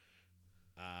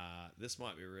This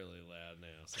might be really loud now.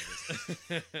 So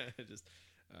just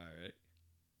all right.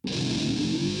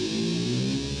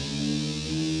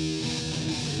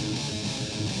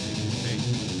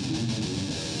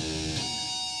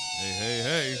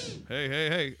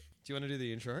 Hey. Do you want to do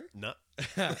the intro? No.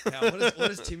 What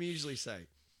does Tim usually say?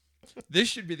 This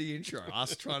should be the intro.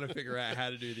 Us trying to figure out how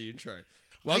to do the intro.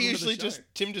 Welcome Usually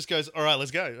Tim just goes, all right,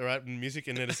 let's go. All right, music.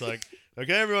 And then it's like,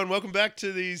 okay, everyone, welcome back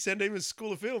to the San Dimas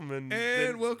School of Film.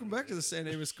 And welcome back to the San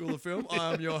Dimas School of Film.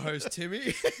 I'm your host,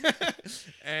 Timmy.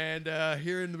 And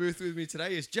here in the booth with me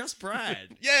today is just Brad.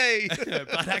 Yay!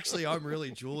 But actually, I'm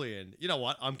really Julian. You know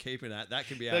what? I'm keeping that. That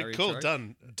can be our cool, intro.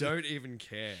 done. Don't even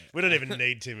care. We don't even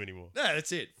need Tim anymore. No,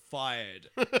 that's it. Fired.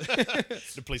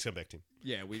 Please come back, Tim.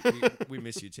 Yeah, we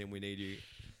miss you, Tim. We need you.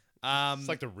 It's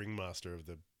like the ringmaster of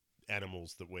the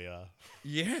animals that we are.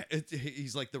 Yeah,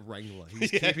 he's like the wrangler. He's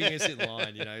keeping us in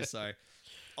line, you know. So,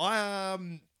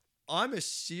 I'm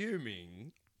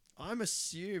assuming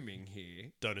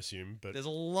here. Don't assume, but There's a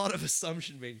lot of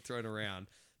assumption being thrown around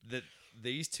that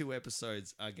these two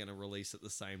episodes are going to release at the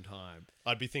same time.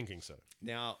 I'd be thinking so.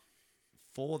 Now,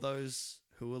 for those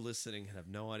who are listening and have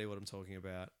no idea what I'm talking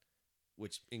about,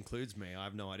 which includes me, I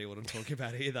have no idea what I'm talking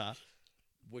about either.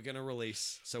 We're going to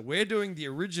release... So we're doing the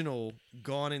original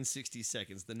Gone in 60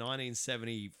 Seconds, the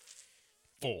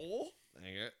 1974?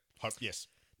 There you go. Yes.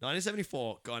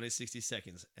 1974, Gone in 60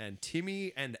 Seconds. And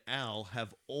Timmy and Al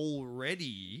have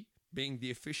already, being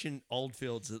the efficient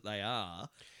oldfields that they are,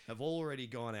 have already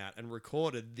gone out and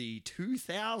recorded the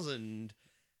 2000...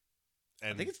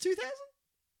 I think it's 2000?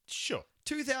 Sure.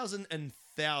 2000 and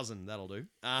 1000, that'll do.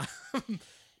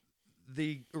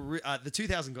 The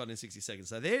 2000 Gone in 60 Seconds.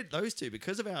 So they're those two,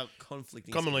 because of our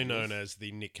conflicting Commonly schedules, known as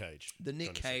the Nick Cage. the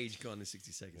Nick Cage Gone in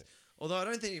 60 Seconds. Yeah. Although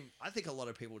I think a lot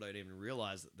of people don't even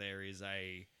realize that there is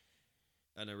an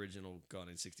original Gone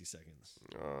in 60 Seconds.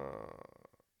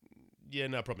 Yeah,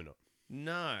 no, probably not.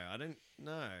 No, I don't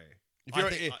know.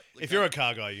 If you're a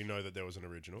car guy, you know that there was an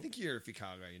original. I think you're a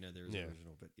car guy, you know there is an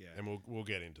original, but yeah. And we'll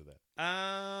get into that.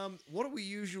 What do we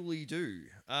usually do?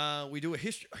 We do a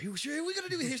history. Are you sure we're gonna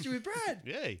do a history with Brad?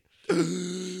 Yay.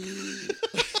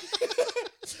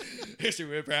 History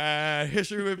with Brad.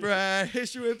 History with Brad.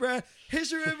 History with Brad.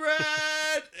 History with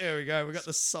Brad. There we go. We got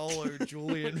the solo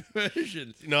Julian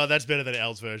version. No, that's better than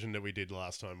Al's version that we did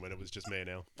last time when it was just me and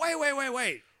Al.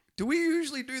 Wait. Do we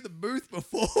usually do the booth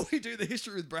before we do the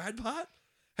history with Brad part?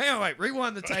 Hang on, wait.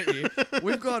 Rewind the tape here.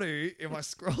 We've got to, if I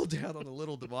scroll down on a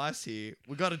little device here,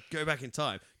 we've got to go back in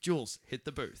time. Jules, hit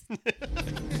the booth.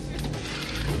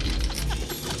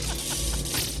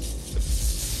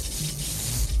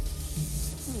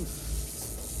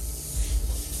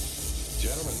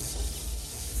 Gentlemen,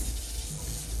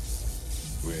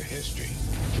 we're history.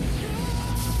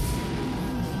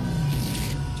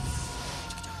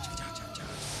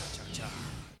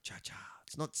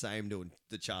 It's not the same doing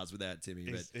the charts without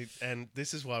Timmy, but And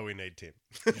this is why we need Tim.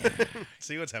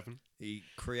 See what's happened? he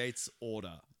creates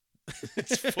order.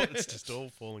 It's just all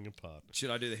falling apart.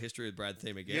 Should I do the history with Brad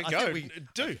theme again? Yeah, go.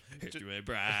 Do. History with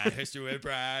Brad, history with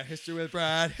Brad, history with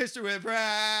Brad, history with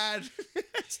Brad.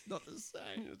 It's not the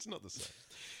same. It's not the same.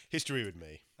 History with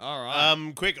me. All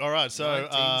right. Quick. All right. So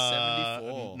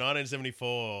 1974.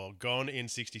 1974, Gone in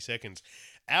 60 Seconds.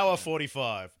 Hour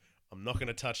 45. I'm not going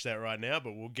to touch that right now,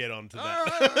 but we'll get on to that. All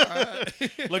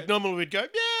right. Look, normally we'd go, yeah,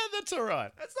 that's all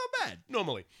right. That's not bad.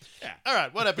 Normally. Yeah. All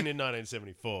right, what happened in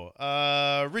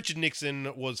 1974? Richard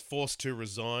Nixon was forced to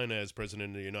resign as president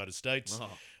of the United States.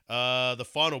 Oh. The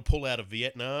final pullout of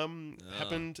Vietnam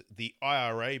happened. The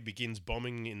IRA begins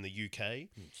bombing in the UK.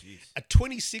 A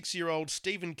 26-year-old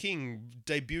Stephen King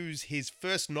debuts his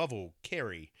first novel,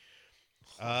 Carrie.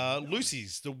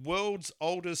 Lucy's, the world's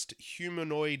oldest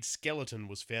humanoid skeleton,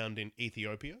 was found in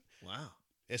Ethiopia. Wow.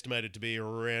 Estimated to be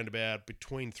around about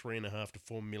between 3.5 to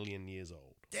 4 million years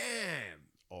old. Damn.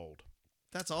 Old.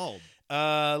 That's old.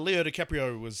 Leo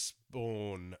DiCaprio was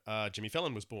born. Jimmy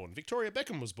Fallon was born. Victoria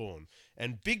Beckham was born.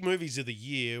 And big movies of the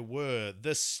year were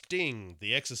The Sting,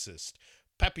 The Exorcist,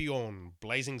 Papillon,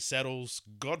 Blazing Saddles,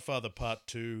 Godfather Part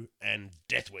 2, and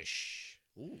Death Wish.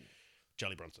 Ooh.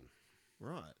 Charlie Bronson.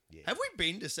 Right. Yeah. Have we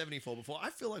been to 74 before? I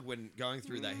feel like when going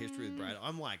through that history with Brad,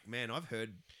 I'm like, man, I've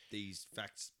heard these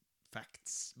facts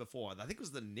before. I think it was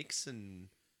the Nixon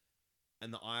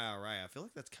and the IRA. I feel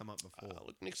like that's come up before.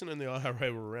 Look, Nixon and the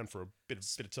IRA were around for a bit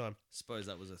of time. Suppose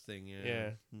that was a thing,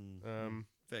 yeah. Yeah.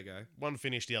 Fair go. One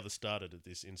finished, the other started at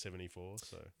this in 74.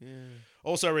 So Yeah.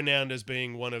 also renowned as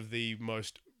being one of the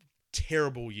most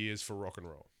terrible years for rock and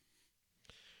roll.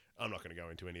 I'm not going to go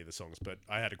into any of the songs, but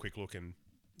I had a quick look and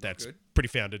that's good. pretty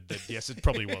founded that, yes, it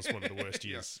probably was one of the worst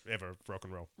years ever for rock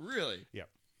and roll. Really? Yeah.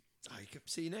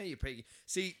 See, now you're peeking.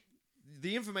 See,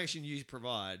 the information you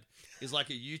provide is like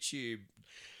a YouTube,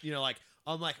 like,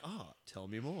 I'm like, tell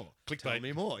me more. Clickbait. Tell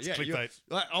me more. It's Yeah, clickbait.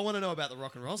 like, I want to know about the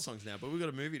rock and roll songs now, but we've got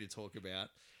a movie to talk about.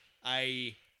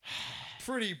 A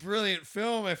pretty brilliant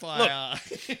film, if I...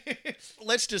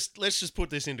 Let's just put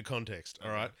this into context,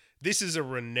 all right? This is a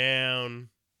renowned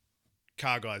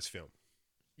Car Guys film.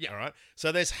 Yeah. All right.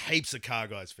 So there's heaps of Car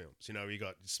Guys films. You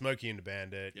got Smokey and the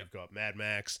Bandit. You've got Mad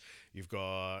Max. You've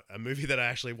got a movie that I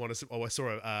actually want to see. I saw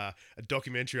a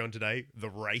documentary on today, The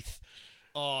Wraith.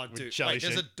 Oh, dude. Charlie Wait,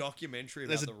 there's Sheen. a documentary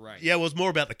about the Wraith. Yeah, it was more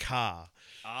about the car.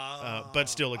 But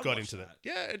still, it I got watched into that.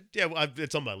 that. Yeah,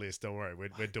 it's on my list. Don't worry.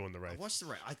 We're doing The I Wraith. watched the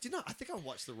Wraith. I think I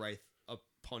watched the Wraith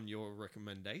upon your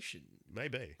recommendation.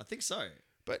 Maybe. I think so.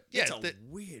 But yeah, It's a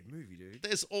weird movie, dude.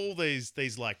 there's all these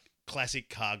like classic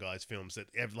Car Guys films that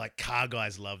have, like, Car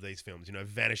Guys love these films.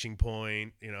 Vanishing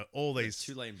Point. All these.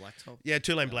 Two-lane blacktop. Yeah,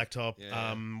 Two-Lane Blacktop.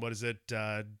 Yeah. What is it?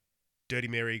 Dirty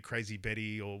Mary, Crazy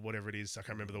Betty, or whatever it is. I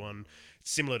can't remember the one.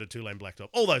 It's similar to Two-Lane Blacktop.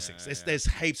 All those things. There's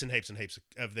heaps and heaps and heaps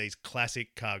of these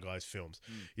classic Car Guys films.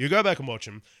 You go back and watch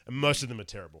them, and most of them are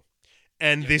terrible.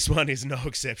 And this one is no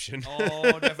exception.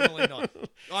 Oh, definitely not.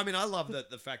 I mean, I love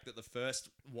the fact that the first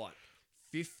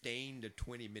 15 to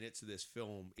 20 minutes of this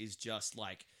film is just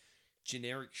like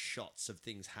generic shots of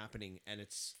things happening, and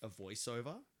it's a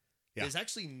voiceover. Yeah. There's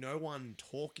actually no one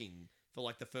talking for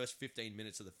like the first 15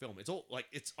 minutes of the film. It's all like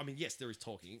yes, there is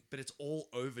talking, but it's all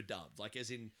overdubbed. Like,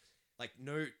 as in, like,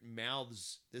 no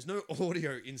mouths. There's no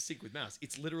audio in sync with mouths.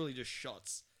 It's literally just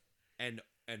shots and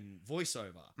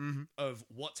voiceover of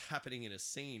what's happening in a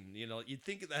scene. You'd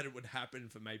think that it would happen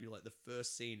for maybe like the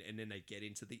first scene, and then they get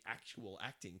into the actual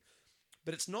acting.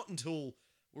 But it's not until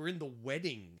we're in the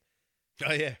wedding.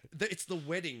 Oh, yeah. It's the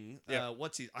wedding. Yeah.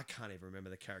 What's his... I can't even remember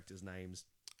the characters' names.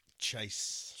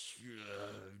 Chase.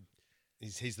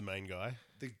 He's the main guy.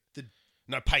 The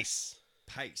No, Pace.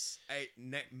 Pace.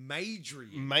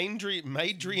 Madrian.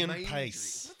 Madrian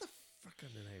Pace. What the fuck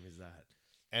kind of name is that?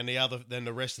 And then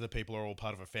the rest of the people are all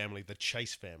part of a family, the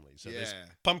Chase family. So there's Yeah.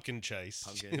 Pumpkin Chase,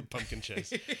 Pumpkin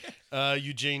Chase,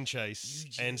 Eugene Chase,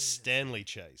 and Stanley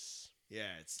Chase.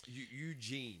 Yeah, it's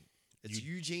Eugene. It's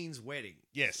Eugene's wedding.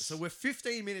 Yes. So we're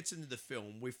 15 minutes into the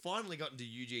film. We've finally gotten to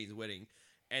Eugene's wedding.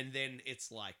 And then it's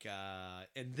like...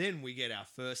 and then we get our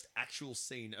first actual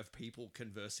scene of people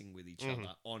conversing with each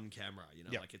other on camera.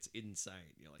 Yep. Like, it's insane.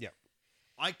 You're like, Yep.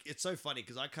 It's so funny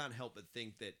because I can't help but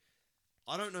think that...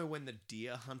 I don't know when The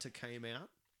Deer Hunter came out.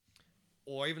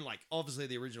 Or even, like, obviously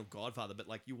the original Godfather. But,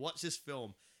 like, you watch this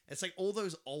film... It's like all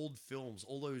those old films,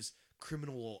 all those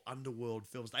criminal or underworld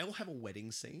films, they all have a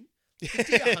wedding scene. The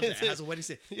Deer Hunter has a wedding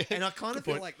scene. Yeah, And I kind of good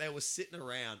feel point. like they were sitting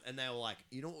around and they were like,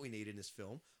 you know what we need in this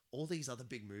film? All these other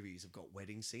big movies have got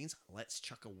wedding scenes. Let's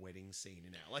chuck a wedding scene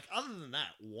in now. Like, other than that,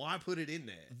 why put it in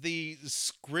there? The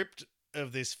script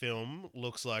of this film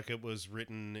looks like it was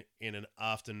written in an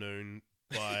afternoon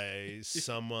by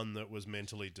someone that was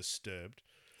mentally disturbed.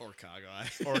 Or a car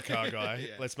guy. Or a car guy.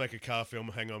 Yeah. Let's make a car film.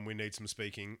 Hang on, we need some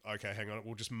speaking. Okay, hang on.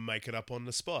 We'll just make it up on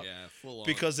the spot. Yeah, full on.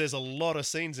 Because there's a lot of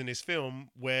scenes in this film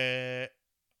where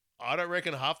I don't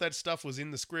reckon half that stuff was in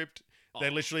the script. They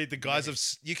literally, the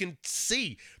guys you can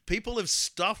see people have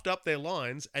stuffed up their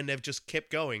lines and they've just kept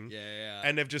going. Yeah.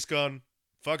 And they've just gone,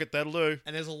 fuck it, that'll do.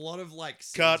 And there's a lot of, like,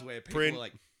 scenes Cut, where people print. are,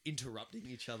 like, interrupting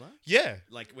each other. Yeah.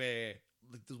 Like, where...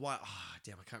 Like, there's why...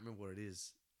 damn, I can't remember what it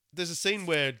is. There's a scene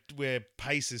where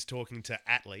Pace is talking to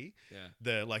Atlee, Yeah.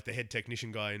 the head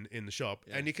technician guy in the shop,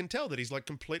 Yeah. and you can tell that he's like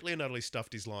completely and utterly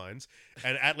stuffed his lines,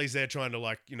 and Atlee's there trying to,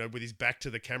 like, with his back to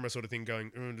the camera sort of thing,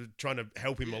 going trying to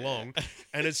help him along,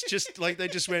 and it's just like they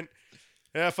just went,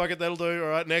 yeah, fuck it, that'll do.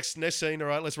 All right, next scene. All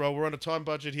right, let's roll. We're on a time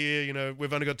budget here.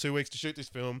 We've only got 2 weeks to shoot this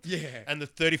film. Yeah. And the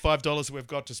 $35 we've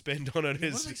got to spend on it What do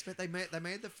is they expect? They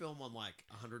made the film on, like,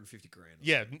 150 grand.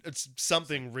 yeah, it's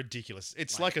something ridiculous.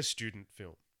 It's like a student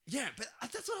film. Yeah, but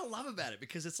that's what I love about it,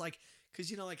 because it's like,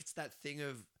 like, it's that thing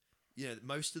of,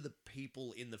 most of the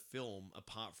people in the film,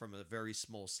 apart from a very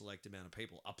small select amount of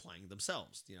people, are playing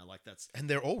themselves. Like, that's... And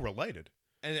they're all related.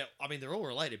 And they're all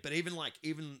related, but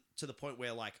even to the point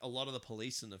where, like, a lot of the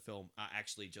police in the film are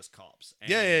actually just cops. And,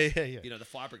 Yeah. The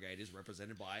fire brigade is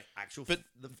represented by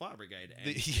the fire brigade.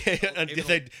 And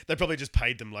they probably just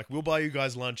paid them, like, we'll buy you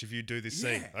guys lunch if you do this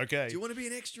scene. Okay. Do you want to be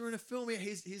an extra in a film? Yeah,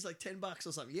 here's like $10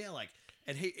 or something. Yeah, like,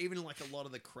 and even like a lot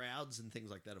of the crowds and things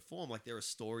like that are formed. Like, there are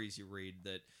stories you read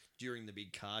that during the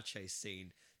big car chase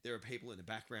scene, there are people in the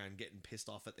background getting pissed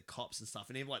off at the cops and stuff,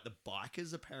 and even like the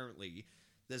bikers apparently.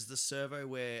 There's the servo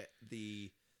where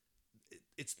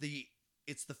it's the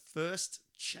first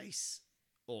chase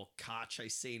or car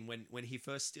chase scene when he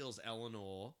first steals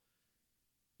Eleanor,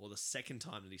 or the second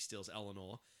time that he steals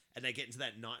Eleanor, and they get into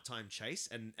that nighttime chase,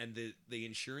 and the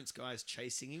insurance guy's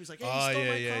chasing him. He's like, "Hey, Oh, you stole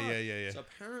my yeah, car." yeah. So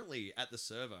apparently, at the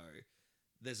servo,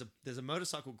 there's a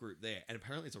motorcycle group there, and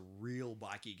apparently it's a real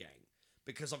bikie gang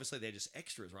because obviously they're just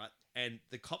extras, right? And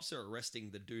the cops are arresting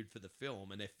the dude for the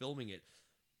film, and they're filming it,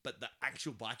 but the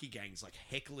actual bikie gang's like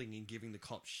heckling and giving the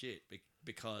cops shit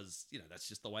because that's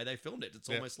just the way they filmed it. It's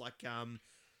almost like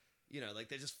like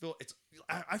they just feel it's.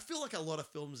 I feel like a lot of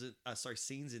films,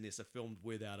 scenes in this are filmed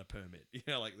without a permit.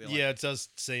 Like It does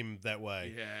seem that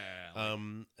way. Yeah.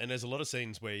 And there's a lot of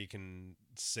scenes where you can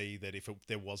see that if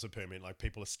there was a permit, like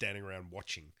people are standing around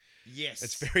watching. Yes,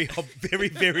 It's very, very,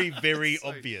 very, very So-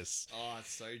 obvious. Oh,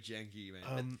 it's so janky,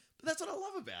 man. But that's what I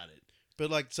love about it. But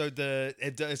like, so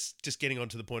it's just getting on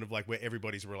to the point of like where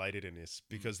everybody's related in this,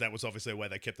 because that was obviously a way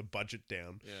they kept the budget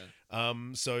down. Yeah.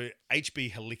 So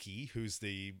H.B. Halicki, who's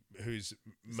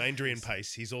Mandrian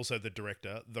Pace, he's also the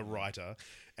director, the writer,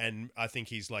 and I think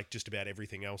he's like just about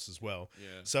everything else as well.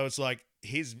 Yeah. So it's like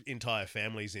his entire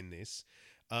family's in this.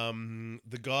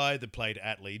 The guy that played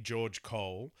Atlee, George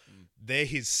Cole, they're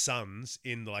his sons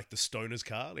in like the Stoner's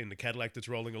car in the Cadillac that's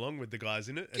rolling along with the guys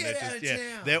in it. And Get they're out of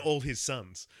town. they're all his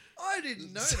sons. I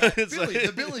didn't know So that. it's Billy, like-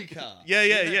 the Billy car. Yeah, In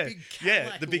that yeah. big Yeah,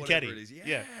 Cadillac the or big whatever caddy. it is.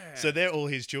 Yeah. So they're all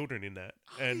his children in that.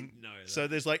 I And didn't know that. so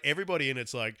there's like everybody in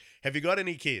it's like, have you got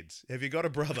any kids? Have you got a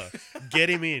brother? Get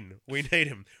him in. We need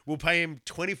him. We'll pay him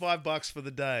 $25 for the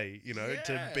day,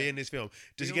 to be in this film.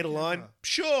 Does he Be get a on line? camera.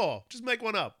 Sure. Just make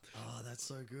one up. Oh, that's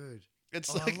so good. It's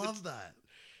Oh, like I love that.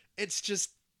 it's just,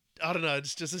 I don't know.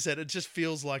 It's just, as I said, it just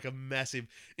feels like a massive.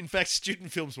 In fact,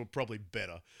 student films were probably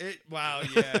better. Wow,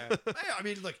 yeah. Hey, I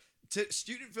mean, look,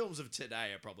 student films of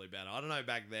today are probably better. I don't know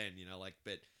back then,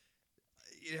 but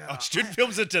yeah. Oh, student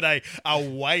films of today are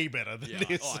way better than Yeah,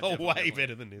 this. definitely, Way definitely.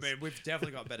 better than this. Man, we've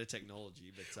definitely got better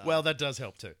technology, but Well, that does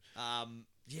help too.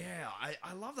 yeah,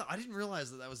 I love that. I didn't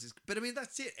realize that was this, but I mean,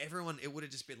 that's it. It would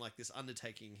have just been like this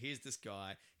undertaking. Here's this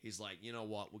guy. He's like, you know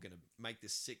what? We're gonna make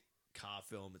this sick car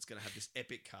film. It's gonna have this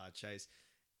epic car chase.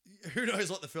 Who knows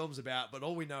what the film's about? But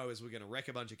all we know is we're gonna wreck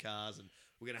a bunch of cars and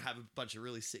we're gonna have a bunch of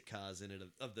really sick cars in it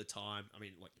of the time. I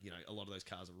mean, like a lot of those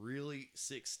cars are really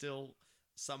sick still.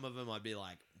 Some of them, I'd be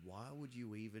like, why would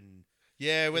you even?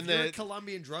 Yeah, when If you're a they're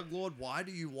Colombian drug lord, why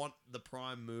do you want the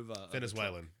prime mover? Of the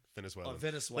Venezuelan. Oh, Venezuelan.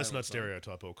 Let's not sorry.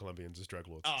 stereotype all Colombians as drug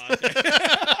lords. Oh,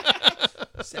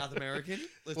 okay. South American?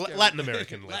 Let's go Latin with-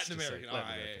 American, let's Latin just say. American. All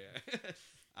Latin right,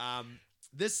 yeah.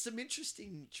 There's some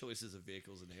interesting choices of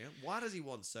vehicles in here. Why does he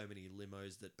want so many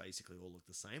limos that basically all look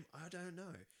the same? I don't know.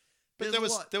 But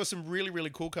There's there was some really, really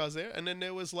cool cars there, and then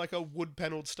there was like a wood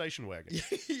panelled station wagon.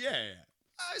 yeah.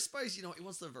 I suppose, he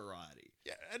wants the variety.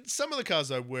 Yeah, and some of the cars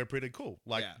though were pretty cool,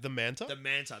 like Yeah. the Manta. The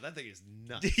Manta, that thing is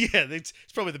nuts. Yeah, it's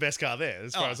probably the best car there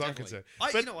as far as I'm definitely.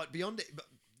 concerned. You know what? Beyond it, but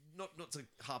not to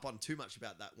harp on too much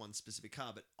about that one specific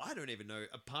car, but I don't even know.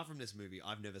 Apart from this movie,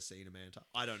 I've never seen a Manta.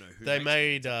 I don't know who They makes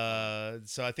made, Manta.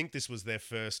 so I think this was their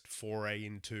first foray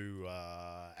into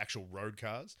actual road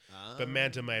cars. Ah. But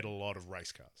Manta made a lot of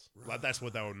race cars. Like that's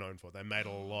what they were known for. They made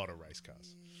a lot of race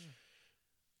cars.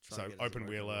 Try So and get it as a open road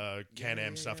wheeler, car.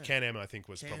 Can-Am Yeah, stuff. yeah. Can-Am I think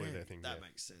was probably Can-Am. their thing. That yeah.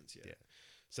 makes sense. Yeah. Yeah.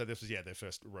 So this was their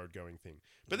first road going thing.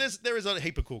 But there is a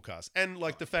heap of cool cars, and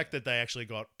like the fact that they actually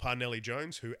got Parnelli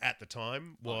Jones, who at the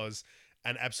time was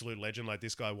an absolute legend. Like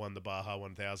this guy won the Baja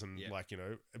 1000, Yeah.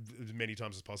 as many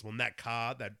times as possible. And that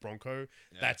car, that Bronco,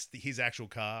 that's his actual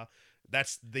car.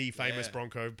 That's the famous Yeah.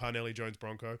 Bronco, Parnelli Jones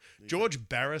Bronco. George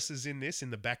Barris is in this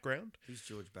in the background. Who's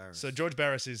George Barris? So George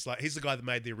Barris is like he's the guy that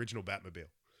made the original Batmobile.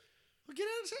 Well, get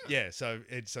out of town. Yeah,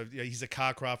 so he's a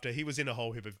car crafter. He was in a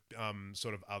whole heap of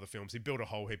sort of other films. He built a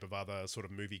whole heap of other sort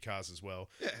of movie cars as well.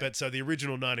 Yeah. But so the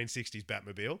original 1960s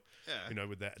Batmobile, Yeah.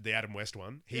 with the Adam West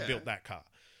one, he Yeah. built that car.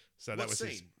 So that What was scene?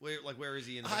 his. Where is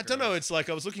he in? The I don't know. decorations? It's like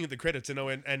I was looking at the credits and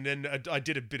then I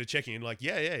did a bit of checking and like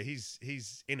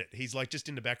he's in it. He's like just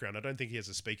in the background. I don't think he has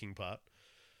a speaking part.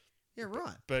 Yeah,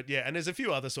 right. But yeah, and there's a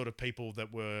few other sort of people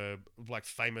that were like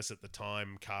famous at the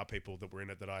time, car people that were in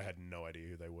it that I had no idea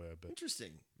who they were. But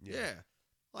Interesting. Yeah.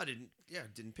 Yeah. I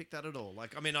didn't pick that at all.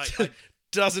 Like, I mean, I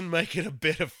doesn't make it a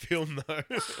better film though.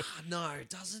 no, it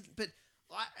doesn't. But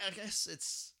I guess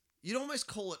it's you'd almost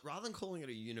call it rather than calling it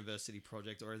a university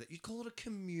project or that you'd call it a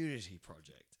community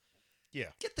project. Yeah.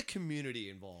 Get the community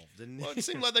involved, and Well, it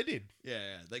seemed like they did.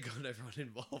 yeah, they got everyone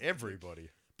involved. Everybody.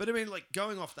 But I mean, like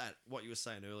going off that, what you were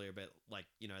saying earlier about like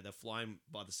they're flying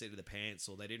by the seat of the pants,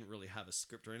 or they didn't really have a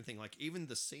script or anything. Like even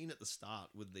the scene at the start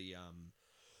with the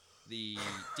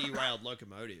derailed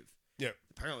locomotive. Yeah.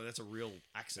 Apparently, that's a real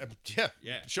accident. Yeah.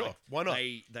 Yeah, Sure. like, Why not?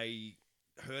 They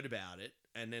heard about it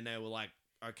and then they were like,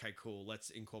 okay, cool, let's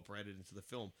incorporate it into the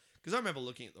film. Because I remember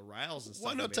looking at the rails and stuff.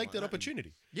 Why and not being take that and-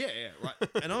 opportunity? Yeah, right.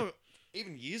 And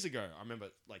even years ago, I remember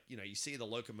like you see the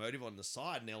locomotive on the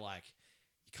side, and they're like,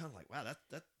 you're kind of like, wow,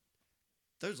 that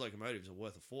those locomotives are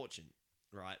worth a fortune,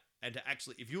 right? And to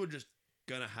actually, if you were just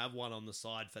gonna have one on the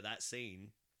side for that scene,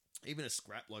 even a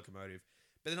scrap locomotive.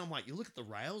 But then I'm like, you look at the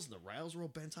rails, and the rails are all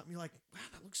bent up, and you're like, wow,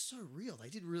 that looks so real. They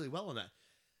did really well on that.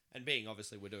 And being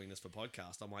obviously we're doing this for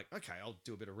podcast, I'm like, okay, I'll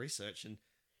do a bit of research, and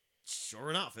sure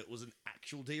enough, it was an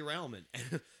actual derailment.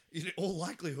 And in all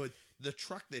likelihood, the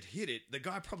truck that hit it, the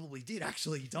guy probably did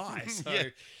actually die. So Yeah.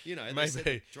 they said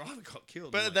Maybe. the driver got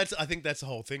killed. But I'm like, I think that's the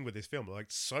whole thing with this film. Like,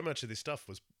 so much of this stuff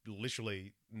was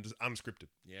literally unscripted,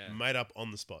 Yeah. made up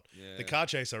on the spot. Yeah. The car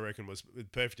chase, I reckon, was a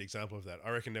perfect example of that. I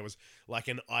reckon there was like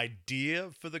an idea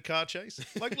for the car chase.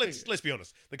 Like, let's be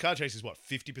honest, the car chase is what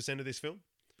 50% of this film.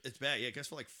 it's bad. Yeah, it goes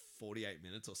for like 48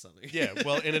 minutes or something. Yeah,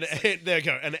 well, there you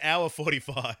go, an hour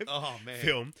 45 Oh man.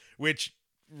 film, which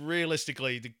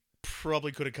realistically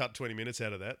probably could have cut 20 minutes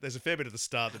out of that. There's a fair bit at the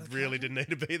start that really didn't need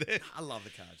to be there. I love the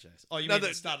car chase. Oh, you mean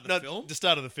the start of the film? The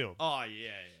start of the film. Oh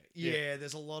yeah.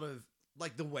 There's a lot of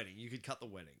like the wedding. You could cut the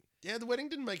wedding. Yeah, the wedding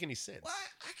didn't make any sense. Well,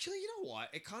 actually, you know what?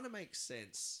 It kind of makes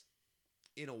sense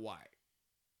in a way.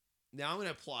 Now I'm going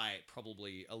to apply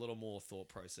probably a little more thought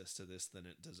process to this than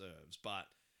it deserves, but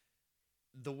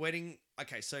the wedding.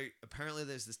 Okay, so apparently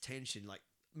there's this tension. Like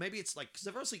maybe it's like because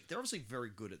they're obviously very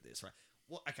good at this, right?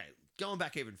 Well, okay, going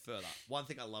back even further, one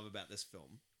thing I love about this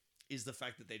film is the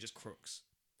fact that they're just crooks.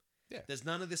 Yeah. There's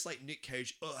none of this like Nick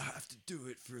Cage. Oh, I have to do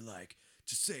it for like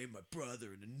to save my brother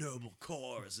in a noble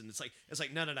cause, and it's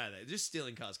like no, they're just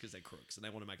stealing cars because they're crooks and they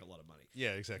want to make a lot of money.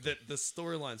 Yeah, exactly. The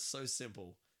storyline's so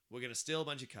simple. We're gonna steal a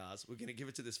bunch of cars. We're gonna give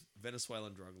it to this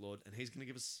Venezuelan drug lord, and he's gonna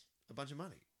give us a bunch of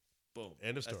money. Boom.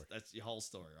 End of story. That's your whole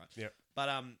story, right? Yeah. But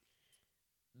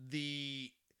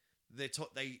they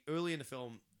early in the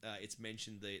film, it's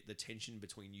mentioned the tension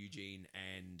between Eugene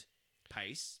and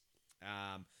Pace,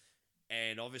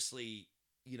 and obviously,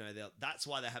 that's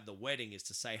why they have the wedding is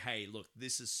to say, hey, look,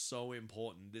 this is so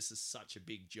important. This is such a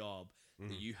big job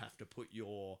that you have to put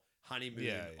your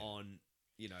honeymoon on.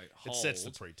 Hold. It sets the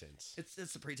pretense. It's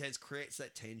the pretense, creates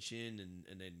that tension,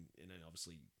 and then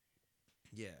obviously,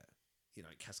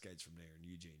 it cascades from there, and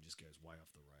Eugene just goes way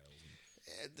off the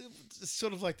rails. It's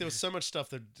sort of like there was so much stuff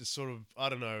that just sort of, I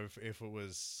don't know if it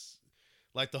was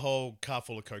like the whole car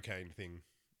full of cocaine thing.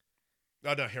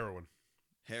 Oh no, heroin.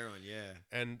 Heroin, yeah.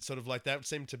 And sort of like that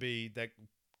seemed to be, that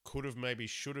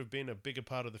should have been a bigger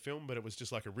part of the film, but it was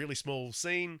just like a really small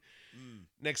scene.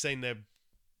 Next scene, they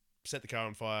set the car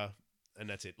on fire. And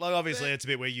that's it. Like, obviously, it's a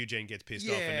bit where Eugene gets pissed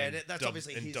off. And then that's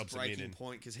obviously his dumps him in breaking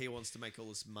point because he wants to make all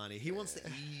this money. He wants the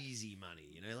easy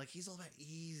money, like he's all about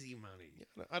easy money.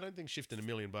 I don't think shifting $1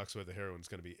 million worth of heroin is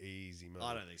going to be easy money.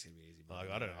 I don't think it's going to be easy money.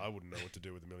 Like, I wouldn't know what to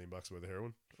do with $1 million worth of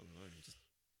heroin. I don't know. Just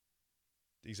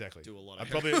Exactly. do a lot of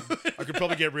I could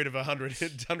probably get rid of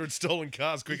 100 stolen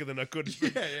cars quicker than I could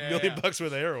 $1 million worth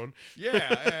of heroin.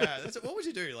 Yeah. What would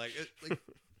you do?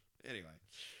 Anyway.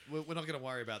 We're not going to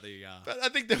worry about the. But I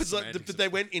think there was but they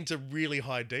went into really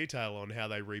high detail on how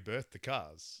they rebirthed the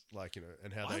cars,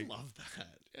 and how they. I love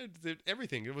that.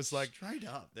 Everything. It was like straight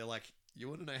up. They're like, you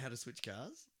want to know how to switch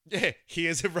cars? Yeah,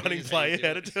 here's a running play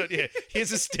how to do it. Yeah,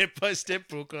 here's a step-by-step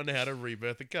book on how to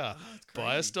rebirth a car.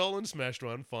 Buy a stolen, smashed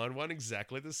one, find one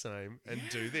exactly the same, and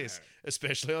do this,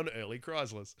 especially on early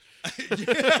Chryslers.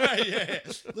 yeah.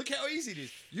 Look how easy it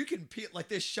is. You can peel,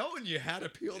 they're showing you how to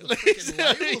peel the freaking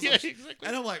labels. Yeah, exactly.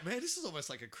 And I'm like, man, this is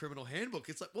almost like a criminal handbook.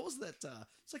 It's like, what was that?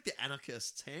 It's like the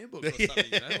anarchist's handbook or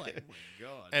something, Like, oh my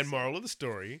God. And moral of the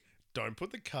story, don't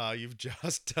put the car you've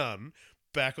just done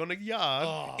back on a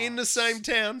yard in the same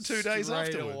town 2 days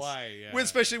afterwards. Away, yeah.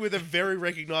 Especially with a very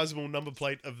recognizable number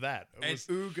plate of that. And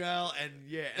Ugal, and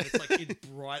it's like in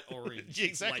bright orange.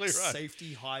 Exactly it's right.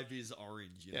 Safety high-vis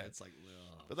orange. It's like,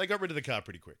 But they got rid of the car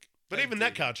pretty quick. But They even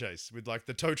that did. car chase with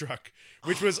the tow truck,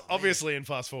 which was obviously in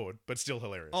fast forward, but still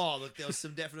hilarious. Oh, look, there was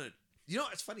some definite.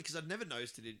 It's funny because I'd never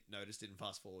noticed it in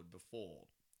fast forward before.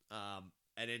 And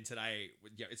then today,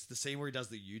 it's the scene where he does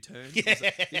the U-turn.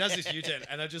 Yeah. He does this U-turn,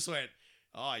 and I just went,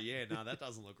 "Oh yeah, no, that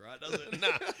doesn't look right, does it?" Nah.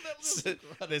 That doesn't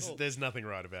look right at all. There's nothing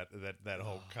right about that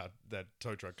whole car, that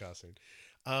tow truck car scene.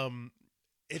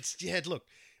 Look,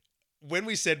 when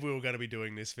we said we were going to be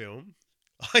doing this film,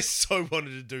 I so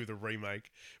wanted to do the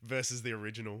remake versus the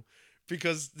original,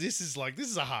 because this is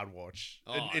a hard watch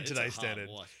in It's a today's hard standard.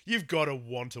 watch. You've got to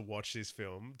want to watch this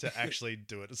film to actually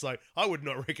do it. It's like, I would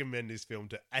not recommend this film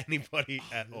to anybody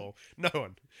at all. No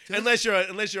one. Unless you're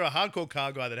a hardcore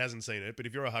car guy that hasn't seen it. But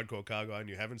if you're a hardcore car guy and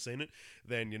you haven't seen it,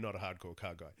 then you're not a hardcore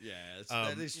car guy. Yeah,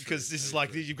 that is true. Because this is That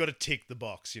is true. you've got to tick the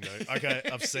box, Okay,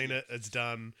 I've seen it. It's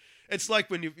done. It's like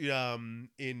when you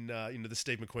in the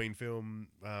Steve McQueen film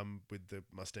with the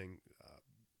Mustang.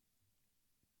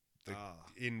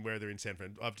 In where they're in San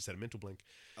Fran. I've just had a mental blank.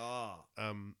 No,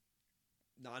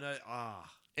 I know.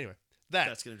 Anyway,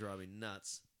 That's going to drive me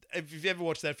nuts. If you've ever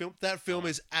watched that film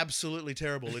is absolutely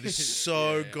terrible. It is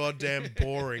so goddamn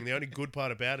boring. The only good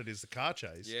part about it is the car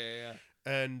chase. Yeah.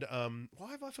 And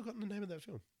why have I forgotten the name of that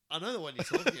film? I know the one you're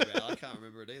talking about. I can't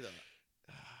remember it either.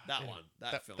 That one.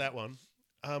 That film. That one.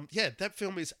 That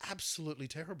film is absolutely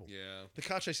terrible. Yeah. The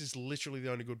car chase is literally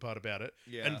the only good part about it.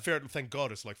 Yeah. And thank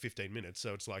God it's like 15 minutes,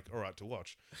 so it's like all right to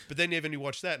watch. But then you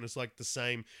watch that and it's like the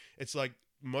same. It's like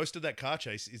most of that car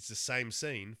chase is the same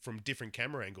scene from different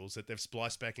camera angles that they've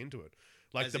spliced back into it.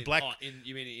 Like As the in, black.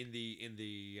 you mean in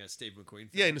the Steve McQueen film?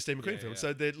 Yeah, in the Steve McQueen film. Yeah.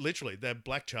 So they're literally that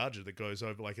black Charger that goes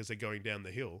over like as they're going down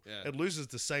the hill. Yeah. It loses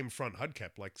the same front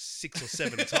hubcap like 6 or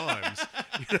 7 times.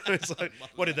 It's like,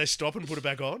 what did they stop and put it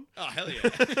back on? Oh hell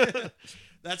yeah!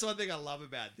 That's one thing I love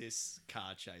about this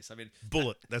car chase. I mean,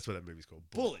 Bullet. That's what that movie's called.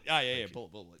 Bullet. Oh yeah,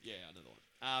 Bullet. Yeah, another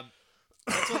one.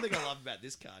 That's one thing I love about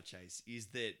this car chase is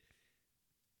that,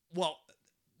 well,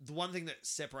 the one thing that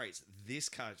separates this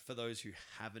car, for those who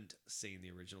haven't seen the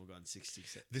original Gone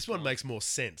 66, This one makes more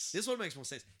sense. This one makes more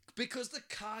sense because the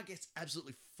car gets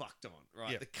absolutely fucked on,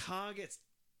 right? Yeah. The car gets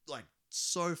like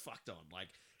so fucked on, like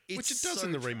it's Which it does so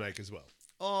in the trash. remake as well.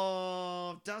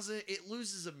 Oh, does it? It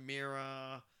loses a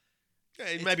mirror.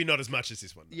 Maybe not as much as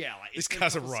this one. Yeah, like This it's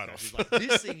car's a couple write-off. scratches. Like,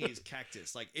 this thing is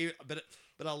cactus. Like, but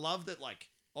I love that. Like,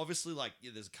 obviously, like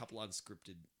there's a couple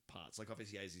unscripted parts. Like,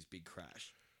 obviously, he has his big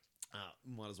crash.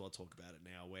 Might as well talk about it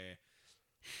now. Where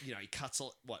he cuts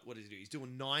what does he do? He's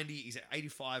doing 90. He's at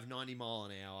 85, 90 mile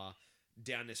an hour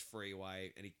down this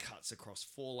freeway, and he cuts across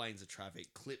 4 lanes of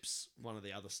traffic, clips one of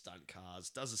the other stunt cars,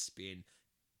 does a spin,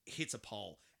 hits a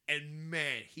pole. And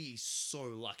man, he's so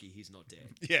lucky he's not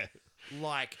dead. Yeah.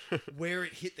 Like where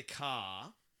it hit the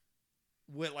car,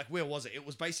 where was it? It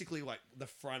was basically like the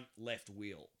front left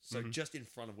wheel, so just in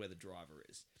front of where the driver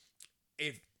is.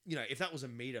 If that was a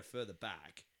meter further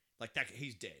back, like that,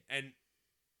 he's dead. And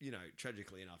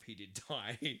tragically enough, he did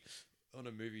die on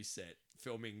a movie set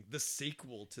filming the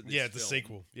sequel to this. Yeah, the film.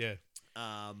 sequel. Yeah.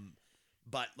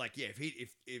 But like, if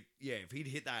he'd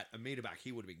hit that a meter back,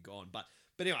 he would have been gone. But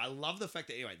anyway, I love the fact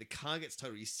that the car gets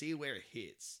totaled. You see where it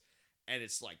hits, and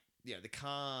it's like, the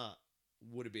car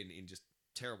would have been in just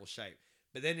terrible shape.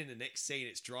 But then in the next scene,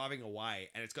 it's driving away,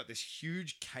 and it's got this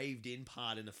huge caved-in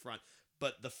part in the front.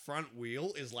 But the front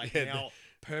wheel is like now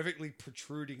perfectly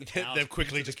protruding out. They've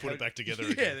quickly just put it back together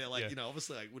Yeah, again. they're like,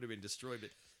 obviously like would have been destroyed.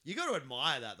 But you got to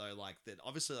admire that though, like that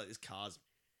obviously like this car's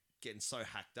getting so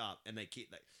hacked up, and they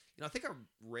keep like, I think I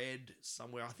read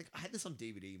somewhere, I think I had this on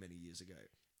DVD many years ago,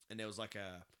 and there was like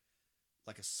a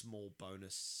small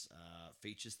bonus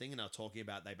features thing, and they were talking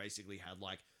about they basically had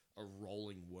like a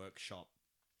rolling workshop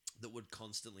that would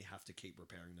constantly have to keep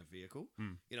repairing the vehicle.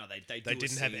 They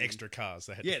didn't have extra cars.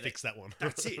 They had to fix that one.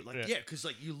 That's it. Like because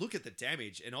like you look at the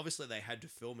damage, and obviously they had to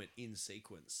film it in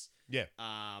sequence. Yeah.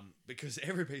 Because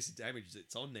every piece of damage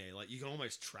that's on there, like you can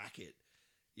almost track it.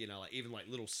 Like even like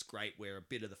little scrape where a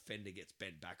bit of the fender gets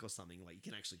bent back or something, like you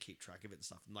can actually keep track of it and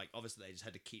stuff. And like obviously they just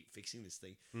had to keep fixing this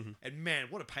thing. And man,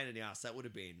 what a pain in the ass that would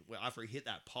have been. Where after he hit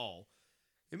that pole,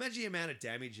 imagine the amount of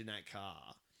damage in that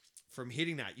car from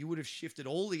hitting that. You would have shifted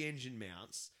all the engine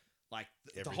mounts, like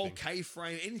the whole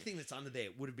K-frame, anything that's under there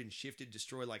would have been shifted,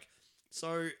 destroyed. Like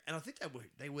so, and I think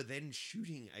they were then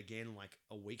shooting again like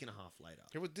a week and a half later.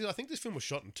 I think this film was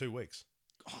shot in 2 weeks.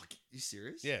 Oh, you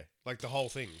serious? Yeah, like the whole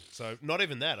thing. So not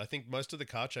even that. I think most of the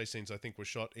car chase scenes were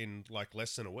shot in like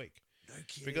less than a week. No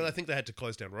kidding. Because I think they had to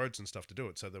close down roads and stuff to do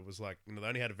it. So there was like, they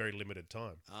only had a very limited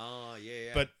time. Oh,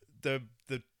 yeah. But the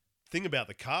thing about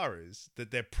the car is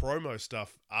that their promo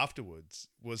stuff afterwards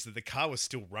was that the car was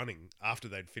still running after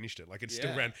they'd finished it. Like it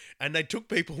still ran. And they took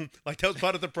people, like that was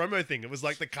part of the promo thing. It was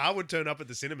like the car would turn up at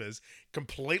the cinemas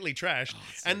completely trashed,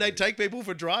 and they'd take people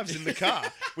for drives in the car.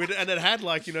 And it had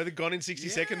like, the Gone in 60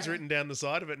 Seconds written down the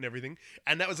side of it and everything.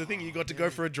 And that was the thing. You got to go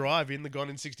for a drive in the Gone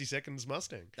in 60 Seconds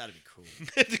Mustang. That'd be cool.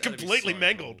 It's completely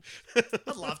mangled. Cool.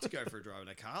 I'd love to go for a drive in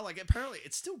a car. Like apparently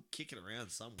it's still kicking around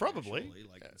somewhere. Probably. Surely.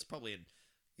 Like it's probably in...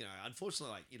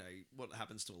 unfortunately, what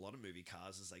happens to a lot of movie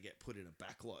cars is they get put in a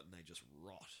backlot and they just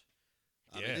rot.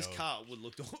 I mean, this car would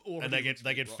look already. And they get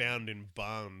rotten. found in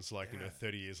barns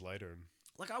 30 years later. And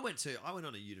like I went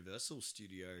on a Universal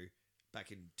studio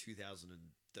back in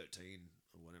 2013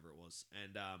 or whatever it was,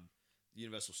 and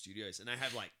Universal Studios, and they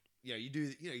have like you do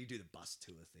the bus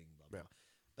tour thing, blah blah. Yeah.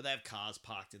 But they have cars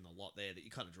parked in the lot there that you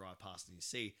kind of drive past and you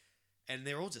see. And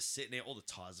they're all just sitting there. All the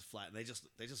tires are flat, and they just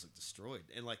look destroyed.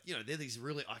 And they're these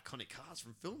really iconic cars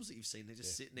from films that you've seen. They're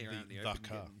just sitting there out in the open,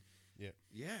 car.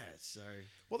 Yeah, so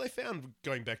Well, they found,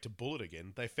 going back to Bullet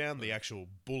again, they found the actual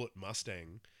Bullet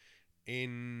Mustang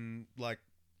in, like,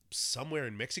 somewhere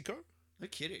in Mexico. no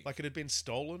kidding. Like, it had been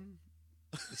stolen.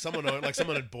 Someone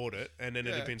had bought it, and then it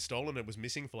Yeah. had been stolen. It was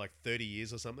missing for like 30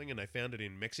 years or something, and they found it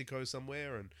in Mexico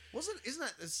somewhere. And Isn't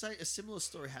that a similar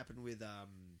story happened with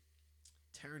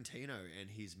Tarantino and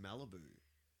his Malibu?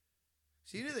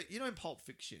 So you know in Pulp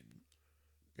Fiction,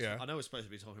 yeah, I know we're supposed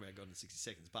to be talking about Gone in 60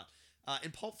 Seconds, but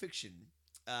in Pulp Fiction,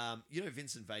 you know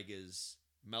Vincent Vega's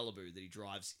Malibu that he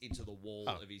drives into the wall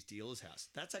of his dealer's house.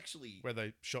 That's actually where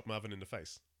they shot Marvin in the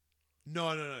face.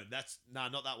 no. That's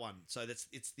not that one. So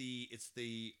it's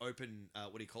the open.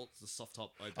 What do you call it? It's the soft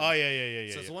top open. Oh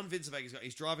yeah. So it's the one Vincent Vega's got.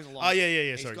 He's driving along. Oh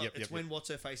yeah. He's Sorry, got- yep. It's when What's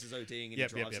Her Face is ODing and Yep, he yep,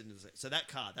 drives yep. into the. So that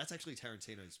car, that's actually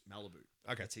Tarantino's Malibu.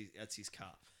 Okay. That's his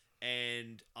car.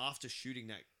 And after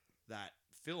shooting that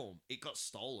film, it got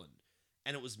stolen,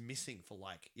 and it was missing for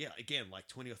like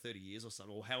 20 or 30 years or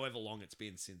something, or however long it's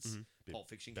been since Pulp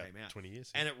Fiction About came out. 20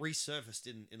 years. And it resurfaced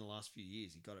in the last few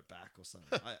years. He got it back or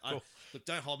something. Cool. Look,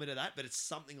 don't hold me to that, but it's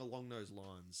something along those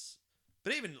lines.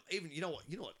 But even you know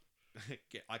what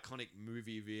iconic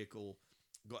movie vehicle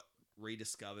got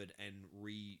rediscovered and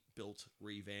rebuilt,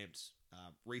 revamped,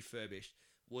 refurbished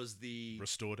was the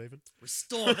Restored even.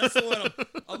 restored. That's the word.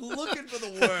 I'm looking for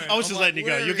the word. I was just letting you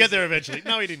go. You'll get there eventually.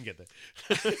 No, he didn't get there.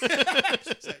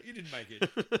 So you didn't make it.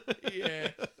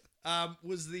 Yeah.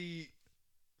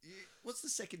 What's the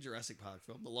second Jurassic Park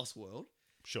film? The Lost World.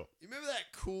 Sure. You remember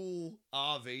that cool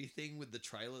RV thing with the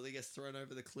trailer that gets thrown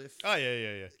over the cliff? Oh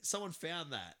yeah. Someone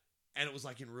found that, and it was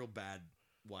like in a real bad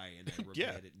way, and they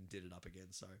repaired it and did it up again.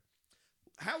 So,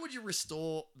 how would you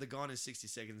restore the Gone in 60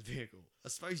 Seconds vehicle? I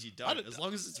suppose you don't, as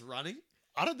long as it's running.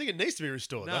 I don't think it needs to be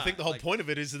restored. I Nah, think the whole like- point of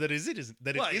it is that it isn't.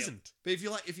 Well, yeah. Isn't. But if you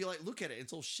look at it,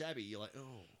 it's all shabby. You're like,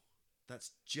 oh,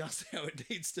 that's just how it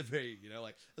needs to be. You know,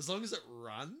 like as long as it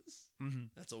runs,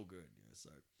 that's all good. You know, so,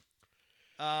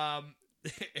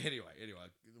 anyway,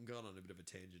 I'm going on a bit of a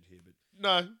tangent here, but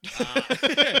No.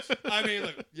 I mean,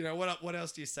 look, you know what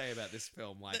else do you say about this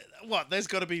film? Like, What? There's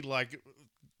got to be like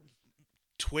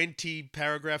 20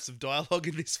 paragraphs of dialogue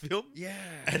in this film. yeah,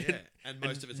 And- and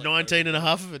most of it's like 19 and a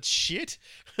half of it's shit.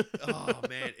 Oh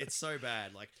man, it's so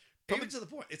bad. Like even to the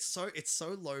point, it's so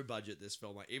low budget. This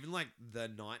film, like even like the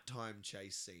nighttime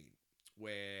chase scene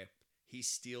where he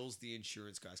steals the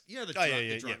insurance guys. You know the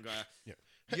drunk guy. Yeah.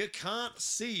 You can't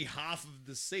see half of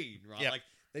the scene, right? Yep. Like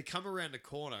they come around a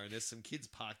corner and there's some kids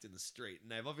parked in the street,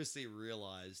 and they've obviously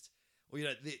realized, well,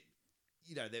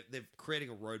 they're creating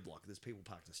a roadblock. There's people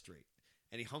parked in the street.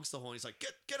 And he honks the horn. He's like,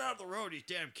 get out of the road, you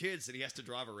damn kids. And he has to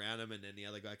drive around him. And then the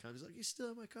other guy comes. He's like, you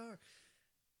still in my car.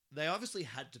 They obviously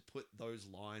had to put those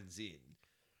lines in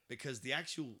because the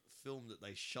actual film that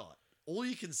they shot, all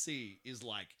you can see is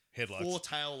like Headlights. 4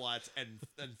 tail lights and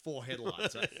 4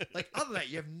 headlights. Right? Like other than that,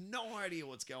 you have no idea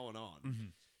what's going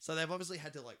on. So they've obviously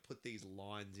had to like put these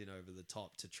lines in over the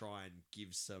top to try and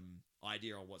give some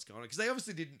idea on what's going on. Because they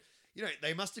obviously didn't,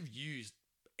 they must have used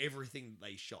everything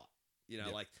they shot.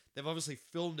 Like they've obviously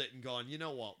filmed it and gone, you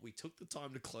know what? We took the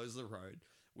time to close the road.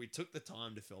 We took the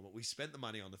time to film it. We spent the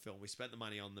money on the film. We spent the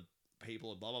money on the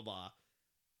people and blah, blah, blah.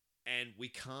 And we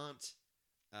can't,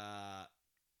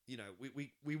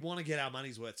 we want to get our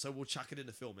money's worth. So we'll chuck it in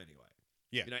the film anyway.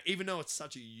 Yeah. Even though it's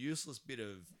such a useless bit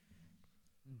of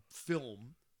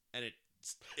film and it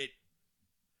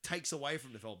takes away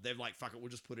from the film, they're like, fuck it, we'll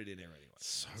just put it in there anyway.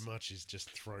 So much is just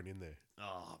thrown in there.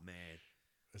 Oh, man.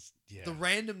 Yeah. The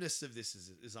randomness of this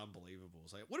is unbelievable.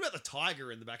 It's like, what about the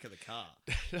tiger in the back of the car?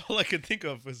 All I could think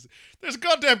of was, there's a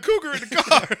goddamn cougar in the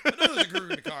car. I know there's a cougar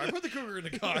in the car. I put the cougar in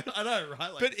the car. I know,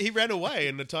 right? Like, But he ran away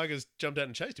and the tigers jumped out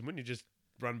and chased him. Wouldn't you just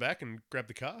run back and grab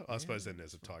the car? I suppose then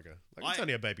there's a tiger. Like, it's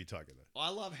only a baby tiger, though. I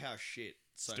love how shit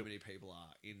so many people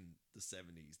are in the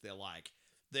 70s. They're like,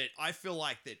 that. I feel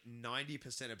like that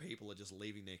 90% of people are just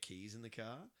leaving their keys in the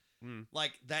car.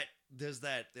 Like that, they're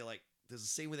like, there's a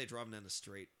scene where they're driving down the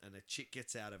street and a chick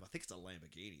gets out of, I think it's a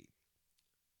Lamborghini.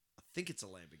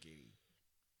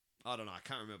 I don't know. I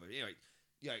can't remember. Anyway,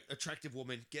 attractive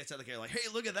woman gets out of the car like, hey,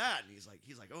 look at that. And he's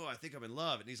like, oh, I think I'm in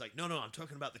love. And he's like, no, I'm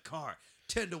talking about the car.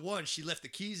 10-1, she left the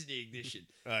keys in the ignition.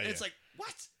 And it's like,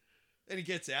 what? And he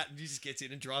gets out and he just gets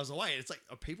in and drives away. And it's like,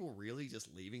 are people really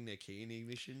just leaving their key in the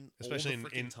ignition? Especially all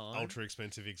the in freaking time? ultra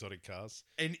expensive exotic cars.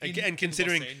 And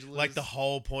considering, Los Angeles. like, the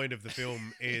whole point of the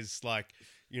film is, like,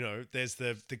 there's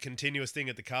the continuous thing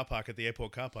at the car park, at the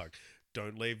airport car park.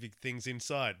 don't leave your things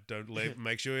inside. Don't leave.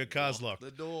 Make sure your car's locked.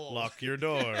 The door. Lock your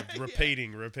door.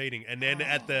 Repeating. And then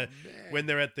when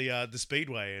they're at the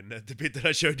speedway and the bit that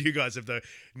I showed you guys of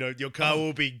your car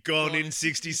will be gone in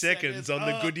 60 seconds on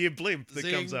the Goodyear blimp that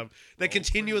comes up. They're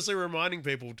continuously reminding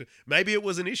people to. Maybe it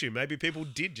was an issue. Maybe people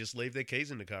did just leave their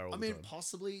keys in the car all the time.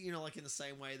 Possibly, like in the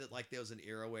same way that like there was an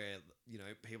era where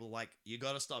people like you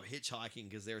got to stop hitchhiking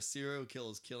because there are serial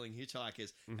killers killing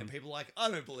hitchhikers, and people are like, I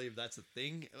don't believe that's a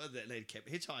thing. They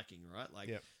kept hitchhiking, right?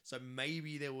 Like, so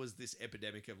maybe there was this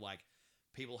epidemic of like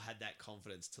people had that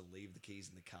confidence to leave the keys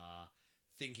in the car,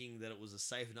 thinking that it was a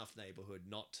safe enough neighborhood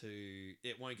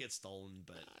it won't get stolen.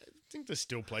 But I think there's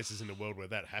still places in the world where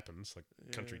that happens, like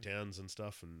country towns and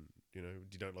stuff, and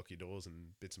you don't lock your doors and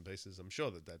bits and pieces. I'm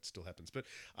sure that still happens, but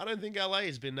I don't think LA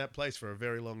has been that place for a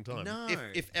very long time. No,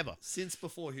 if ever, since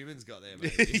before humans got there.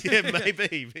 Maybe. Yeah,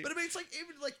 maybe. But I mean, it's like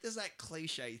even like there's that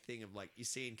cliche thing of like you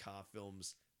see in car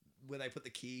films where they put the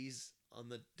keys on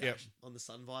the dash, on the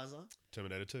sun visor.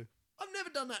 Terminator 2. I've never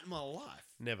done that in my life.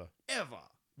 Never. Ever.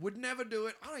 Would never do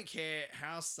it. I don't care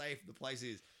how safe the place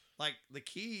is. Like, the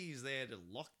key's there to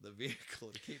lock the vehicle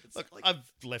to keep it safe. Look, I've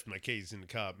left my keys in the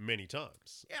car many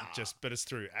times. Yeah. But it's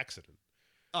through accident.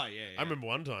 Oh, yeah. I remember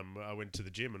one time I went to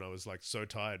the gym and I was like so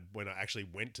tired when I actually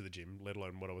went to the gym, let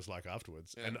alone what I was like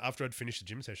afterwards. Yeah. And after I'd finished the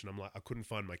gym session, I'm like, I couldn't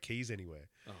find my keys anywhere.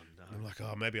 Oh, no. And I'm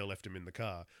like, maybe I left them in the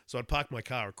car. So I'd parked my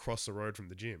car across the road from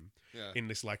the gym in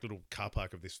this like little car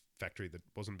park of this factory that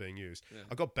wasn't being used. Yeah.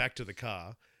 I got back to the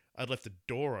car. I'd left the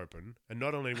door open, and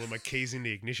not only were my keys in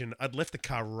the ignition, I'd left the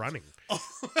car running. Oh,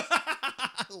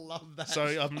 I love that.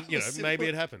 So, maybe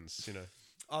it happens,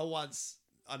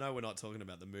 I know we're not talking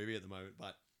about the movie at the moment,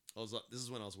 but this is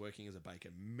when I was working as a baker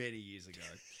many years ago.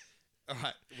 All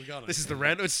right, we're going on. This is the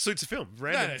random. It suits a film.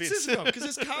 Random bits. It's film because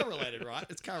it's car related, right?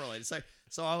 It's car related.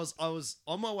 So I was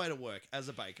on my way to work as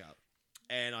a baker,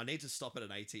 and I need to stop at an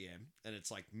ATM, and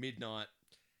it's like midnight.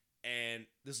 And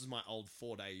this is my old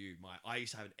Ford AU. I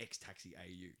used to have an X-Taxi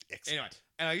AU. Excellent. Anyway,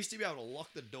 and I used to be able to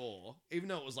lock the door, even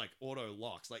though it was like auto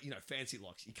locks, like, fancy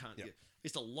locks. You can't. I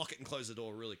used to lock it and close the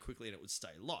door really quickly, and it would stay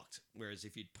locked. Whereas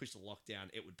if you'd push the lock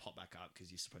down, it would pop back up because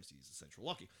you're supposed to use the central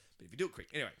locking. But if you do it quick,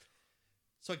 anyway.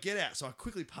 So I get out. So I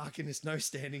quickly park in this no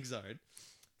standing zone,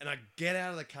 and I get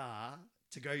out of the car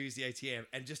to go use the ATM,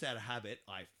 and just out of habit,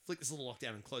 I flick this little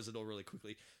lockdown and close the door really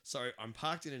quickly. So I'm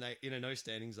parked in a no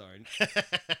standing zone.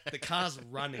 The car's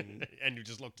running, and you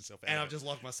just locked yourself out. And I've just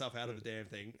locked myself out of the damn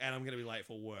thing, and I'm going to be late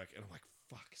for work. And I'm like,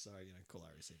 fuck. So call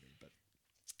RACV. But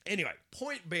anyway,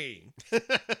 point being,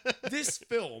 this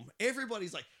film,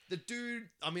 everybody's like the dude.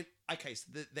 I mean, okay, so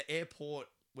the airport,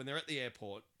 when they're at the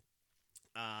airport,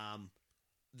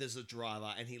 there's a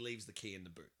driver, and he leaves the key in the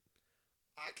boot.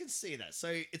 I can see that. So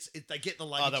they get the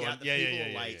luggage out. The people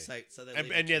are late. Yeah. So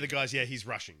they the guy's he's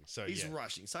rushing. So he's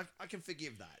rushing. So I can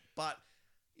forgive that. But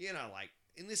like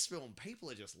in this film,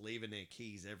 people are just leaving their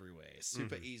keys everywhere,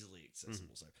 super easily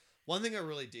accessible. So one thing I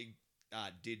really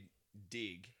did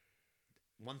dig.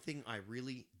 One thing I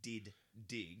really did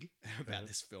dig about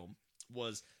this film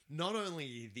was not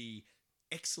only the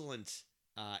excellent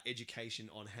education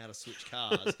on how to switch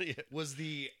cars, was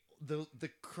the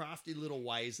crafty little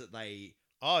ways that they.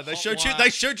 Oh, they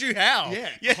showed you how. Yeah,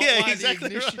 exactly.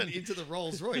 The ignition into the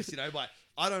Rolls Royce, but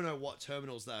I don't know what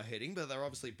terminals they're hitting, but they're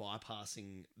obviously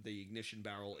bypassing the ignition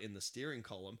barrel in the steering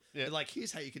column. Yeah. But like,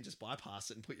 here's how you can just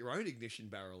bypass it and put your own ignition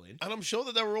barrel in. And I'm sure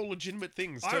that they were all legitimate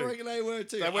things too. I reckon they were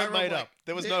too. They weren't made up.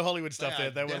 There was no Hollywood stuff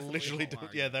there. They were literally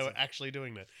they were actually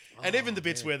doing that. And even the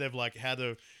bits where they've like how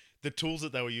the tools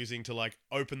that they were using to like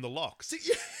open the locks.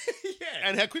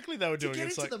 And how quickly they were doing it. To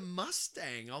get into the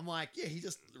Mustang, I'm like, he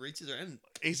just reaches around.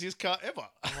 Easiest car ever.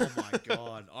 Oh my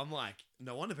God. I'm like,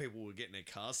 no wonder people were getting their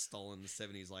cars stolen in the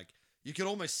 70s. Like, you could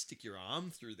almost stick your arm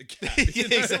through the cab.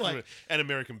 Exactly. Like, and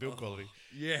American build quality.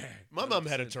 Yeah. My mum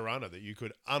had a Tirana that you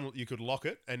could lock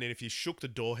it, and then if you shook the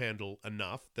door handle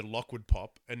enough, the lock would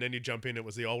pop, and then you jump in. It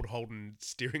was the old Holden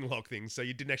steering lock thing, so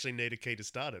you didn't actually need a key to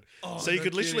start it. So you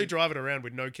could literally drive it around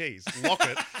with no keys, lock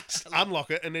it,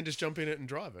 unlock it, and then just jump in it and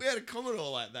drive it. We had a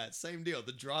Commodore like that. Same deal.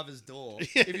 The driver's door.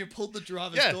 If you pulled the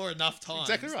driver's door enough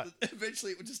times, exactly right.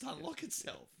 Eventually it would just unlock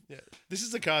itself. Yeah, this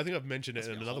is the car. I think I've mentioned it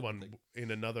in another one in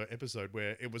another episode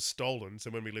where it was stolen. So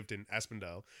when we lived in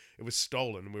Aspendale, it was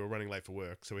stolen, and we were running late for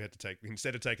work. So we had to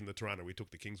instead of taking the Tirana, we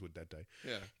took the Kingswood that day.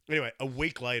 Yeah. Anyway, a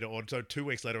week later, or so 2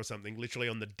 weeks later, or something, literally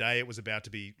on the day it was about to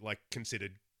be like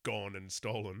considered gone and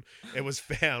stolen. It was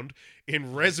found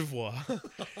in Reservoir,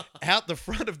 out the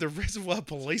front of the Reservoir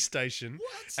police station.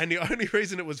 What? And the only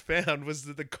reason it was found was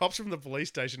that the cops from the police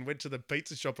station went to the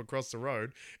pizza shop across the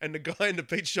road, and the guy in the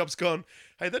pizza shop's gone,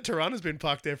 "Hey, that Tirana's been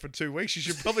parked there for 2 weeks. You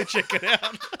should probably check it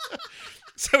out."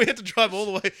 So we had to drive all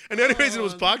the way. And the only reason it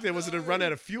was parked there was it had run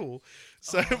out of fuel.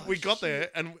 So we got there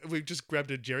and we just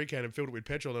grabbed a jerry can and filled it with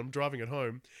petrol. And I'm driving it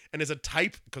home. And there's a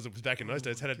tape, because it was back in those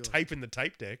days, had a tape in the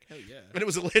tape deck. Hell yeah. And it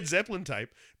was a Led Zeppelin tape.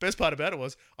 Best part about it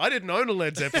was I didn't own a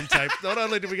Led Zeppelin tape. Not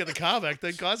only did we get the car back,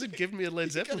 the guys had given me a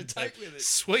Led Zeppelin tape. With it.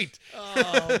 Sweet.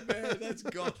 Oh man, that's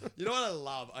gone. You know what I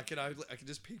love? I can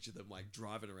just picture them like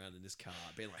driving around in this car,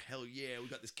 being like, "Hell yeah, we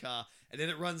got this car!" And then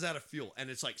it runs out of fuel, and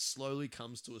it's like slowly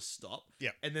comes to a stop.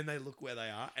 Yep. And then they look where they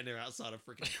are, and they're outside a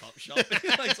freaking cop shop.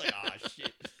 It's like, oh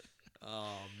shit.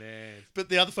 Oh man. But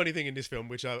the other funny thing in this film,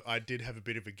 which I did have a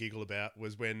bit of a giggle about,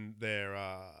 was when they're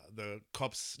the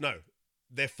cops. No,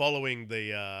 they're following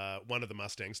the one of the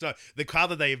Mustangs. No, the car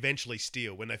that they eventually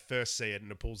steal when they first see it, and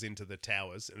it pulls into the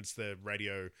towers, and it's the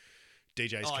radio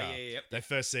DJ's car. Yeah. They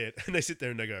first see it, and they sit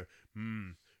there and they go,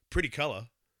 pretty color.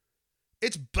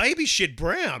 It's baby shit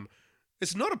brown.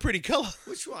 It's not a pretty color."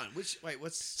 Which one?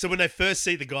 What's... So when they first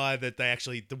see the guy that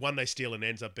the one they steal and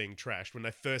ends up being trashed, when they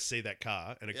first see that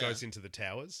car and it goes into the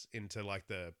towers, into like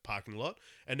the parking lot,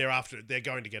 and they're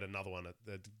going to get another one.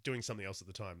 They're doing something else at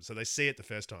the time. So they see it the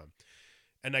first time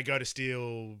and they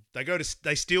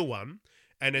steal one,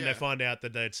 and then they find out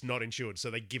that it's not insured. So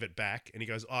they give it back and he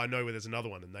goes, "Oh, I know where there's another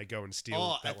one." And they go and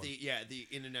steal that one. The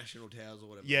International Towers or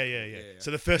whatever. Yeah. So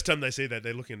the first time they see that,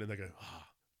 they're looking and they go, "Oh,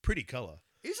 pretty color."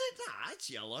 Is it that? It's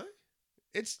yellow.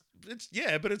 It's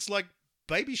but it's like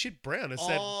baby shit brown. It's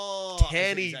that Oh,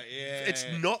 tanny. It's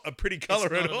not a pretty color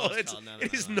not at a all. nice colour. No,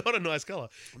 It is no. not a nice color.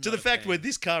 I'm To not the a fact fan. where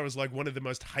this car is like one of the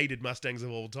most hated Mustangs of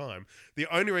all time. The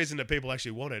only reason that people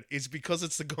actually want it is because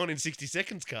it's the Gone in 60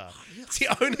 Seconds car. yeah, It's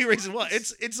the only reason why.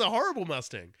 It's a horrible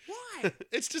Mustang. Why?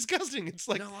 It's disgusting. It's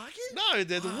like You don't like it? no,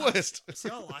 they're the Ah, worst. See,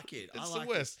 I like it. It's I like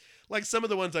the worst. Like some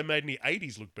of the ones they made in the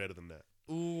 80s look better than that.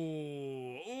 It.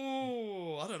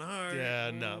 Ooh, I don't know.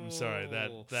 Yeah, no, I'm sorry. That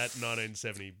Ooh.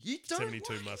 1970 You don't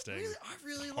 72 like it? Mustang. Really? I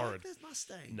really horrid. like this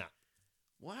Mustang. Nah.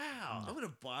 Wow. I'm going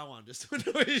to buy one just to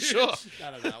annoy you. Sure. No,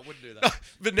 I wouldn't do that.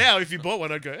 But now, if you bought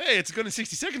one, I'd go, "Hey, it's a Gone in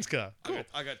 60 Seconds car. Cool."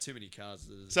 I got too many cars.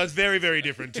 So it's very, very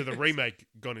different to the remake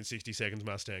Gone in 60 Seconds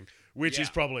Mustang, which is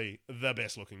Yeah. probably the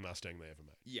best looking Mustang they ever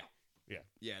made. Yeah. Yeah.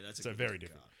 Yeah, that's a So good very looking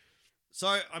different. car.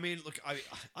 So, I mean, look, I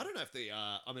don't know if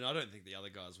I don't think the other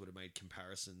guys would have made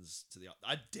comparisons to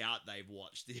I doubt they've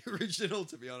watched the original,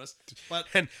 to be honest. But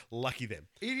And lucky them.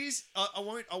 it is, I'm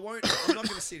not going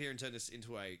to sit here and turn this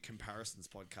into a comparisons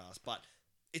podcast, but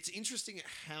it's interesting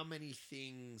how many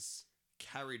things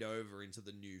carried over into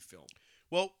the new film.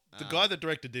 Well, the guy that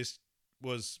directed this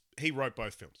he wrote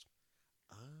both films.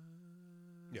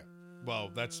 Yeah.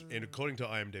 Well, and according to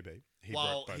IMDb, he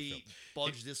wrote both he films.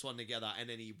 bodged this one together and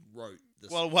then he wrote this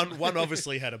Well, one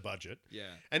obviously had a budget. Yeah.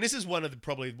 And this is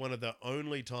probably one of the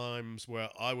only times where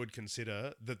I would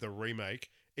consider that the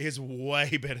remake is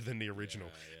way better than the original.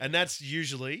 And that's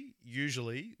usually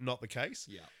not the case.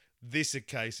 Yeah. This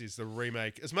case is the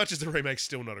remake. As much as the remake's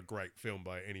still not a great film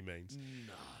by any means.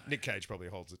 No. Nick Cage probably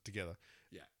holds it together.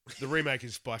 Yeah. The remake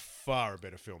is by far a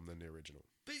better film than the original.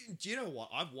 But do you know what?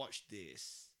 I've watched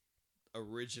this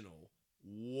original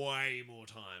way more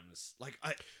times. Like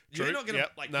True. you're not gonna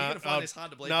Yep. like No, you're gonna find this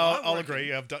hard to believe. No, but I'll reckon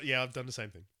agree. I've done the same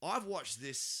thing. I've watched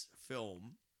this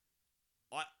film.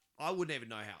 I wouldn't even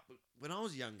know how. But when I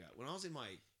was younger, when I was in my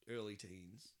early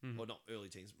teens, or not early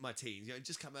teens, my teens,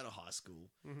 just come out of high school,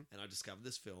 and I discovered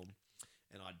this film,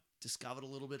 and I discovered a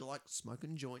little bit of like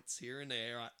smoking joints here and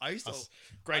there. I used to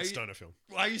Great stoner film.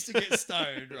 I used to get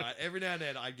stoned, right? Every now and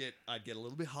then I'd get a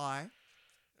little bit high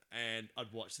and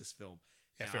I'd watch this film.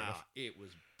 Yeah, fair enough. It was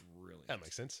brilliant. That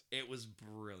makes sense. It was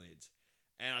brilliant.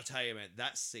 And I tell you, man,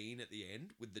 that scene at the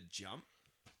end with the jump,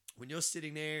 when you're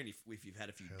sitting there and if you've had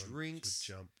a few drinks,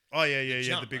 The jump. Oh yeah.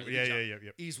 jump, The big. right? The Yeah, jump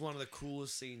yeah. is one of the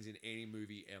coolest scenes in any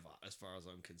movie ever, as far as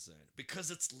I'm concerned,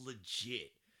 because it's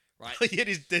legit, right? Yeah,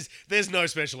 there's no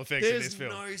special effects in There's this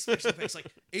film. no special effects. Like,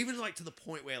 even like to the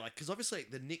point where, like, because obviously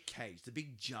the Nick Cage, the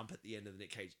big jump at the end of the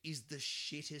Nick Cage is the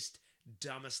shittest,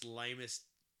 dumbest, lamest,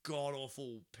 god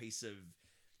awful piece of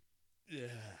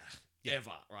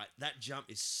ever, right? That jump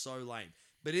is so lame.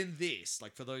 But in this,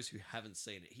 like, for those who haven't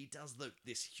seen it, he does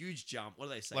this huge jump. What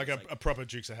do they say? Like It's a proper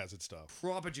Dukes of Hazzard style.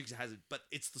 proper Dukes of Hazzard, but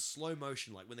it's the slow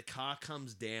motion, like when the car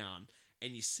comes down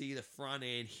and you see the front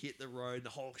end hit the road,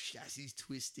 the whole chassis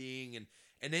twisting,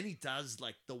 and then he does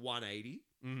like the 180.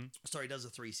 Mm-hmm. Sorry, he does a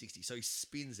 360. So he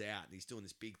spins out and he's doing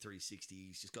this big 360.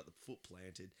 He's just got the foot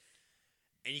planted.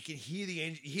 and you can hear the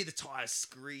engine, you hear the tires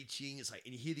screeching. It's like,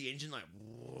 and you hear the engine like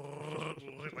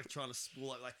trying to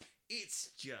spool up. Like, it's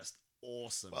just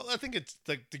awesome. Well, I think it's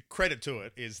the credit to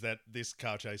it is that this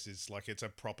car chase is like it's a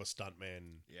proper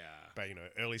stuntman. Yeah. But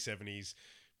early 70s.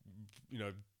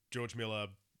 George Miller.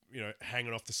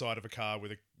 Hanging off the side of a car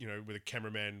with a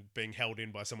cameraman being held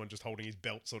in by someone just holding his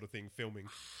belt, sort of thing, filming.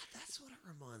 That's what it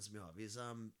reminds me of. Is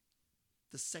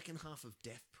the second half of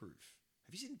Death Proof.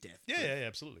 Have you seen Death Yeah, Proof? yeah,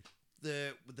 absolutely.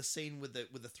 The scene with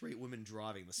the three women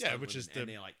driving the Which is and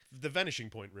they're like the Vanishing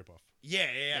Point ripoff. yeah,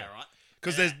 right.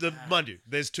 Because mind you,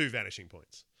 there's two Vanishing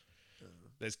Points.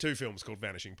 There's two films called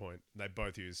Vanishing Point. They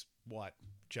both use white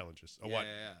Challengers. White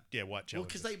Well,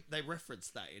 Challengers. because they reference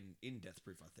that in Death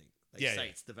Proof, I think. They say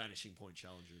it's the Vanishing Point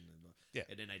Challenger,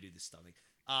 and then they do this stuff thing.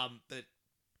 But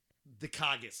the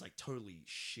car gets like totally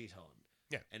shit on.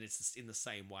 Yeah. And it's in the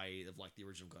same way of like the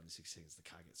original Gone in 60 Seconds, the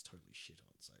car gets totally shit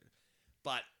on. So,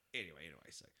 but anyway,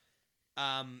 so,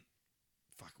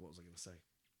 fuck, what was I going to say?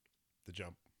 The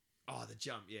jump. Oh, the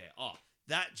jump, yeah. Oh,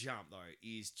 that jump though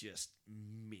is just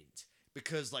mint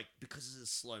because it's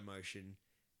slow motion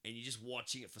and you're just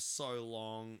watching it for so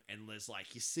long, and there's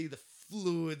like you see the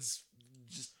fluids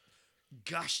just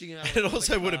gushing out. It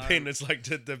also would have been. It's like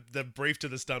the brief to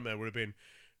the stuntman would have been,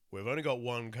 "We've only got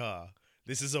one car.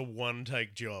 This is a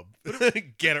one-take job.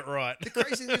 Get it right." The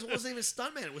crazy thing is, it wasn't even a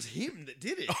stuntman; it was him that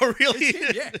did it. Oh, really? It's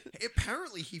him, yeah.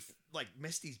 Apparently, he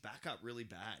messed his back up really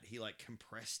bad. He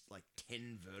compressed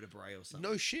 10 vertebrae or something.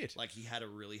 No shit. He had a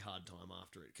really hard time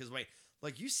after it. Because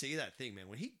you see that thing, man.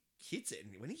 When he hits it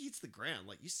and when he hits the ground,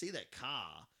 you see that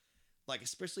car,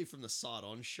 especially from the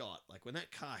side-on shot. When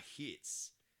that car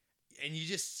hits, and you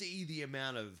just see the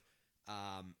amount of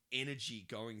energy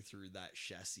going through that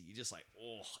chassis. You're just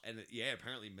and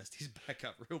apparently messed his back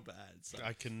up real bad. So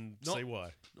I can see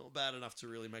why. Not bad enough to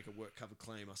really make a work cover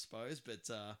claim, I suppose, but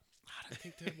I don't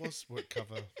think there was work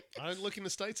cover. I don't look in the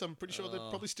States. I'm pretty sure there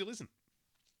probably still isn't.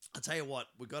 I'll tell you what,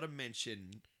 we got to mention,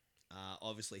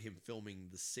 obviously, him filming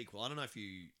the sequel. I don't know if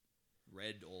you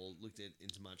read or looked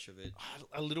into much of it.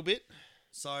 A little bit.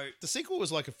 So the sequel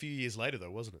was a few years later,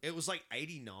 though, wasn't it? It was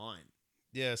 89.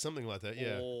 Yeah, something like that.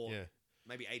 Yeah, yeah.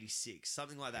 Maybe 86,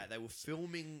 something like that. They were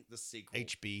filming the sequel.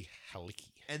 H.B. Halicki.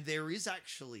 And there is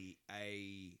actually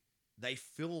they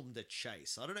filmed a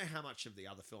chase. I don't know how much of the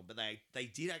other film, but they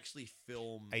did actually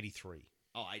film 83.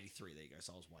 Oh, 83. There you go.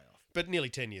 So I was way off. But nearly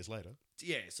 10 years later.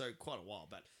 Yeah, so quite a while.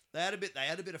 But they had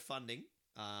a bit of funding,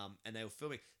 and they were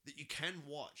filming that you can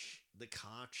watch the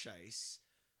car chase.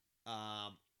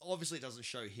 Obviously, it doesn't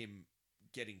show him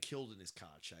getting killed in this car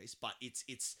chase, but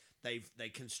they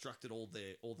constructed all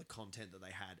the content that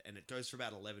they had, and it goes for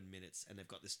about 11 minutes, and they've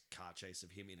got this car chase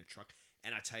of him in a truck,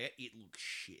 and I tell you, it looks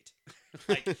shit.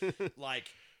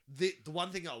 The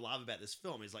one thing I love about this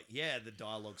film is the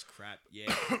dialogue's crap,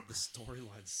 the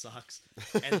storyline sucks,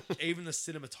 and even the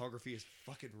cinematography is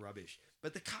fucking rubbish,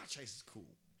 but the car chase is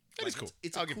cool. It is cool.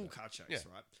 It's a cool car chase,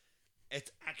 right? It's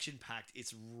action packed.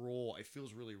 It's raw. It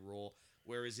feels really raw.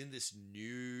 Whereas in this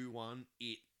new one,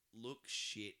 it looks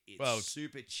shit. It's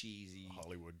super cheesy.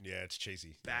 Hollywood. Yeah, it's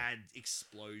cheesy. Bad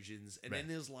explosions. And then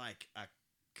there's a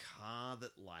car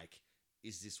that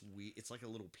is this weird. It's like a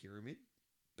little pyramid,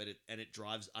 but it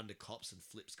drives under cops and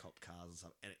flips cop cars and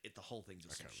stuff. And the whole thing's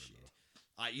just some shit.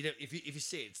 If you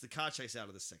see it, it's the car chase out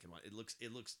of the second one. It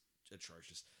looks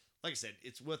atrocious. Like I said,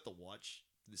 it's worth the watch.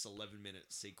 This 11-minute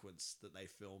sequence that they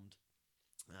filmed.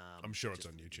 I'm sure it's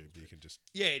on YouTube. You can just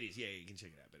it is. Yeah, you can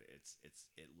check it out. But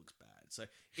it looks bad. So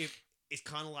it's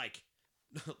kind of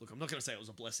look, I'm not going to say it was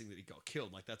a blessing that he got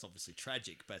killed. That's obviously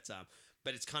tragic. But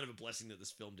it's kind of a blessing that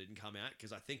this film didn't come out,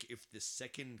 because I think if the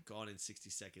second Gone in 60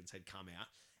 Seconds had come out,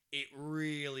 it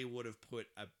really would have put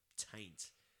a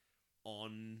taint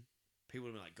on. People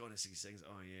would have been Gone in 60 Seconds.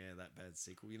 Oh yeah, that bad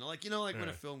sequel. When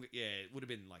a film. Yeah, it would have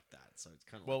been like that. So it's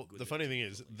kind of the funny thing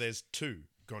is, there's two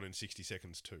Gone in 60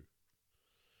 Seconds too.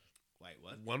 Wait,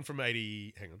 what? One from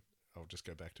 80. Hang on, I'll just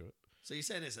go back to it. So you're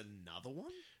saying there's another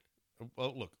one?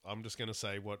 Well, look, I'm just going to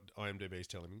say what IMDb is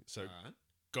telling me. So, right.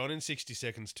 Gone in 60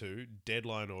 Seconds 2,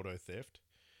 Deadline Auto Theft.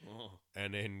 Oh.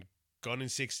 And then Gone in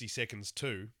 60 Seconds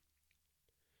 2,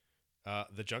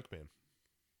 The Junkman.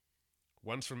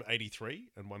 One's from 83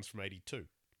 and one's from 82.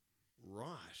 Right.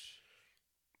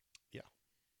 Yeah.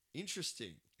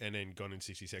 Interesting. And then Gone in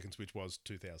 60 Seconds, which was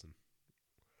 2000.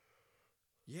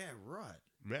 Yeah, right.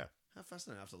 Yeah. How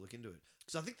fascinating. I have to look into it.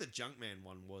 Because I think the Junkman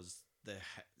one was the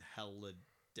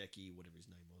Haladecky, whatever his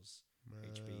name was.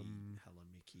 HB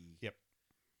Halamiki. Yep.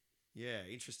 Yeah,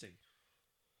 interesting.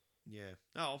 Yeah.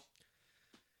 Oh.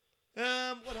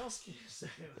 What else can you say?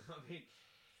 I mean,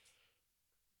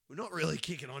 we're not really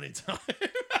kicking on in time.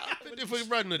 If we're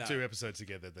running the No. 2 episodes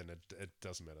together, then it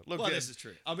doesn't matter. Look, Well, yeah, this is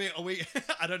true. I mean, are we?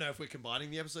 I don't know if we're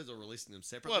combining the episodes or releasing them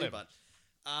separately, Whatever.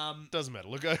 but doesn't matter.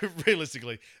 Look,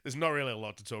 realistically, there's not really a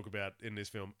lot to talk about in this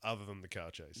film other than the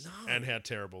car chase No. and how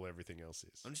terrible everything else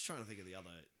is. I'm just trying to think of the other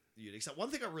units. One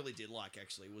thing I really did like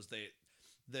actually was the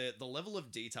level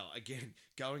of detail. Again,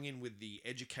 going in with the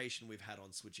education we've had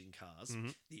on switching cars, Mm-hmm.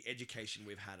 the education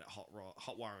we've had at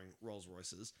hot wiring Rolls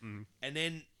Royces, Mm-hmm. and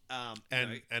then you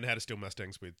know, And how to steal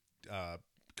Mustangs with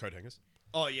coat hangers.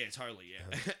 oh yeah, totally,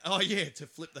 yeah. Oh yeah, to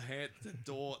flip the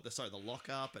door, the lock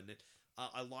up, and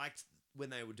I liked when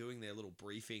they were doing their little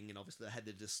briefing, and obviously they had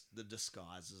the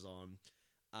disguises on,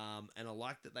 and I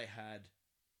liked that they had.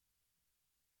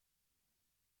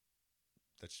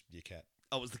 That's your cat.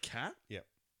 Oh, it was the cat? Yep.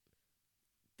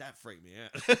 That freaked me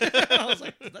out. I was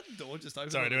like, did that door just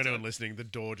open? Sorry on to its anyone own? listening. The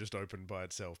door just opened by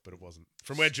itself, but it wasn't.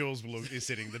 From where Jules is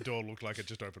sitting, the door looked like it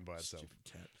just opened by itself.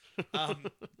 Stupid cat.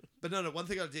 But no, one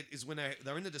thing I did is when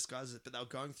they're in the disguises, but they were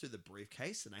going through the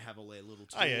briefcase and they have all their little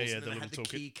tools. Oh, yeah, and the then they little had the toolkit.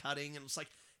 key cutting, and it's like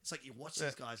you watch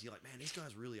these guys, you're like, man, these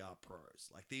guys really are pros.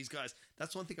 Like these guys.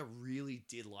 That's one thing I really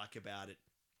did like about it.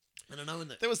 And I know in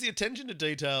the There was the attention to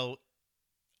detail.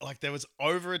 Like, there was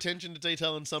over attention to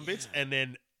detail in some bits, Yeah. and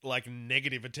then, like,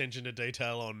 negative attention to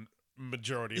detail on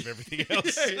majority of everything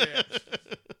else. Yeah.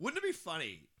 Wouldn't it be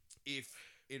funny if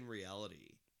in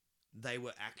reality they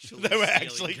were actually They were stealing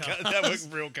actually cars, that was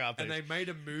real car and thieves. they made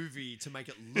a movie to make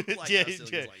it look like Yeah, they're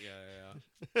stealing yeah. cars.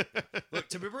 Like, yeah. Look,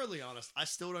 to be brutally honest, I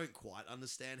still don't quite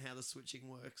understand how the switching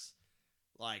works.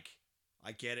 Like,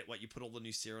 I get it, what you put all the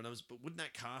new serial numbers, but wouldn't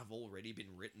that car have already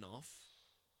been written off?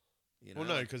 You know, Well,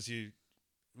 no, like, because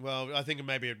well, I think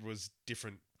maybe it was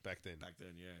different back then. back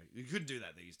then, yeah, you couldn't do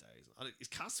that these days. Is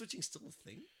car switching still a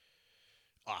thing?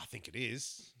 Oh, I think it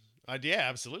is. Yeah,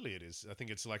 absolutely it is. I think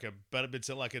it's like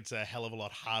it's a hell of a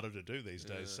lot harder to do these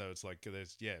days. Yeah. So it's like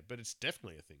but it's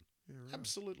definitely a thing.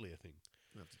 Absolutely a thing.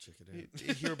 I'll have to check it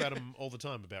You hear about them all the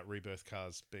time about rebirth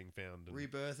cars being found. And,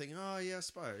 Rebirthing. Oh yeah, I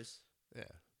suppose. yeah.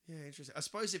 Yeah, interesting. I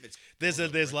suppose if it's There's one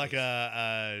of the there's like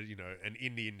records. an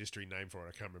in the industry name for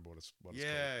it. I can't remember what it's called.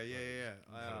 Yeah.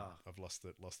 I've lost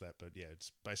that, but yeah,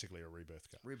 it's basically a rebirth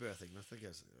car. Rebirthing. I think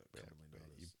it's Yeah, commonly known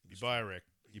you, as- you buy a wreck,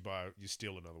 you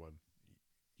steal another one,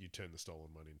 you turn the stolen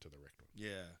one into the wrecked one.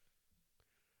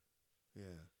 Yeah.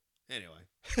 Anyway,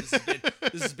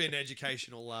 this has been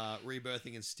educational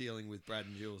rebirthing and stealing with Brad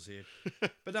and Jules here.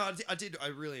 But no, I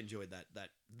really enjoyed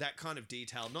that kind of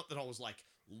detail. Not that I was like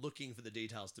looking for the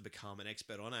details to become an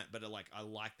expert on it, but like I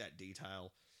like that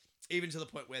detail, even to the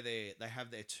point where they have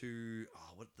their two.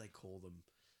 Oh, what do they call them?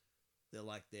 They're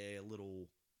like their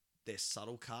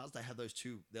subtle cars. They have those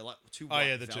two. They're like two Oh, white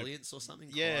yeah, the two- Valiants or something.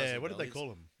 Yeah, Chrysler what did they Valiants. call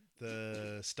them?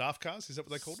 The staff cars? Is that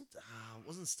what they called them? It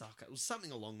wasn't Star Car. It was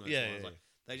something along those Yeah, lines. yeah, Like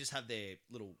they just have their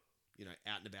little,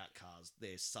 out and about cars,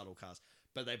 their subtle cars,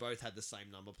 but they both had the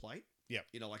same number plate. Yep.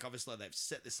 Like obviously they've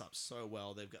set this up so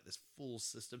well. They've got this full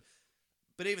system.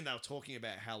 But even they were talking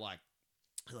about how like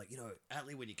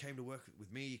Atlee, when you came to work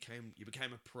with me, you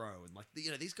became a pro, and like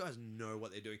these guys know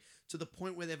what they're doing to the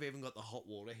point where they've even got the hot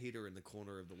water heater in the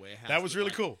corner of the warehouse. That was with, really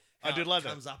like, cool. I how did it like that.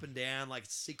 Comes up and down like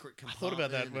secret I compartment. thought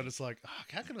about that, but and- it's like,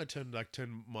 how can I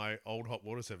turn my old hot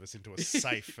water service into a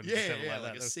safe and yeah, something like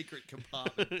like that? a secret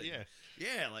compartment. thing. Yeah.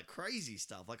 Yeah, like crazy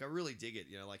stuff. Like I really dig it.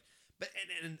 But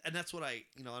and that's what I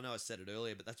know I said it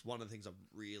earlier, but that's one of the things I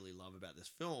really love about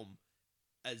this film.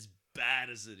 As bad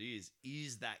as it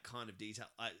is that kind of detail.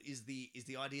 Is the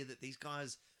idea that these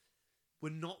guys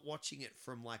were not watching it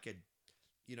from like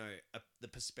the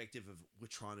perspective of we're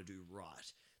trying to do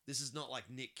right. This is not like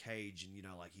Nick Cage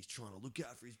and like he's trying to look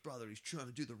out for his brother. He's trying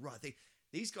to do the right thing.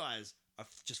 These guys are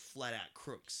just flat out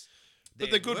crooks. But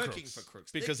they're good working crooks, for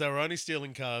crooks because they were only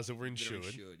stealing cars that were insured.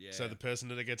 yeah. So the person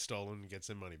that gets stolen gets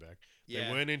their money back. Yeah.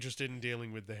 They weren't interested in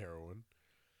dealing with the heroin.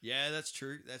 Yeah, that's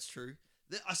true. That's true.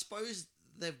 I suppose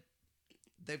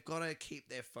they've got to keep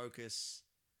their focus.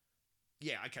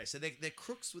 Yeah, okay. So they're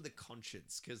crooks with a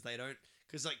conscience because they don't.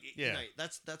 Because Yeah.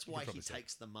 that's why he probably say.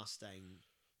 takes the Mustang.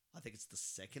 I think it's the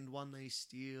second one they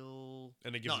steal.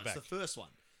 And he gives no, it back. it's the first one.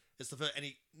 It's the first, and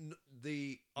No,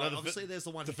 the obviously there's the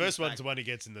one. The he first gives one's back. the one he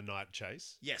gets in the night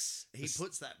chase. Yes, he This-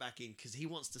 puts that back in because he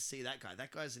wants to see that guy.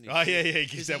 That guy's an. Oh, yeah, he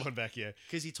gives that one back, yeah.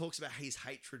 Because he talks about his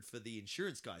hatred for the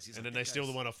insurance guys. He's And like, then they "That steal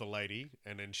the guy's-" one off the lady,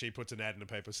 and then she puts an ad in the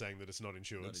paper saying that it's not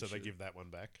insured, Not so they insured. give that one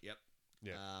back. Yep.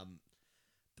 Yeah.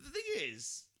 But the thing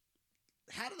is,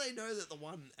 how do they know that the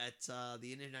one at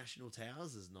the International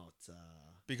Towers is not?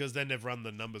 Because then they've run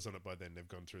the numbers on it by then. They've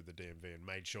gone through the DMV and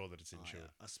made sure that it's Oh, yeah, insured.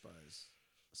 I suppose.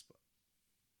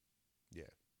 Yeah.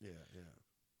 Yeah.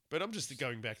 But I'm just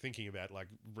going back thinking about, like,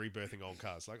 rebirthing old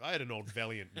cars. Like, I had an old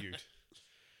Valiant Ute.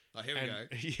 Oh, here we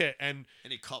go. Yeah, and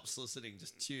Any cops listening,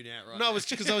 just tune out right no, now. it was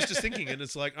because I was just thinking, and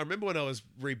it's like I remember when I was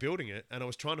rebuilding it, and I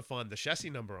was trying to find the chassis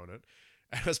number on it,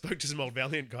 and I spoke to some old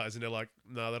Valiant guys, and they're like,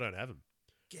 "No, they don't have them."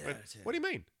 Get out of town. What do you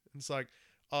mean? It's like,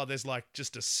 oh, there's like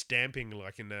just a stamping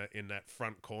like in that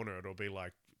front corner. It'll be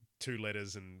like 2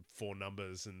 letters and 4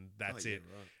 numbers, and that's it.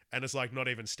 Right. And it's like not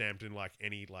even stamped in like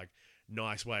any like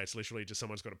nice way. It's literally just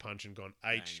someone's got a punch and gone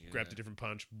H, Bang, grabbed yeah. a different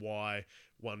punch, Y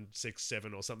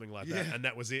 167 or something like that, Yeah. and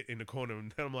that was it in the corner.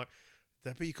 And then I'm like,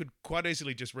 that, but you could quite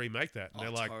easily just remake that. And Oh,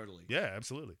 they're like, totally. yeah,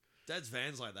 absolutely. Dad's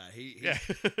van's like that. He Yeah,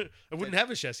 it wouldn't have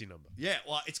a chassis number. Yeah,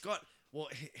 well, it's got. Well,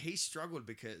 he struggled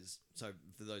because. So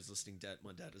for those listening,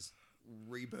 my dad is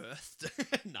rebirthed.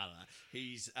 no.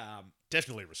 He's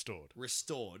Definitely restored.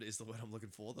 restored is the word I'm looking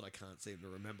for that I can't seem to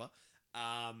remember.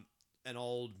 An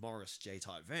old Morris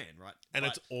J-type van, right? And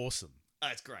But- it's awesome. oh,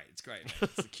 it's great. It's great.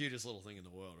 It's the cutest little thing in the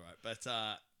world, right?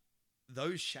 But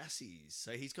those chassis.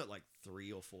 So he's got like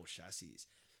 3 or 4 chassis.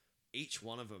 Each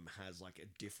one of them has like a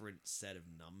different set of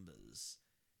numbers,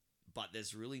 but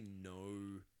there's really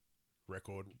no.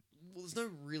 Record. Well, there's no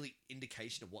really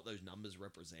indication of what those numbers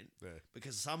represent Yeah.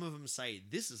 because some of them say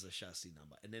this is a chassis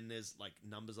number, and then there's like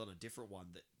numbers on a different one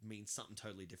that means something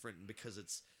totally different. And because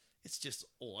it's just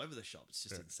all over the shop, it's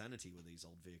just Yeah. insanity with these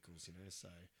old vehicles, you know. So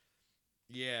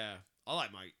yeah, I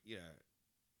like my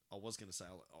I was gonna say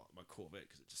I like my Corvette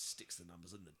because it just sticks the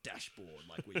numbers in the dashboard,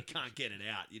 like where you can't get it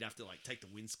out. You'd have to like take the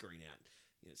windscreen out.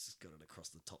 It's just got it across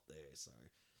the top there, so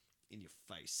in your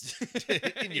face,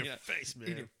 In your Yeah. face, man.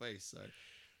 in your face. So,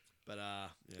 but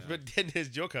yeah. But then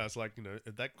there's your car. It's like,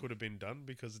 that could have been done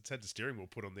because it's had the steering wheel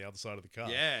put on the other side of the car.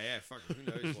 Yeah, fuck. Who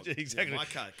knows what? Exactly. Yeah, my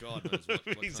car, God knows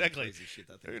what Exactly. kind of crazy shit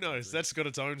that thing Who can knows? do. That's got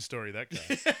its own story, that car.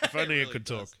 If only it really could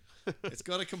talk. does. It's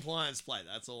got a compliance plate.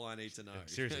 That's all I need to know.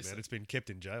 Seriously, So- man. It's been kept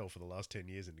in jail for the last 10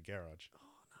 years in the garage. Oh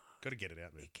no, Got to get it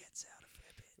out, man. it gets out a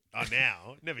fair bit. Oh,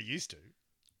 now? It never used to.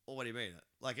 Or what do you mean?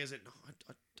 Like, is it? No,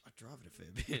 I drive it a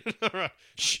fair bit. All right.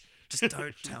 Shh. Just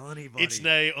don't tell anybody.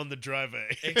 Ixnay on the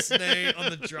driveway. Ixnay on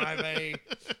the driveway.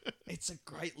 It's a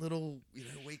great little,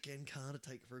 weekend car to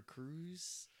take for a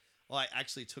cruise. Well, I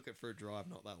actually took it for a drive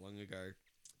not that long ago,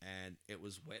 and it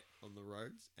was wet on the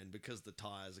roads. And because the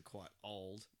tires are quite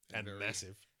old and very,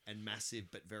 massive.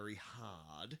 but very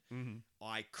hard, Mm-hmm.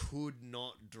 I could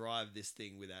not drive this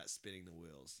thing without spinning the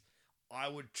wheels. I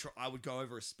would go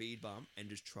over a speed bump and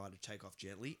just try to take off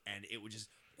gently, and it would just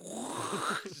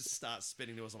start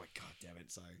spinning the wheels. I'm like, God damn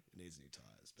it! So it needs new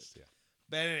tires. But Yeah.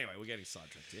 But anyway, we're getting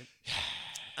sidetracked here.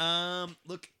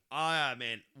 Look,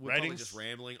 man, we're probably Ratings? just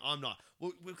rambling. I'm not.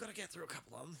 We've got to get through a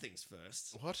couple other things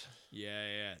first. What?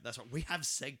 Yeah, that's right. We have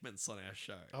segments on our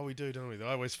show. Oh, we do, don't we?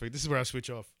 I always forget. This is where I switch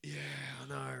off. Yeah, I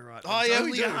know, right? Oh, It's yeah, we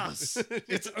only do. us.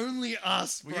 It's only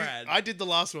us, Brad. I did the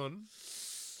last one.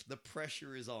 The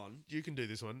pressure is on. You can do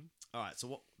this one. All right, so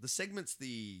what the segment's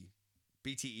the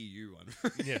BTEU one.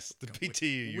 Yes, the God,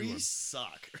 BTEU we one.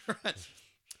 suck. Right.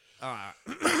 All right.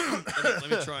 let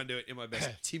me try and do it in my best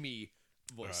Timmy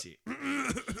voice here.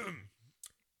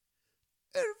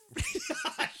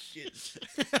 Shit.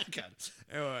 I can't.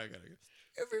 Anyway, I gotta go.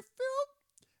 Every film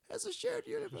has a shared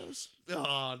universe.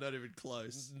 Oh, not even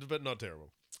close. But not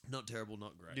terrible. Not terrible,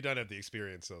 not great. You don't have the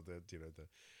experience of the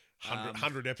 100, Um,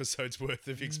 100 episodes worth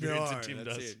of experience that Tim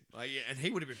that's does. it. Like, yeah, and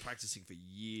he would have been practicing for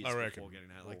years I reckon. before getting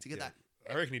out. Like Well, to get yeah.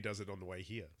 that, I reckon he does it on the way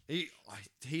here.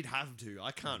 he'd have to.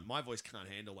 I can't. My voice can't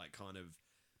handle that kind of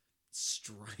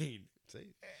strain.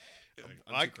 See?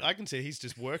 I'm too I can see he's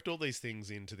just worked all these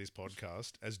things into this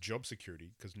podcast as job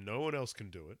security because no one else can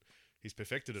do it. He's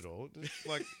perfected it all.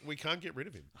 Like, we can't get rid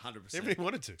of him. 100%. Even if he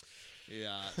wanted to.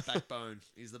 Yeah, backbone.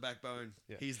 He's the backbone.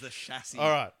 Yeah. He's the chassis. All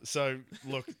right. So,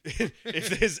 look,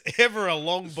 if there's ever a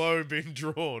long bow been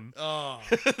drawn, Oh,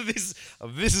 this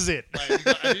is it. wait,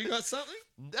 have you got something?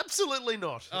 Absolutely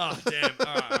not. Oh, damn. All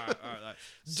right.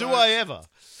 Do I ever?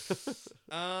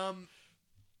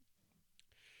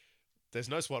 There's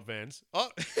no SWAT vans. Oh,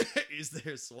 Is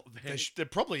there a SWAT van? there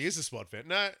probably is a SWAT van.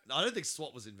 No, I don't think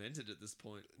SWAT was invented at this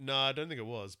point. no, I don't think it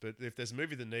was. But if there's a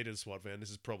movie that needed a SWAT van, this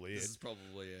is probably This it. is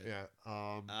probably it.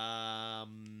 Yeah.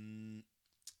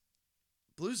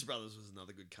 Blues Brothers was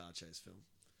another good car chase film.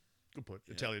 Good point.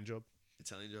 Yeah. Italian Job.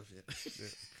 Italian Job, yeah.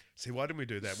 See, why didn't we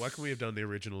do that? Why can't we have done the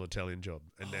original Italian Job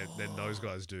and then those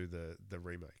guys do the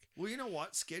remake? Well, you know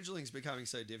what? Scheduling's becoming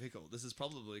so difficult. This is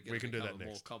probably going We to can do become that a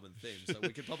more next. common theme, so we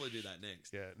could probably do that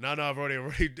next. Yeah. No, I've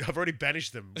already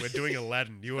banished them. We're doing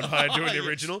Aladdin. You and I are doing the Yes.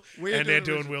 original, We're and they're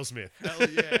doing doing original. Will Smith. Hell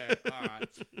yeah!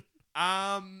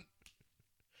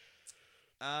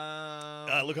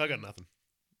 All right. Look, I got nothing.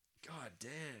 God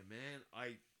damn, man!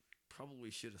 I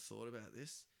probably should have thought about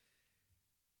this.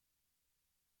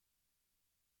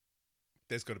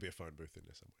 There's got to be a phone booth in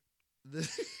there somewhere.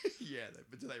 Yeah,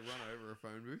 but do they run over a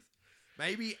phone booth?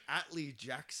 Maybe Atlee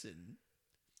Jackson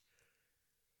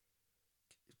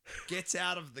gets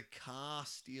out of the car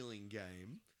stealing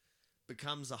game,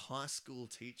 becomes a high school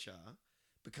teacher,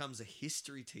 becomes a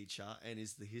history teacher, and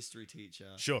is the history teacher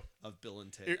Sure. of Bill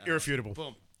and Ted. Irrefutable.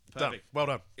 Boom. Done. Perfect. Well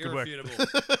done. Good work. Irrefutable.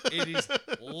 It is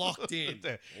locked in.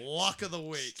 Yeah. Lock of the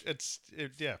week. It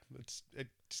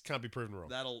just can't be proven wrong.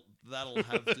 That'll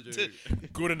have to do.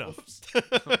 Good enough. Now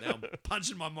I'm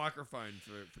punching my microphone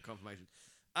for confirmation.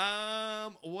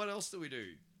 What else do we do?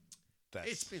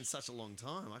 It's been such a long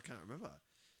time. I can't remember.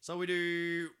 So we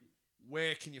do.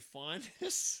 Where can you find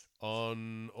us?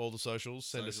 On all the socials.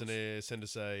 Send us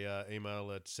a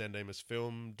email at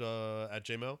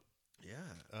sandemusfilm@gmail. Yeah.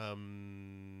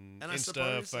 And I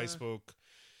Insta, suppose, Facebook,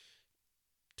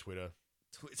 Twitter.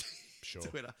 Sure.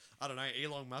 Twitter. I don't know.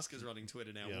 Elon Musk is running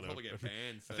Twitter now. Yeah, We'll I probably know. get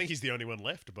banned. For... I think he's the only one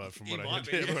left, apart from He what I might heard.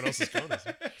 be, yeah. Everyone else is gone.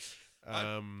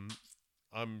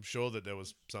 I'm sure that there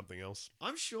was something else.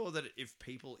 I'm sure that if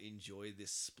people enjoy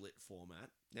this split format,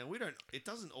 now we don't. It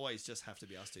doesn't always just have to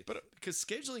be us two, But because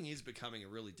scheduling is becoming a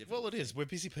really difficult. Well, it thing. is. We're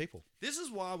busy people. This is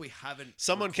why we haven't.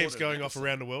 Someone keeps recorded an going off episode.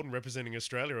 around the world and representing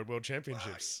Australia at World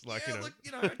Championships. Yeah, look,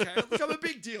 okay. Look, I'm a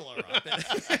big deal, all right.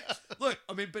 But, look,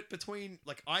 I mean, but between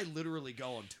I literally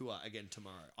go on tour again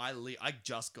tomorrow. I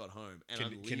just got home,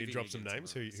 and Can you drop some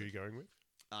names? Who are you going with?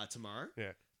 Tomorrow?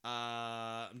 Yeah,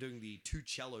 I'm doing the Two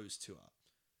Cellos tour.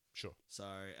 sure. So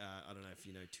I don't know if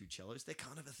you know Two Cellos. They're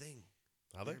kind of a thing.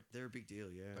 Are they? They're a big deal,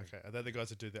 yeah. Okay. Are they the guys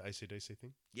that do the AC/DC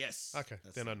thing? Yes. Okay,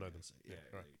 That's then the I know guys. them. Yeah.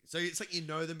 Yeah, right. So it's like you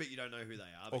know them, but you don't know who they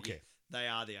are. But Okay. They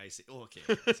are the AC. Oh, okay.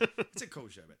 It's a cool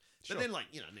show, but Sure. then then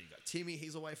you got Timmy,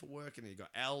 he's away for work, and then you got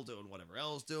Al doing whatever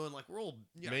Al's doing. Like we're all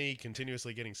Me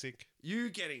continuously getting sick, you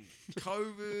getting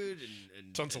COVID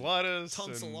and tonsillitis,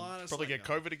 tonsillitis, and probably like,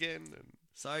 get COVID again. And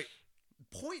So,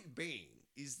 point being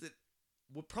is that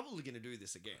we're probably going to do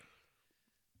this again.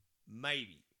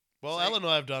 Maybe. well, So- Al and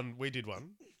I have done. We did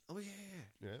one. Oh yeah.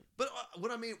 Yeah. But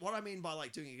what I mean by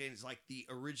doing it again is like the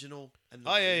original and the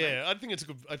Oh yeah, remake. yeah. I think it's a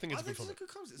good. I think I it's a think good it's a format. good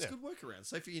concept. It's Yeah. a good workaround.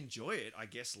 So if you enjoy it, I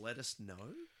guess let us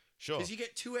know. Sure. Because you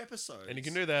get 2 episodes. And you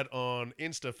can do that on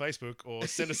Insta, Facebook, or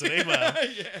send us an email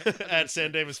Yeah. at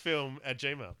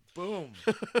sandemusfilm@gmail. Boom.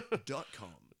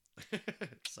 .com.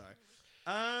 So,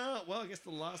 well, I guess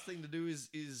the last thing to do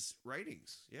is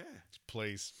ratings. Yeah.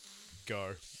 Please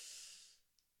go.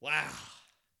 Wow.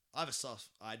 I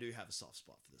do have a soft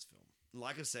spot for this film.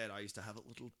 Like I said, I used to have a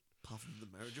little puff of the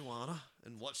marijuana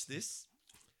and watch this.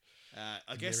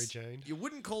 I guess Mary Jane. you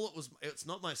wouldn't call it's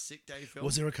not my sick day film.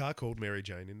 Was there a car called Mary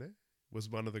Jane in there? Was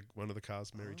one of the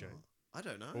cars Mary Jane? I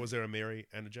don't know. Or was there a Mary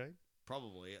and a Jane?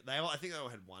 Probably. I think they all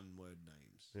had one word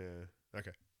names. Yeah.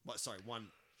 Okay.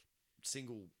 One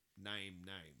single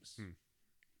names.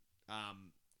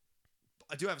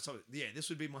 I do have some. Yeah, this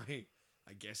would be my,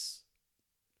 I guess,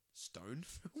 stone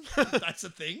film. That's a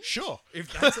thing. Sure.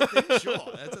 If that's a thing,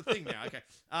 sure, that's a thing now. Okay.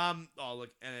 Oh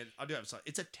look, and I do have some.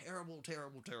 It's a terrible,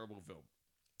 terrible, terrible film,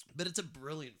 but it's a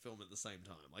brilliant film at the same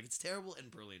time. Like it's terrible and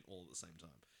brilliant all at the same time.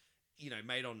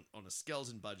 Made on a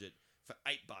skeleton budget for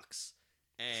 $8,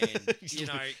 and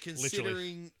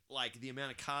considering like the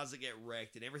amount of cars that get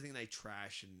wrecked and everything they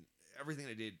trash and everything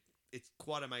they did, it's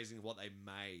quite amazing what they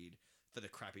made for the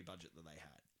crappy budget that they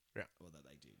had. Yeah. Or that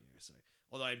they did. So,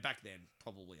 although back then,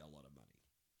 probably a lot of money.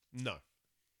 No.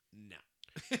 No.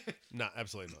 No,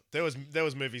 absolutely not. There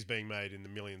was movies being made in the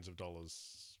millions of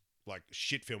dollars, like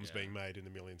shit films being made in the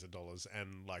millions of dollars,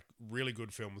 and like really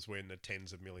good films were in the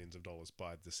tens of millions of dollars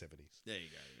by the 70s. There you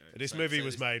go. This movie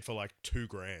was made for like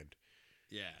 $2,000.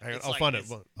 Yeah. Hang on, It's I'll like- find it.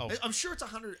 it's- Oh, I'm sure it's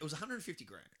 100. It was 150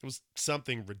 grand. it was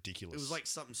something ridiculous. It was like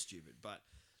something stupid. But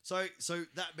so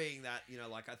that being that,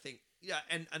 like I think,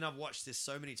 and I've watched this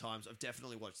so many times. I've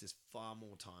definitely watched this far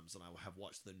more times than I have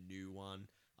watched the new one.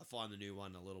 I find the new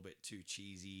one a little bit too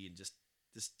cheesy and just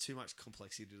there's too much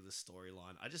complexity to the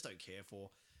storyline. I just don't care for.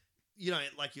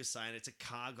 Like you're saying, it's a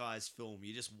car guy's film.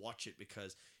 You just watch it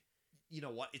because you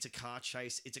know what? It's a car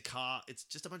chase. It's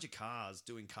just a bunch of cars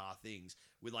doing car things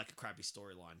with like a crappy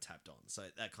storyline tapped on. So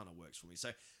that kind of works for me. So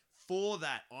for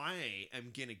that, I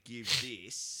am going to give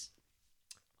this,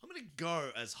 I'm going to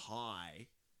go as high.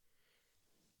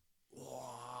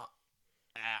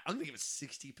 I'm going to give it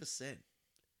 60%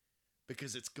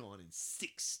 because it's gone in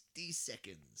 60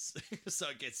 seconds. So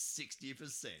it gets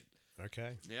 60%.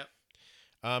 Okay.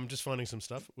 Yep. Just finding some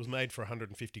stuff. It was made for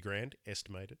 150 grand,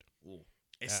 estimated. Ooh,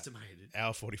 estimated.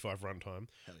 Hour 45 runtime.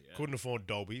 Hell yeah. Couldn't afford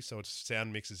Dolby, so its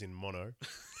sound mixes in mono.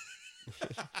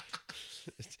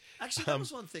 Actually, that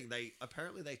was one thing.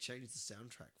 Apparently they changed the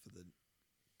soundtrack for the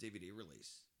DVD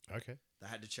release. Okay. They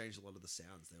had to change a lot of the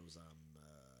sounds. There was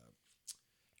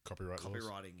Copyright laws.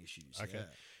 copywriting issues. Okay. Yeah.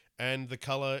 And the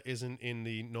color isn't in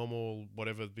the normal,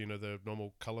 whatever, the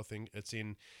normal color thing. It's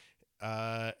in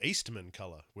Eastman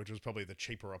color, which was probably the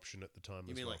cheaper option at the time.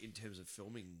 You as mean well. like in terms of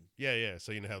filming? Yeah.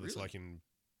 So you know how it's Really? like in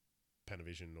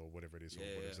Panavision or whatever it is, Yeah,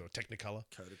 or what is yeah. it, or Technicolor.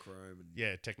 Kodachrome and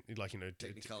Yeah,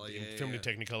 Technicolor, filmed in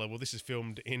Technicolor. Well, this is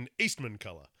filmed in Eastman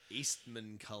color.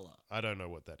 Eastman color. I don't know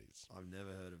what that is. I've never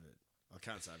heard of it. I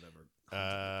can't say I've ever.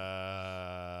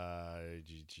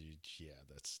 Yeah,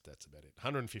 that's about it.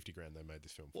 150 grand they made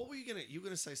this film for. What were you gonna? You were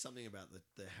gonna say something about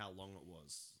the how long it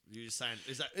was? You just saying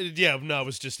is that? Yeah, no, it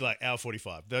was just like hour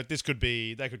 45. This could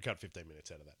be, they could cut 15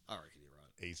 minutes out of that. I reckon you're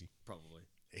right. Easy. Probably,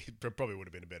 It probably would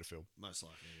have been a better film. most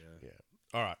likely. Yeah.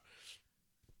 Yeah. All right.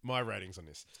 My ratings on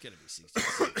this. It's gonna be 60.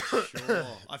 Sure.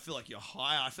 I feel like you're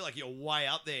higher. I feel like you're way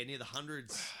up there near the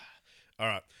hundreds. All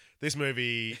right. This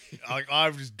movie, I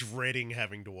was dreading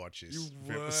having to watch this. You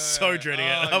I were. was so dreading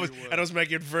it. Oh, And you were. I was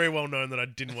making it very well known that I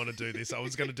didn't want to do this. I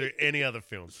was going to do any other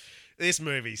film. This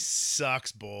movie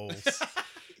sucks balls. It's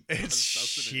doesn't it?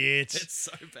 shit. It's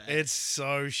so bad. It's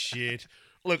so shit.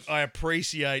 Look, I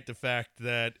appreciate the fact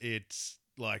that it's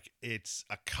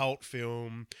a cult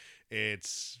film.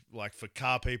 It's like for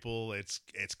car people, it's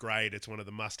great. It's one of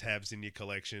the must-haves in your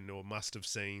collection or must-have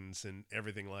scenes and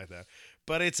everything like that.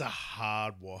 But it's a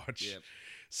hard watch. Yep.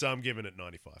 So I'm giving it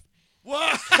 95.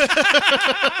 What?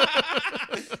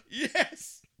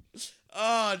 Yes.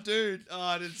 Oh, dude. Oh,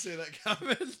 I didn't see that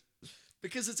coming.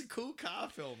 Because it's a cool car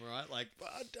film, right? Like,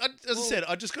 As I said,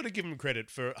 I just got to give them credit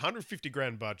for 150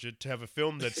 grand budget to have a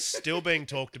film that's still being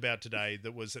talked about today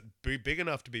that was big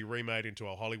enough to be remade into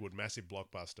a Hollywood massive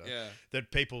blockbuster yeah. that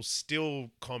people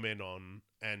still comment on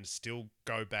and still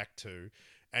go back to.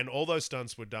 And all those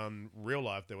stunts were done real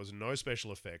life. There was no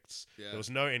special effects. Yeah. There was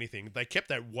no anything. They kept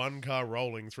that one car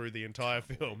rolling through the entire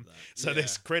film. that. So Yeah.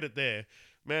 there's credit there.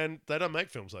 Man, they don't make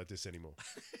films like this anymore.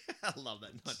 I love that.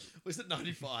 Was it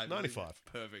 95? 95.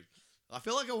 Perfect. I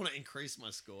feel like I want to increase my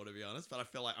score, to be honest, but I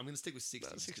feel like I'm going to stick with 60.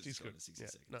 No, 60 is good. 60 Yeah,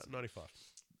 seconds. 95.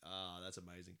 Ah, that's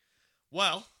amazing.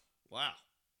 Well, wow.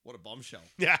 What a bombshell.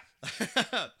 Yeah.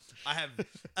 I have,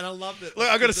 and I love it. Look,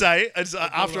 I got to say, after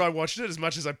build-up- I watched it, as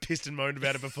much as I pissed and moaned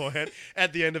about it beforehand,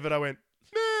 at the end of it, I went,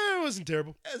 "Nah, it wasn't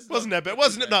terrible. It's Wasn't not- that bad? not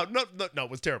Wasn't too it? No, it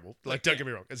was terrible. Like, don't get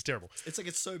me wrong, it's terrible. It's like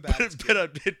it's so bad. it's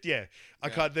good.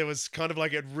 But there was kind of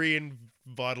like it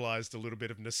revitalized a little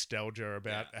bit of nostalgia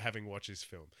about having watched this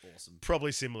film. Awesome.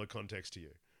 Probably similar context to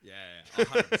you. Yeah,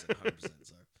 100%.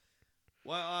 So,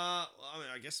 well, I mean,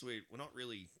 I guess we're not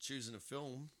really choosing a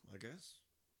film. I guess.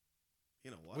 You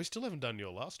know what? We still haven't done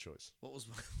your last choice. What was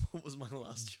my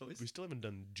last choice? We still haven't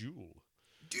done Duel.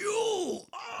 Duel.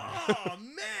 Oh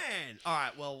man. All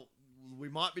right. Well, we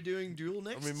might be doing Duel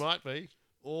next. We might be.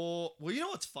 Or well, you know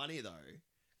what's funny though,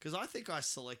 because I think I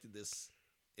selected this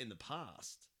in the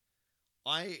past.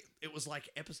 It was like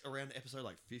around episode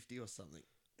like 50 or something.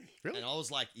 Really? And I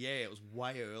was like, yeah, it was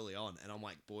way early on. And I'm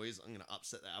like, boys, I'm going to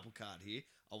upset the apple cart here.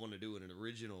 I want to do an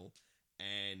original.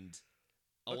 And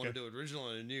I want to do an original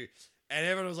and a new. And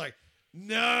everyone was like,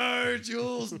 no,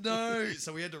 Jules, no.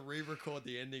 So we had to re-record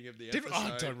the ending of the episode.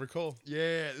 I don't recall.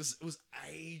 Yeah, it was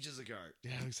ages ago.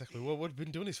 Yeah, exactly. Well, we've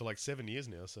been doing this for like 7 years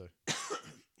now, so.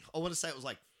 I want to say it was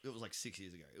like 6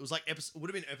 years ago. It was like it would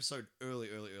have been episode early,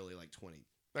 like 20.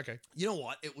 Okay. You know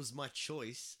what? It was my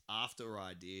choice after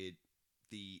I did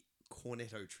the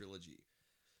Cornetto trilogy.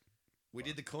 We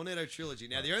did the Cornetto trilogy.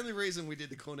 Now, the only reason we did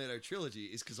the Cornetto trilogy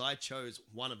is because I chose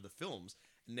one of the films.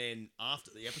 And then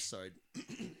after the episode,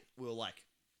 we were like,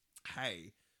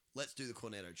 hey, let's do the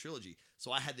Cornetto trilogy.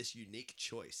 So I had this unique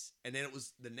choice. And then it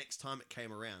was the next time it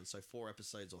came around, so 4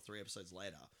 episodes or 3 episodes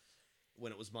later,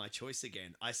 when it was my choice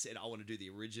again, I said I want to do the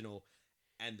original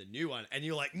and the new one. And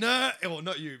you're like, no. Well,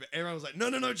 not you, but everyone was like,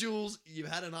 no, Jules. You've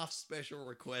had enough special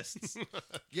requests.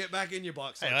 Get back in your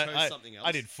box. Hey, I chose something else.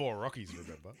 I did 4 Rockies,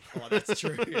 remember? Oh, that's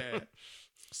true, yeah.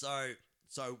 So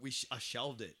I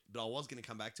shelved it, but I was going to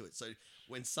come back to it. So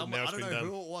when someone, now I it's don't know been done.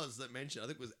 who it was that mentioned, I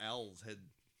think it was Al's,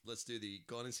 let's do the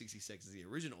Gone in 60 Seconds as the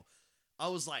original. I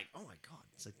was like, oh my God,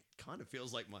 so it kind of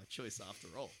feels like my choice after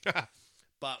all.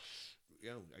 But,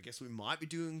 you know, I guess we might be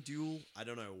doing Duel. I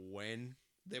don't know when.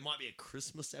 There might be a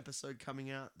Christmas episode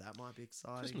coming out. That might be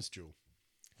exciting.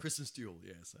 Christmas Duel,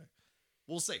 yeah. So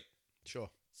we'll see. Sure.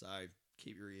 So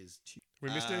keep your ears tuned. We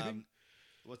missed anything?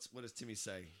 What does Timmy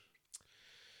say?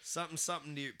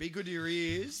 Something to be good to your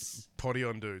ears. Potty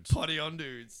on dudes. Potty on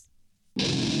dudes.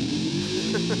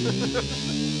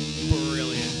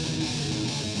 Brilliant.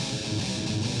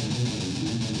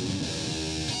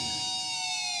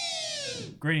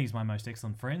 Greetings, my most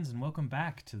excellent friends, and welcome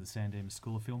back to the San Dimas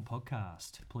School of Film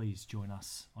podcast. Please join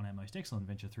us on our most excellent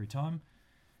adventure through time.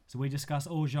 So we discuss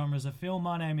all genres of film.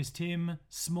 My name is Tim,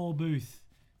 small booth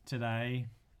today.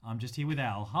 I'm just here with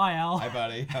Al. Hi, Al. Hey,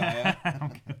 buddy. How are you?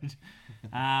 I'm good.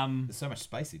 There's so much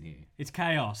space in here. It's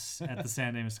chaos at the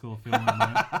San Dimas School of Film. At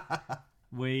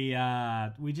the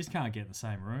moment. We just can't get in the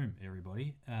same room,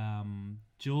 everybody.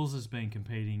 Jules has been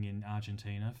competing in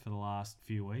Argentina for the last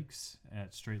few weeks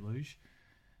at Street Luge.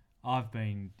 I've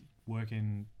been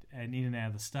working and in and out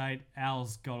of the state.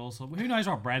 Al's got also... Who knows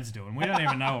what Brad's doing? We don't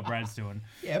even know what Brad's doing.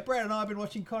 Yeah, Brad and I have been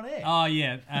watching Con Air. Oh,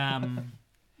 yeah.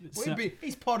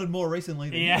 He's potted more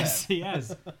recently than he has.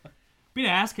 Bit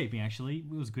of housekeeping, actually. It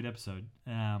was a good episode.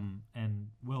 And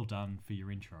well done for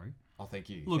your intro. Oh, thank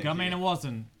you. Look, Thank I mean, you. it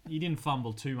wasn't... You didn't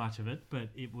fumble too much of it, but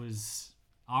it was...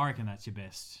 I reckon that's your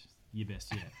best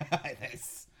yet.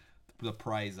 That's the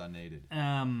praise I needed.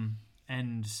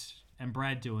 And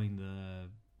Brad doing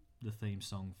the theme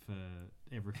song for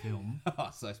every film.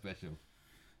 Oh, so special.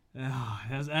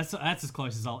 That's as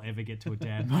close as I'll ever get to a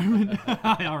dad moment.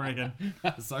 I reckon.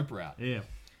 So proud. Yeah.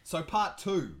 So part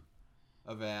 2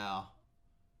 of our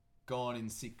Gone in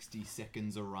 60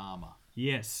 Seconds Orama.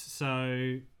 Yes.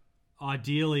 So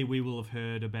ideally, we will have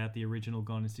heard about the original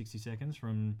Gone in 60 Seconds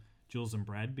from Jules and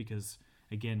Brad because,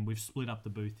 again, we've split up the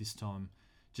booth this time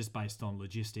just based on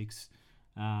logistics.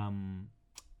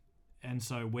 And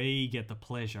so we get the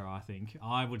pleasure, I think.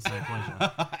 I would say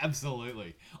pleasure.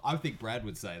 Absolutely. I think Brad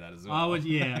would say that as well. I would,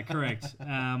 yeah, correct.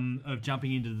 Of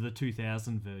jumping into the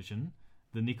 2000 version,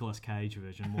 the Nicolas Cage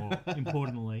version, more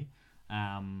importantly.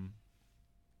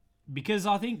 Because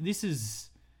I think this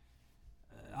is...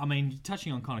 I mean,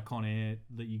 touching on kind of Con Air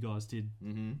that you guys did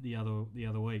the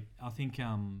other week, I think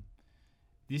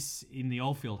this in the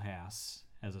Oldfield House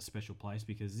has a special place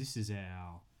because this is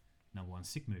our number one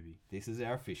sick movie. This is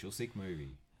our official sick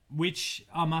movie. Which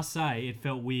I must say, it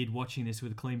felt weird watching this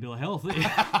with a clean bill of health.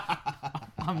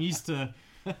 I'm used to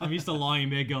lying in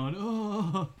bed going,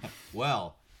 oh.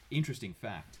 Well, interesting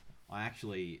fact. I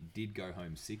actually did go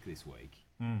home sick this week,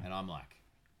 and I'm like,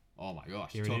 oh my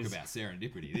gosh, Here it talk is. about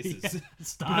serendipity. This is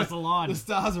Stars align. The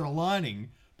stars are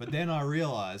aligning. But then I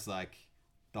realized, like,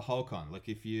 the whole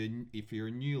if you're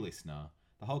a new listener,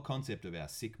 the whole concept of our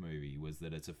sick movie was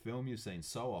that it's a film you've seen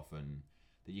so often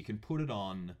that you can put it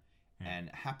on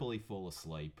and happily fall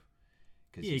asleep.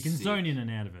 Yeah, you can zone in and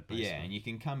out of it, basically. Yeah, and you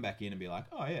can come back in and be like,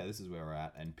 oh yeah, this is where we're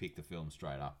at, and pick the film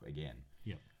straight up again.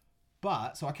 Yep.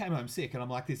 But, so I came home sick, and I'm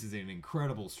like, this is an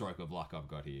incredible stroke of luck I've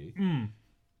got here.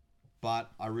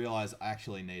 But I realised I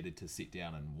actually needed to sit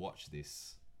down and watch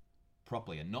this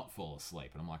properly and not fall asleep.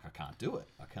 And I'm like, I can't do it.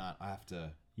 I have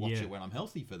to watch it when I'm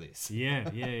healthy for this.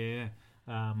 Yeah.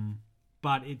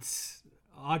 But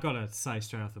I gotta say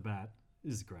straight off the bat,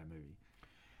 this is a great movie.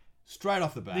 Straight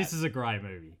off the bat. This is a great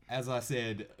movie. As I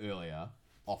said earlier,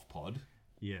 off pod,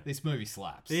 Yeah. this movie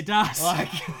slaps. It does.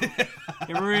 Like,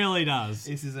 It really does.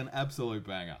 this is an absolute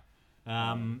banger.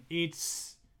 I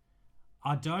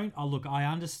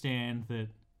understand that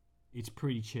it's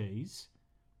pretty cheese,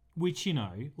 which,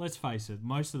 let's face it,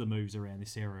 most of the movies around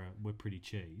this era were pretty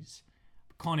cheese.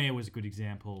 Con Air was a good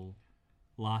example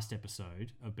last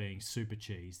episode of being super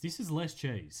cheese. This is less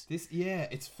cheese.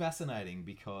 It's fascinating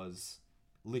because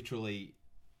literally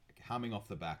coming off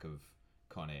the back of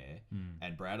Con Air,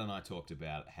 and Brad and I talked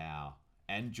about how,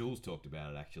 and Jules talked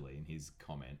about it actually in his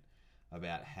comment,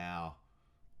 about how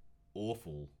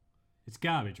awful... It's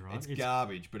garbage, right? It's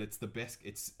garbage, but it's the best.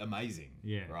 It's amazing,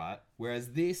 right?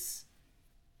 Whereas this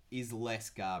is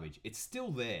less garbage. It's still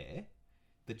there.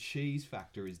 The cheese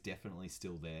factor is definitely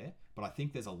still there, but I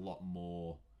think there's a lot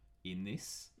more in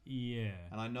this. Yeah.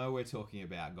 And I know we're talking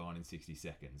about Gone in 60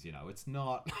 Seconds. It's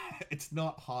not it's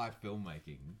not high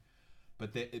filmmaking,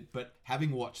 but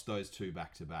having watched those two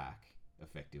back to back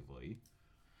effectively,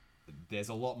 there's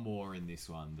a lot more in this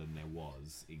one than there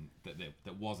was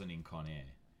that wasn't in Con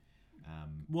Air.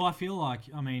 Well, I feel like,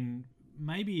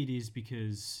 maybe it is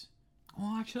because...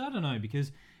 Well, actually, I don't know,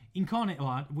 because in Con Air...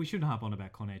 Well, we shouldn't harp on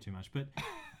about Con Air too much, but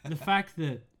the fact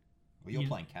that... Well, you're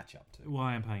playing catch-up too. Well,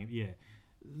 I am playing... Yeah.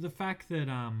 The fact that,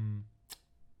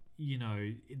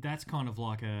 that's kind of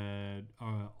like a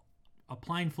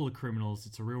plane full of criminals.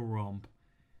 It's a real romp.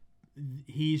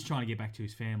 He's trying to get back to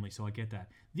his family, so I get that.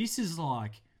 This is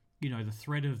like, the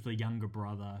threat of the younger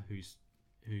brother who's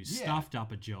stuffed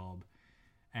up a job,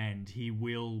 and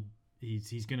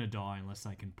he's going to die unless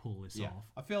they can pull this off.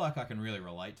 I feel like I can really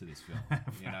relate to this film.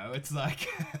 It's like...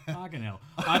 Fucking hell.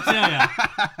 I tell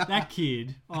you, that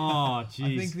kid, oh,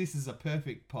 jeez. I think this is a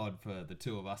perfect pod for the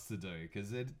two of us to do,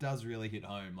 because it does really hit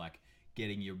home. Like,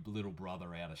 getting your little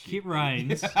brother out of shit. Kit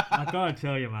Raines, I gotta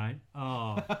tell you, mate.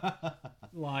 Oh,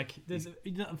 like there's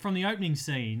from the opening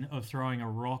scene of throwing a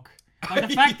rock. Like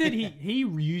the fact that he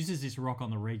uses this rock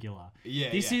on the regular. Yeah,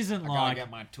 This yeah. isn't I gotta like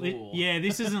get my tool.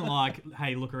 This isn't like,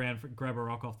 hey, look around, grab a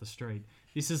rock off the street.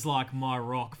 This is like my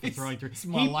rock for throwing through. It's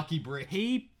my lucky brick.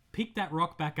 He picked that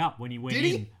rock back up when he went Did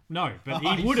he? in. No, but Oh,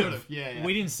 he he would should've. have. Yeah.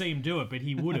 We didn't see him do it, but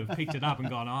he would have picked it up and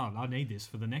gone, oh, I need this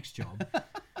for the next job.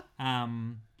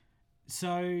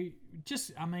 So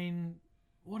just, I mean,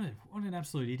 what an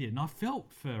absolute idiot. And I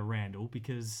felt for Randall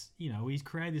because, you know, he's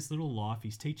created this little life.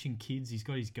 He's teaching kids. He's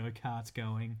got his go-karts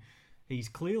going. He's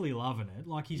clearly loving it.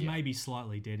 Like, he's maybe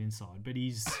slightly dead inside, but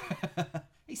he's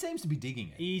He seems to be digging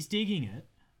it. he's digging it.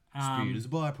 Speed is a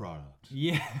byproduct.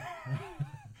 Yeah.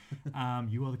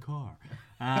 You are the car.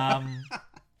 And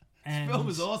Film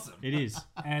is awesome. It is.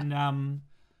 And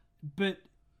but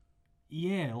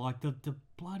yeah, like the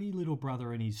bloody little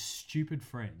brother and his stupid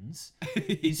friends.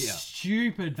 His Yeah.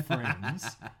 stupid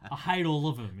friends. I hate all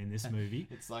of them in this movie.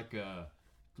 It's like a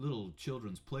little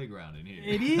children's playground in here.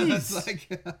 It is. It's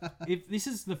like If this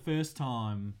is the first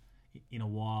time in a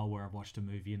while where I've watched a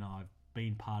movie and I've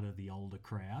been part of the older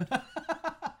crowd.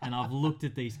 And I've looked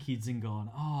at these kids and gone,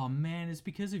 oh man, it's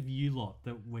because of you lot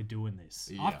that we're doing this.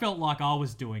 I Yeah. felt like I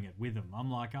was doing it with them.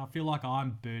 I'm like, I feel like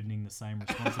I'm burdening the same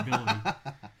responsibility.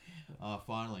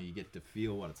 finally you get to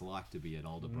feel what it's like to be an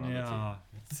older brother. Yeah.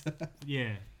 Too.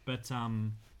 Yeah, but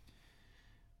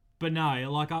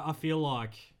no, like I feel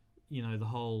like, you know, the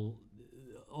whole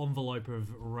envelope of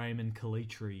Raymond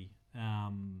Calitri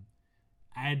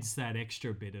adds that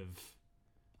extra bit of,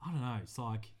 I don't know. It's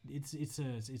like it's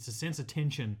a sense of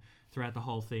tension throughout the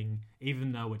whole thing,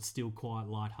 even though it's still quite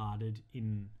lighthearted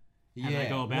in how they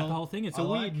go about the whole thing. It's a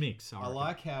weird mix. I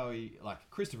like how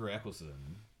Christopher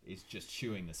Eccleston is just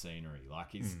chewing the scenery. Like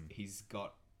he's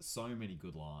got so many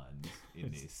good lines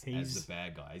in this as the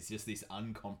bad guy. He's just this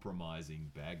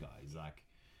uncompromising bad guy. He's like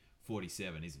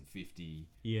 47 isn't 50.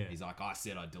 Yeah. He's like, I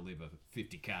said I'd deliver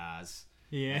 50 cars.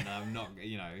 Yeah. And I'm not,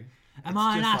 you know. Am it's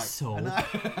I an just like-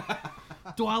 asshole?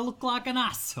 Do I look like an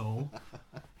asshole?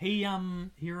 He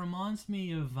reminds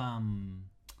me of Alan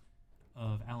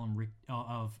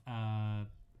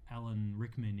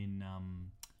Rickman in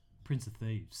Prince of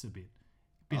Thieves a bit.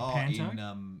 Panto.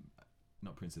 in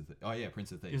not Prince of Thieves. Oh yeah,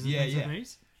 Prince of Thieves. Is it Yeah, Prince yeah. of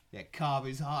Thieves? Yeah, carve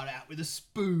his heart out with a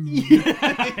spoon.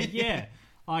 Yeah.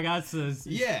 Like that's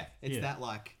Yeah, it's Yeah. that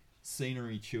like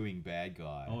scenery chewing bad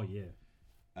guy. Oh yeah.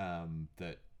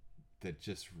 That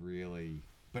just really,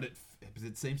 but it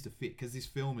seems to fit because this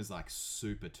film is like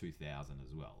super 2000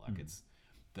 as well. Like it's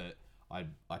that I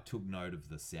took note of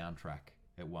the soundtrack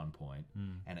at one point,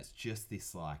 and it's just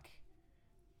this like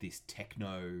this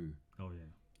techno Oh yeah.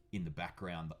 in the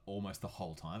background almost the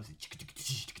whole time.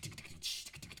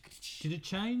 Did it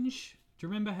change? Do you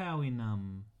remember how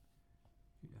in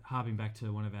harping back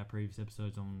to one of our previous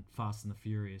episodes on Fast and the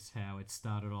Furious, how it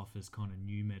started off as kind of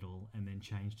new metal and then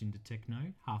changed into techno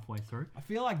halfway through? I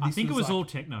feel like I think it was all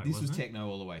techno. This was wasn't it? techno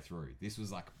all the way through. This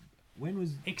was like when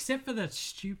was Except for that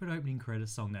stupid opening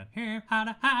credits song that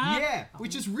yeah,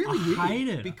 which is really I weird hate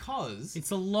it. because It's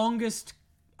the longest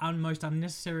and most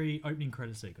unnecessary opening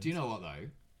credit sequence. do you know what though?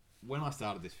 When I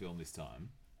started this film this time,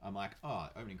 I'm like, oh,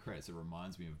 opening credits. It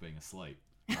reminds me of being asleep,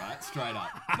 right? Straight up,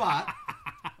 but.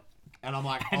 And I'm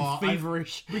like, And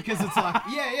feverish. because it's like,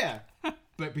 yeah.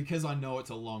 But because I know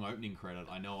it's a long opening credit,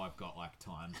 I know I've got like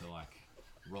time to like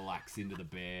relax into the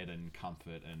bed and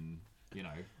comfort, and you know,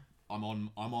 I'm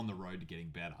on the road to getting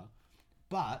better.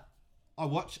 But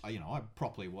I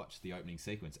properly watched the opening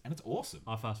sequence, and it's awesome.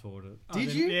 I fast forwarded.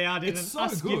 Did you? Yeah, I did. It's so I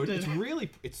skipped good. it.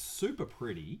 It's super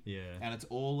pretty. Yeah. And it's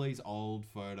all these old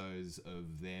photos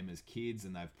of them as kids,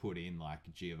 and they've put in like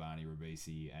Giovanni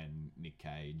Ribisi and Nick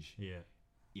Cage. Yeah.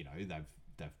 You know,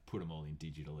 they've put them all in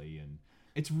digitally, and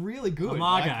it's really good. Okay,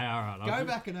 Like, all right. go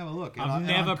back and have a look. I've and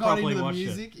never got properly into the watched it.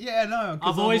 music. Yeah, no.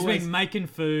 'cause I've always been making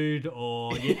food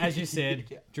or, as you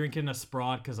said, drinking a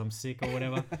Sprite because I'm sick or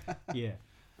whatever. Yeah.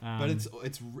 But it's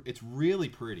really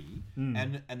pretty,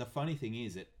 and the funny thing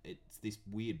is, it's this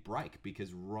weird break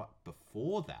because right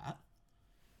before that,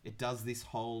 it does this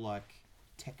whole like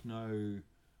techno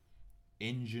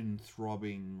engine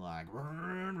throbbing like,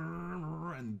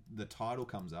 and the title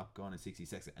comes up, Gone in 60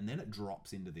 Seconds, and then it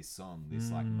drops into this song.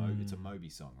 This like it's a Moby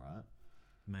song, right?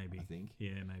 Maybe. I think.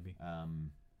 Yeah, maybe.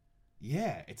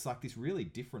 Yeah, it's like this really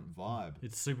different vibe.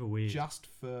 It's super weird. just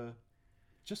for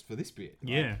this bit.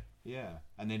 Like, Yeah. yeah.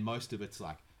 And then most of it's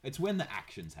like it's when the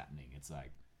action's happening. It's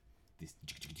like this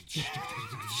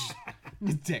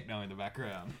techno in the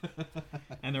background.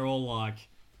 And they're all like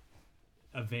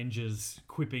Avengers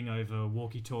quipping over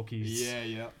walkie-talkies.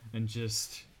 yeah. And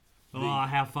just Oh,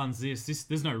 how fun's this?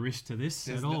 There's no risk to this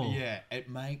at all. Yeah, it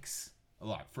makes,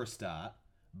 like, for a start,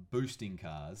 boosting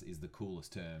cars is the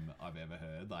coolest term I've ever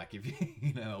heard. Like, if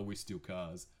you know, oh, we steal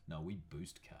cars. No, we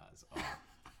boost cars. Oh,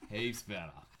 heaps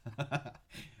better.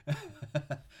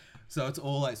 So it's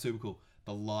all like super cool.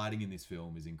 The lighting in this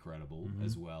film is incredible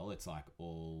as well. It's like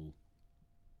all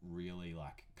really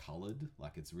like colored.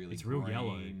 Like it's really It's real green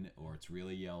yellow. or it's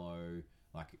really yellow.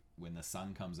 Like when the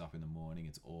sun comes up in the morning,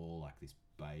 it's all like this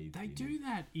bathed. They in- do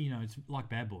that, it's like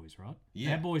Bad Boys, right? Yeah.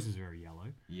 Bad Boys is very yellow.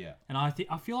 Yeah. And I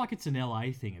feel like it's an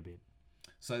LA thing a bit.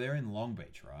 So they're in Long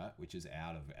Beach, right? Which is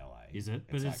out of LA. Is it?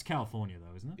 But it's like, California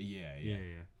though, isn't it? yeah. Yeah.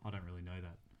 I don't really know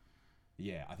that.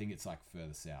 Yeah, I think it's like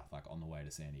further south, like on the way to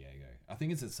San Diego. I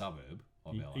think it's a suburb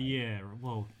of LA. Yeah,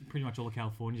 well, pretty much all of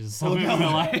California is a All of suburb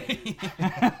of LA.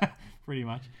 LA. Pretty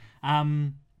much.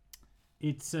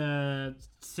 It's a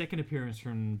second appearance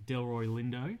from Delroy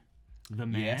Lindo, the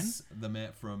man. Yes, the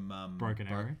man from Broken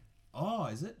Arrow. Oh,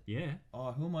 is it? Yeah.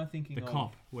 Oh, who am I thinking The of?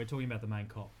 cop. We're talking about the main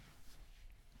cop.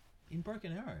 In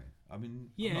Broken Arrow. I mean,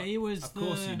 Yeah, I'm not- he was Of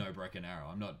course, the- you know Broken Arrow.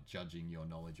 I'm not judging your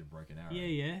knowledge of Broken Arrow.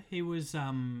 Yeah. He was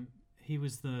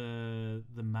the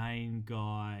main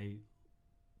guy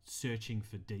searching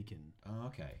for Deacon. Oh,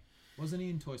 okay. Wasn't he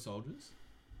in Toy Soldiers?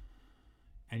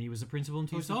 And he was the principal in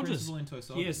Toy He's the Soldiers. principal in Toy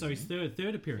Soldiers. Yeah, so his isn't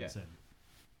third appearance Yeah. then.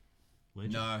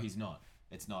 Legend. No, he's not.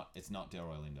 It's not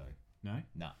Delroy Lindo. No?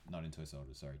 No, not in Toy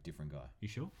Soldiers. Sorry, different guy. You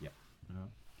sure? Yep. Alright.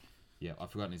 Yeah,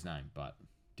 I've forgotten his name, but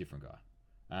different guy.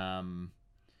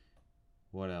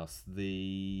 What else?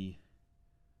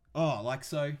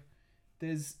 So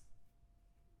there's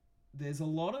a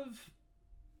lot of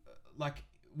like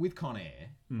with Con Air,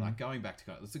 like going back to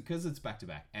Con Air, because it's back to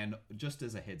back. And just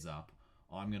as a heads up,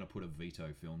 I'm going to put a veto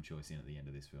film choice in at the end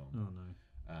of this film Oh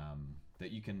no.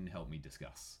 that you can help me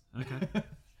discuss. Okay.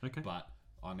 Okay. But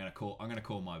I'm going to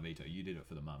call my veto. You did it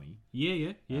for the Mummy.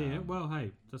 Yeah. Well,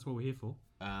 hey, that's what we're here for.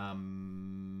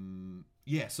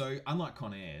 Yeah, so unlike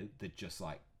Con Air, that just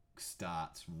like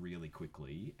starts really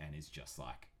quickly and is just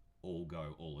like all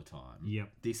go all the time. Yep.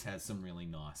 This has some really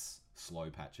nice slow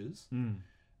patches. Mm.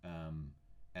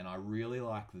 And I really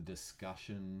like the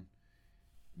discussion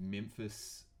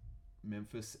Memphis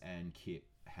and Kit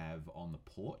have on the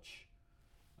porch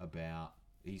about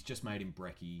he's just made him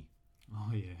brekkie.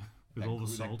 Oh yeah. With all the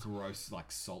That salt. gross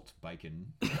like salt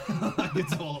bacon. Like,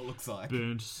 it's all it looks like.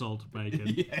 Burnt salt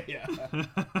bacon. Yeah.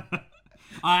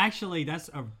 Actually, that's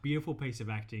a beautiful piece of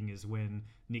acting is when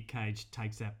Nick Cage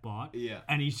takes that bite. Yeah.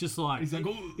 And he's just like, He's like,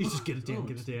 he's just get it down.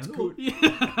 It's Oh, good.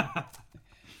 Yeah.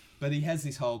 But he has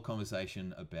this whole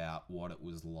conversation about what it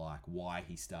was like, why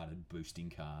he started boosting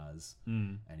cars,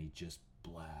 and he just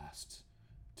blast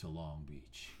to Long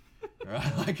Beach,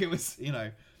 right? Like it was,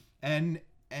 and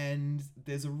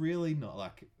there's a really not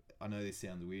like I know this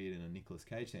sounds weird in a Nicolas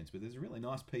Cage sense, but there's a really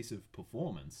nice piece of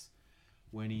performance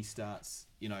when he starts,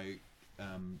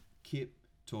 Kip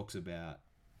talks about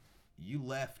you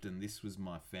left and this was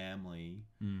my family,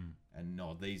 and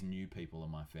no, these new people are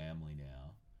my family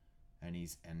now.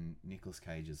 And Nicolas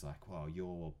Cage is like, well,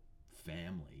 your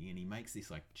family, and he makes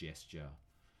this like gesture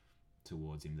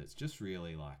towards him that's just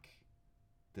really like,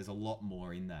 there's a lot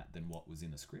more in that than what was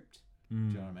in the script. Do you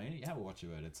know what I mean? You have a watch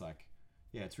of it. It's like,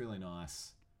 yeah, it's really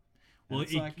nice. And Well,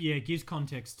 it's like, it gives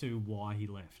context to why he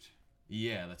left.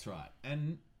 yeah, that's right.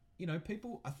 And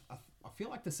people, I feel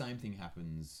like the same thing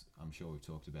happens. I'm sure we've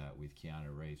talked about with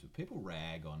Keanu Reeves, but people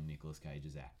rag on Nicolas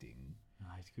Cage's acting,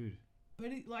 Ah, it's good.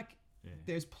 but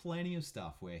there's plenty of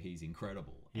stuff where he's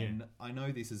incredible. Yeah. And I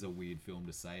know this is a weird film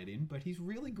to say it in, but he's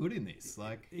really good in this.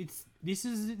 Like, This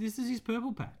is his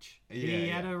purple patch. He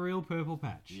had a real purple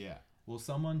patch. yeah. Well,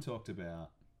 someone talked about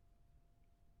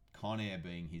Con Air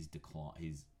being his decline,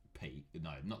 his peak.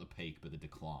 No, not the peak, but the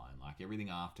decline. Like everything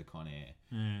after Con Air.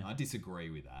 Yeah. I disagree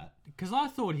with that. Because I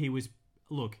thought he was.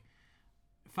 Look,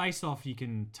 Face Off you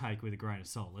can take with a grain of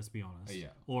salt. Let's be honest. Yeah.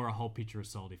 Or a whole pitcher of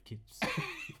salt if Kit's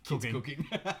Kids cooking. cooking.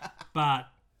 But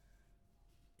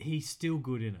he's still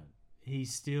good in it.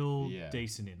 He's still Yeah.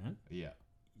 decent in it. Yeah.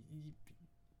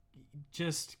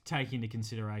 Just take into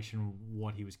consideration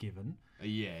what he was given.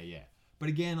 Yeah. But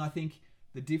again, I think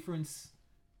the difference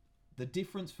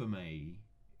for me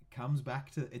comes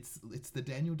back to it's the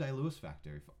Daniel Day-Lewis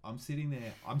factor. If I'm sitting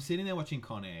there watching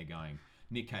Con Air going,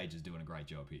 Nick Cage is doing a great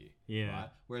job here. Yeah. Right?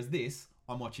 Whereas this,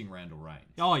 I'm watching Randall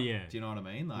Raines. Oh yeah. Do you know what I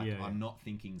mean? Like Yeah. I'm not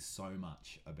thinking so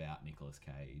much about Nicolas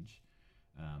Cage.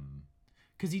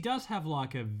 Because he does have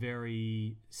like a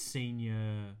very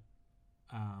senior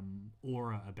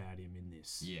aura about him in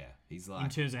this. Yeah, he's In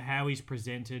like, terms of how he's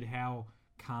presented, how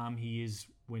calm he is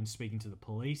when speaking to the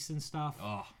police and stuff.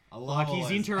 oh, I love Like all his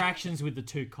those- interactions with the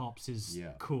two cops is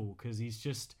Yeah. cool because he's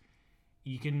just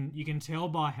you can tell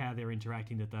by how they're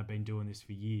interacting that they've been doing this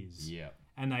for years. Yeah.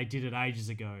 And they did it ages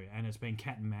ago, and it's been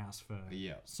cat and mouse for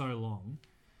so long.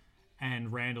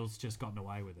 And Randall's just gotten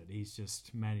away with it. He's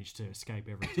just managed to escape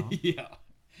every time. Yeah.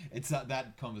 It's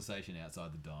that conversation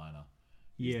outside the diner.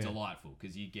 It's delightful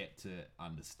because you get to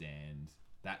understand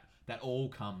that all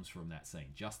comes from that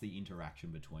scene. Just the interaction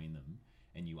between them,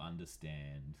 and you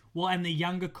understand. Well, and the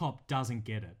younger cop doesn't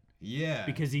get it. Yeah.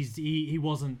 Because he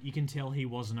wasn't, you can tell he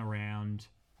wasn't around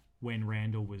when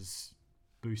Randall was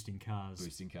boosting cars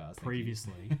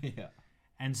previously. Yeah.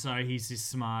 And so he's this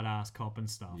smart ass cop and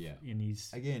stuff. Yeah. And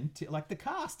he's Again, like the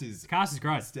cast is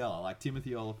great. stellar. Like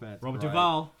Timothy Olyphant, Robert great.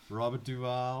 Duvall. Robert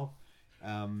Duvall.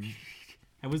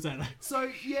 How was that?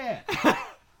 So yeah,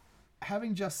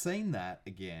 having just seen that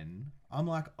again, I'm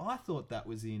like, I thought that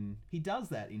was in. He does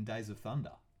that in Days of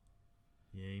Thunder.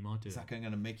 Yeah, he might do. It's like, I'm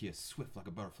going to make you swift like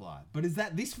a butterfly. But is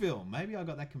that this film? Maybe I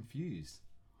got that confused.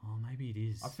 Oh, maybe it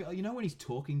is. I feel, you know, when he's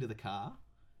talking to the car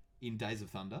in Days of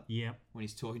Thunder. Yep. When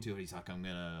he's talking to it, he's like, I'm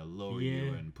going to lower Yeah.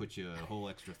 you and put you a whole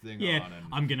extra thing Yeah, on. And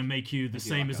I'm going to make you the make you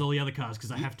same like as a- all the other cars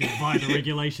because I have to via the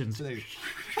regulations. So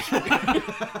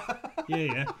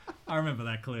Yeah. I remember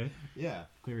that clear yeah.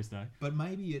 as day. But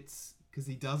maybe it's because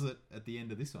he does it at the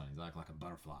end of this one. He's like a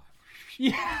butterfly.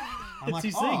 Yeah. I'm That's like,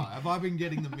 his oh, thing. have I been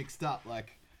getting them mixed up?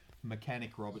 Like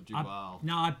mechanic Robert Duvall.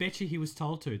 No, I bet you he was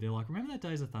told to. They're like, remember that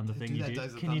Days of Thunder thing Do you that did?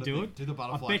 Days of Can you Thunder do thing. it? Do the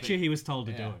butterfly I bet you thing. he was told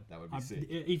to do Yeah, it. that would be sick.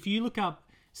 If you look up,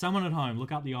 someone at home,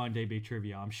 look up the IMDb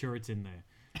trivia, I'm sure it's in there.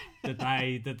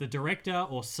 That the director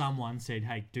or someone said,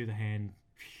 hey, do the hand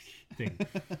thing.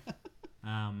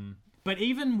 But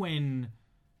even when,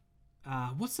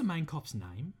 what's the main cop's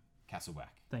name? Castleback.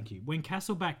 Thank you. When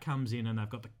Castleback comes in and they've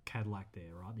got the Cadillac there,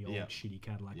 right? The old Yeah. shitty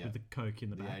Cadillac Yeah. with the Coke in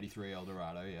the The back. 83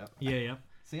 Eldorado, yeah. Yeah.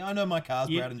 See, I know my cars,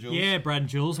 Yeah, Brad and Jules. yeah, Brad and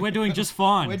Jules. We're doing just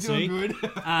fine. We're doing good.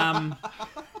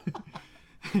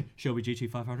 Shelby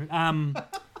GT500.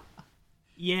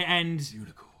 Yeah, and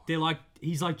they're like,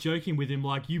 he's like joking with him,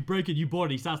 like, you break it, you bought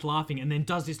it. He starts laughing and then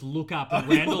does this look up and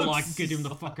Randall like, get him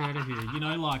the fuck out of here. You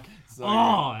know, like,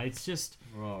 it's just,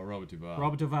 Oh, Robert Duvall.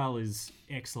 Robert Duvall is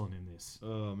excellent in this.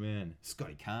 Oh, man.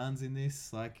 Scotty Kahn's in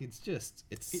this. Like, it's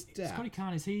stacked. Scotty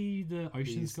Kahn, is he the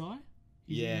Oceans guy?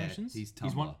 He's in yeah, Oceans? he's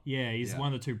He's one. Tumblr. Yeah, he's Yeah.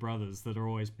 one of the two brothers that are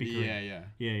always bickering.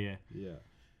 Yeah. Yeah.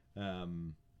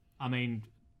 Um, I mean,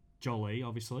 Jolie,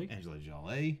 obviously. Angela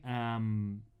Jolie.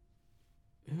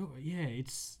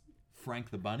 It's.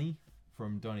 Frank the Bunny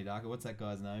from Donnie Darko. What's that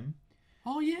guy's name?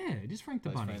 Oh yeah, it is Frank the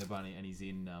Plays Bunny. Frank the Bunny, and he's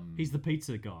in. He's the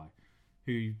pizza guy,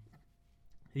 who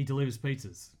he delivers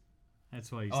pizzas.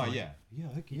 That's why he's. Oh like, yeah.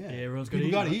 Yeah, everyone's got to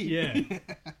People eat. gotta eat. Yeah.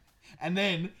 And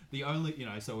then the only,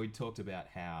 so we talked about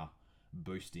how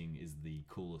boosting is the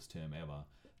coolest term ever.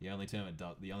 The only time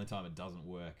it doesn't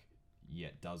work,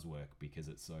 yet does work because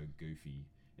it's so goofy,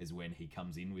 is when he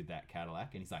comes in with that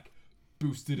Cadillac and he's like,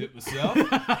 boosted it myself.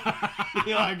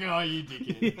 You're like, oh, you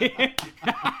dickhead.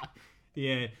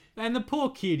 Yeah, and the poor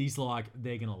kid, he's like,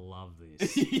 they're gonna love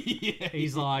this. Yeah.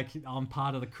 He's like, I'm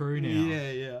part of the crew now.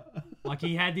 Yeah. Like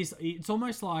he had this. It's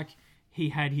almost like he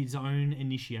had his own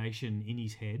initiation in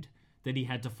his head that he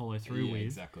had to follow through Yeah, with.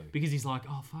 exactly. Because he's like,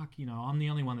 oh fuck, I'm the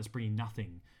only one that's bringing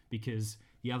nothing because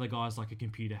the other guy's like a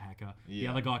computer hacker. The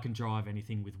Yeah. other guy can drive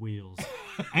anything with wheels,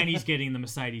 and he's getting the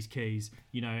Mercedes keys.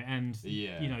 And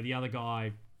Yeah. the other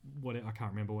guy. I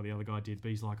can't remember what the other guy did, but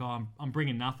he's like, oh, I'm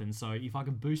bringing nothing. So if I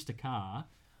can boost a car,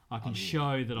 I can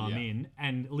show that I'm Yeah. in.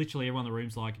 And literally everyone in the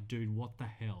room's like, dude, what the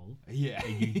hell Yeah. are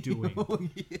you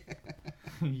doing?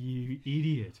 You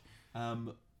idiot.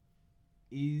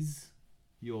 Is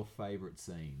your favourite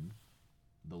scene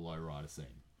the lowrider scene?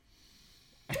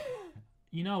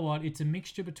 You know what? It's a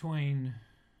mixture between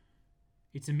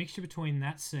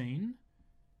that scene,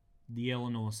 the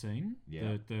Eleanor scene.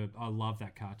 Yeah. I love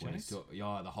that car When he's chase.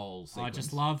 the whole I sequence.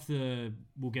 just love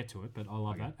we'll get to it, but I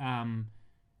love Okay. that.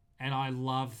 And I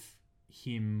love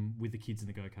him with the kids in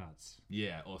the go-karts.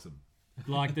 Yeah, awesome.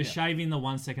 Like the shaving the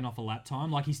 1 second off a lap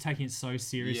time, like he's taking it so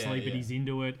seriously, Yeah, but yeah. he's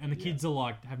into it, and the kids are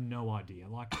like have no idea.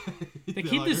 Like the They're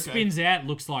kid like, that okay. spins out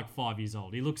looks like 5 years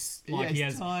old. He looks like he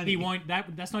he's has. tiny. He won't.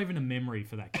 That's not even a memory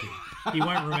for that kid. He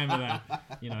won't remember that.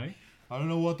 I don't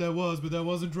know what that was, but that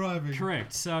wasn't driving.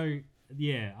 Correct. So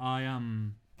yeah,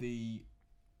 The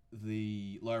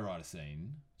lowrider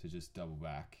scene, to just double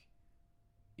back,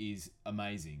 is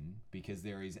amazing because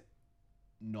there is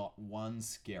not one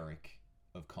skerrick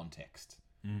of context.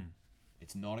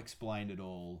 It's not explained at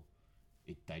all.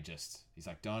 He's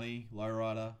like, Donnie,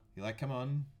 lowrider. You're like, come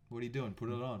on, what are you doing? Put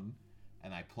it on.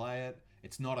 And they play it.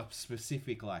 It's not a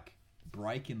specific like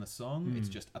break in the song. It's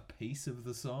just a piece of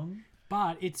the song.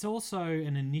 But it's also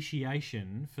an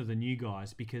initiation for the new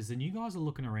guys because the new guys are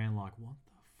looking around like, what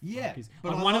the fuck is...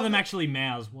 but Like, I one of love them that- actually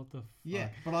mouths, what the fuck? Yeah,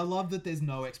 but I love that there's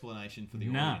no explanation for the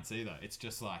Nah. audience either. It's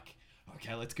just like,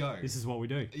 okay, let's go. This is what we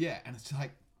do. Yeah, and it's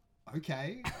like,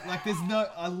 okay, like there's no.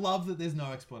 I love that there's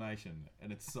no explanation,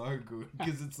 and it's so good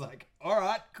because it's like, all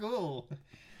right, cool.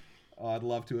 I'd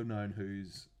love to have known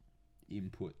whose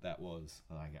input that was.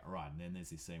 Like, right, and then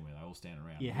there's this scene where they all stand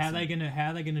around. Yeah, and how they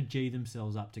listen. gonna G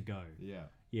themselves up to go? Yeah.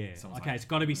 Yeah. Someone's Okay, like, it's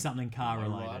got to be something car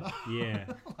related. lowrider.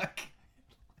 Yeah. like,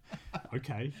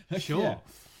 Okay. Sure. yeah.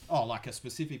 Oh, like a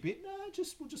specific bit? No,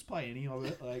 we'll just play any of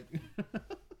it. Like,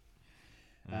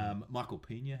 Michael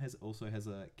Pena has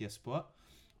a guest spot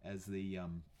as the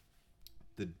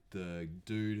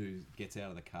dude who gets out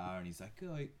of the car and he's like,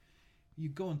 oh, you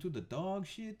going to the dog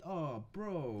shit? Oh,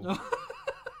 bro.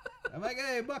 I'm like,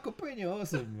 hey, Michael Pena,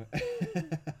 awesome.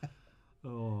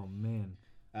 Oh man.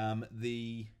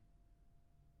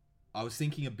 I was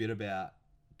thinking a bit about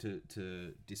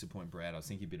to disappoint Brad. I was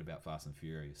thinking a bit about Fast and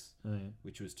Furious, Oh, yeah.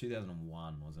 which was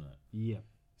 2001, wasn't it? Yeah.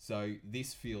 So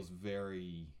this feels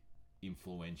very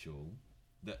influential.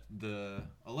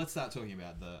 Let's start talking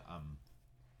about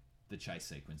the chase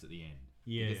sequence at the end.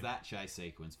 Yeah. Because that chase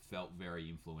sequence felt very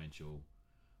influential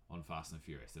on Fast and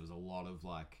Furious. There was a lot of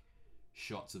like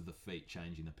shots of the feet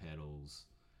changing the pedals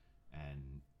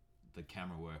and the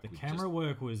camera work. The was camera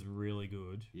work was really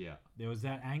good. Yeah. There was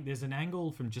that there's an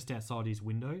angle from just outside his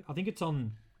window. I think it's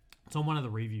on one of the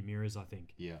review mirrors, I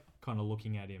think. Yeah. Kind of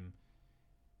looking at him.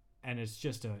 And it's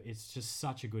just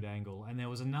such a good angle. And there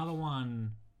was another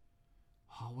one,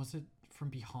 was it from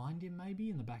behind him maybe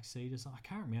in the back seat or something? I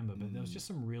can't remember, but there was just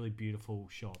some really beautiful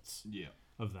shots Yeah.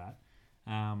 of that.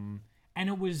 And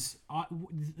it was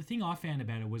the thing I found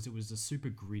about it was a super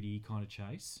gritty kind of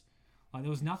chase. Like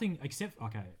there was nothing except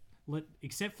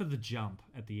for the jump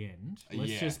at the end.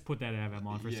 Let's Yeah. just put that out of our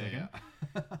mind for a second.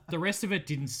 The rest of it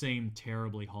didn't seem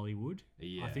terribly Hollywood.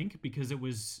 Yeah. I think because it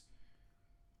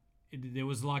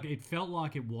felt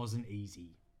like it wasn't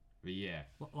easy. Yeah.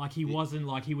 Like he wasn't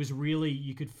like he was really.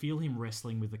 You could feel him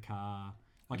wrestling with the car.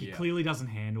 Like he Yeah. clearly doesn't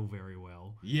handle very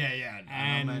well. Yeah, yeah. And I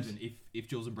And- imagine if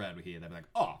Jules and Brad were here, they'd be like,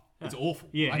 "Oh, it's awful.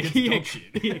 Yeah, like, it's yeah, dog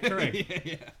shit." yeah, correct. yeah,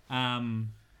 yeah.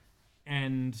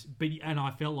 And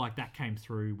I felt like that came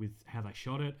through with how they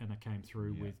shot it, and it came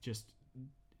through with just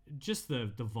the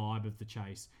vibe of the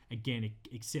chase again,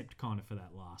 except kind of for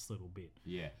that last little bit.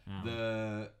 Yeah.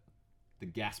 Um, The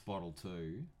gas bottle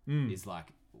too is like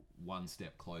one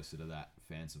step closer to that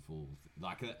fanciful.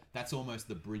 Like that's almost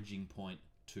the bridging point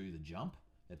to the jump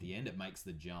at the end. It makes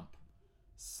the jump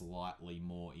slightly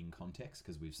more in context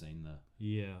because we've seen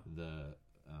the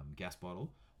gas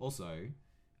bottle. Also,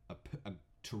 a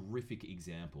terrific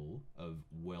example of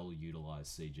well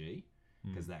utilized CG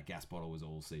because that gas bottle was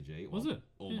all CG. Was it?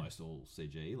 Almost all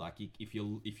CG. Like if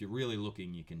you're really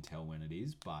looking, you can tell when it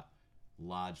is, but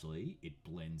largely it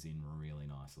blends in really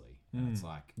nicely. And it's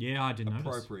like Yeah, I didn't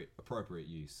notice. appropriate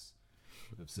use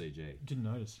of CG. Didn't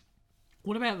notice.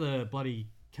 What about the bloody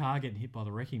car getting hit by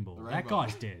the wrecking ball? wrecking That ball.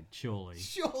 guy's dead, surely.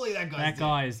 Surely that That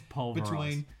guy is pulverized.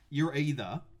 between you're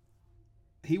either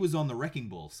he was on the wrecking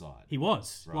ball side. He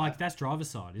was. Right. Like, that's driver's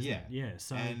side, isn't Yeah. it? Yeah,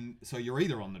 so... And so you're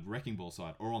either on the wrecking ball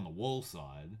side or on the wall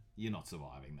side. You're not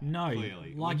surviving that. No,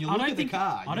 clearly. like when you I look don't at think the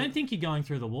car, I don't think you're going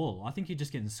through the wall. I think you're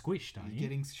just getting squished, aren't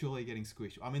you're you? surely getting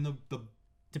squished. I mean the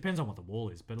Depends on what the wall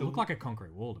is, but it looked like a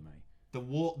concrete wall to me.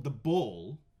 the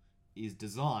ball is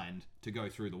designed to go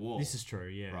through the wall. This is true,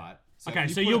 yeah. right. Okay,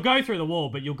 if so you you'll put go through the wall,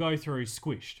 but you'll go through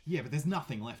squished. Yeah, but there's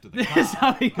nothing left of the There's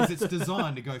car nothing because left it's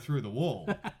designed to go through the wall.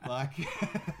 Like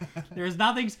There is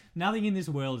nothing in this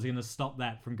world is going to stop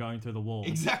that from going through the wall.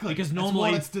 exactly Because That's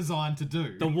normally what it's designed to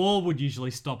do. the wall would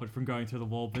usually stop it from going through the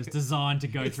wall, but it's designed to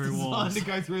go it's through designed walls. to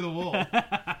go through the wall.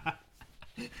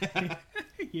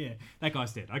 Yeah, that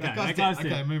guy's dead. Okay, That guy's dead.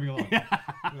 Okay, moving along.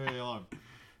 Moving along.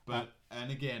 But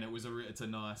and again, it's a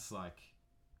nice like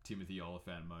Timothy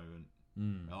Oliphant moment.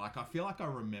 Like I feel like I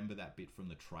remember that bit from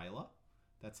the trailer.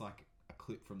 That's like a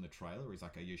clip from the trailer. Where he's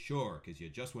like, "Are you sure? Because you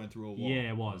just went through a wall." Yeah,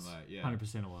 it was. I'm like, yeah,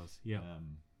 100% it was. Yeah.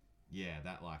 yeah,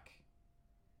 that like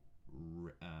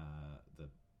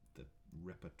the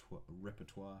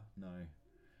repertoire. No,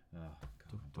 oh,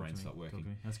 God, my brain stopped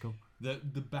working. That's cool. The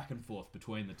back and forth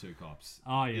between the two cops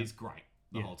Oh, yeah. is great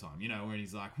the Yeah. whole time. You know, when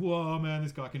he's like, "Whoa, man,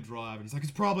 this guy can drive," and he's like,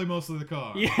 "It's probably mostly the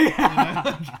car." Yeah. You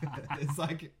know? It's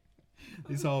like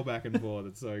this whole back and forth.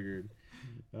 It's so good.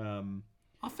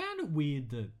 I found it weird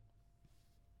that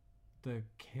the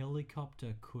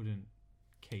helicopter couldn't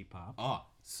keep up. Oh,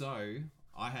 so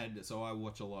I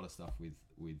watch a lot of stuff with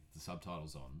the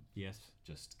subtitles on, Yes.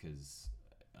 just because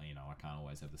I can't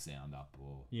always have the sound up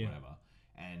or Yeah. whatever.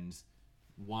 And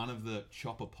one of the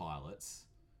chopper pilots,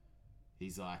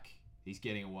 he's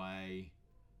getting away,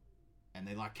 and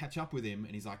they like catch up with him,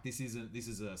 and he's like, this is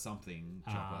a something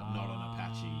chopper, not an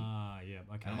Apache. Ah, yeah,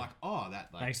 okay. And I'm like, oh, that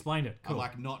like, they explained it. Cool. I'm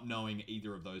like, not knowing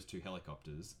either of those two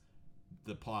helicopters,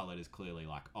 the pilot is clearly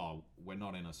like, oh, we're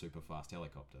not in a super fast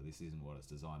helicopter. This isn't what it's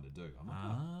designed to do. I'm like,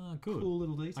 oh, good. cool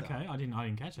little detail. Okay, I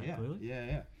didn't catch that clearly.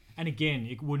 Yeah. And again,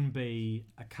 it wouldn't be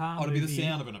a car Oh, it'd movie. be the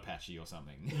sound of an Apache or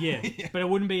something. Yeah, but it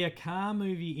wouldn't be a car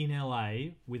movie in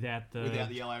LA without the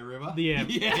LA River. Yeah.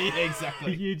 yeah,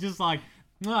 exactly. You're just like,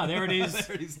 oh, there it is.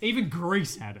 There it is. Even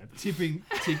Greece had it.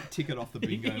 Ticket off the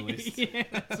bingo list. Yeah,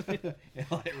 that's it.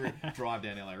 Drive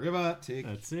down LA River. Tick.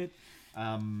 That's it.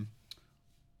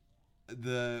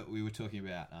 We were talking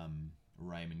about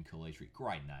Raymond Calitri.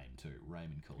 Great name too,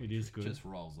 Raymond Calitri. It is good. Just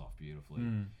rolls off beautifully.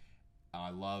 I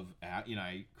love how,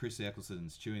 Chris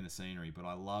Eccleston's chewing the scenery, but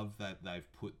I love that they've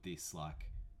put this like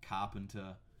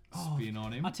Carpenter spin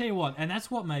on him. I tell you what, and that's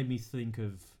what made me think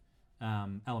of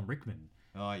Alan Rickman,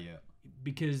 Oh yeah,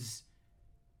 because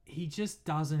he just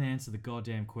doesn't answer the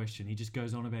goddamn question. He just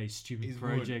goes on about his stupid He's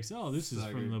projects. Oh, this is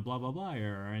So from good. the blah blah blah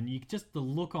era, and you just the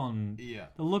look on yeah.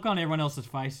 everyone else's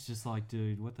face is just like,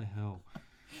 dude, what the hell?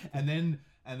 And then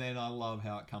I love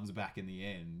how it comes back in the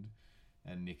end,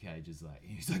 and Nick Cage is like,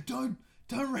 he's like, don't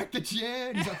wreck the chair.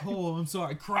 And he's like, oh, I'm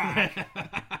sorry, crack.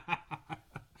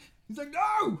 He's like,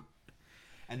 no.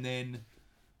 And then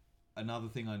another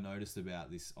thing I noticed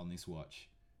about this on this watch,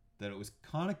 that it was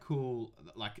kind of cool,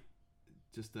 like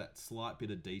just that slight bit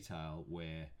of detail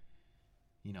where,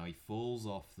 he falls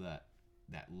off that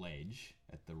ledge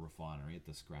at the refinery, at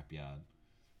the scrapyard,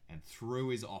 and through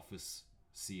his office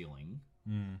ceiling,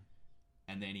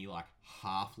 and then he like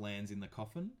half lands in the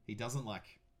coffin. He doesn't like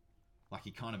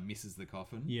he kind of misses the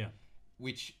coffin. Yeah.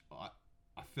 Which I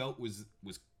felt was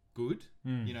good.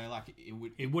 Like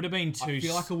It would have been too. I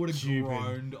feel like it would have stupid.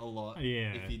 groaned a lot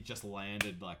Yeah. if he just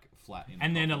landed like flat in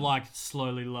And the then it coffin. like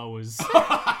slowly lowers.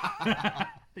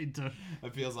 into,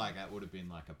 It feels like that would have been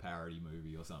like a parody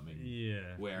movie or something. yeah.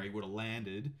 Where he would have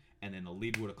landed and then the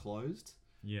lid would have closed.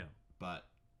 Yeah. But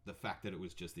the fact that it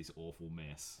was just this awful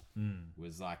mess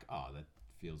was like, oh, that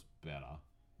feels better.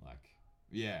 Like,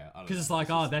 yeah. Because it's like,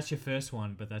 oh, that's your first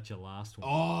one, but that's your last one.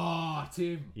 Oh,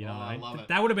 Tim. You know what I I mean? love it.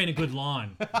 That would have been a good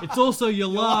line. It's also your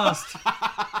last.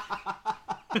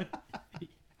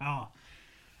 Oh.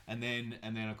 And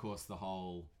then of course the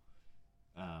whole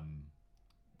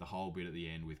bit at the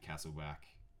end with Castleback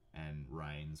and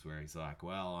Rains, where he's like,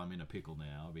 well, I'm in a pickle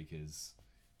now because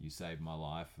you saved my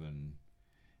life, and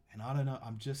I don't know,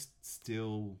 I'm just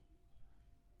still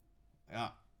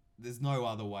there's no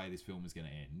other way this film is going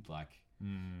to end. Like,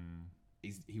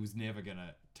 he was never going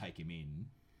to take him in,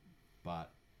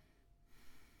 but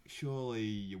surely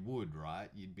you would, right?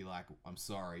 You'd be like, I'm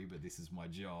sorry, but this is my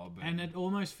job. And it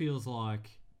almost feels like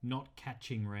not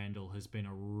catching Randall has been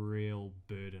a real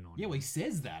burden on Yeah, him. well, he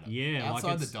says that. Yeah, like outside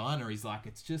the it's- diner, he's like,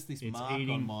 it's just this It's mark eating,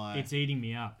 on my. it's eating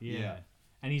me up. Yeah. Yeah.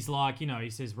 And he's like, he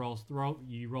says,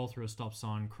 you roll through a stop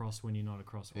sign, cross when you're not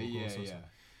across. Or yeah, cross,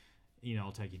 yeah.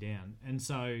 I'll take you down. And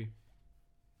so,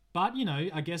 but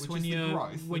I guess Which is the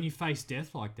growth. when you face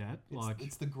death like that,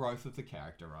 It's the growth of the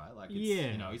character, right? Like, it's,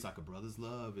 Yeah. he's like, a brother's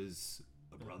love is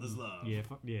a brother's love. yeah,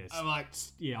 yes, I'm like,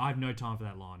 yeah, I have no time for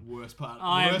that line. worst part.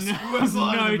 I have worst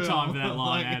line no of the time film. for that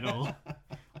line Like- at all.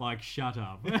 Like, shut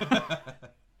up.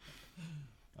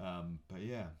 But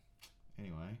yeah.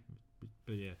 Anyway,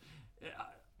 But yeah,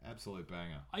 absolute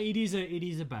banger. it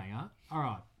is a banger. All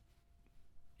right,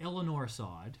 Eleanor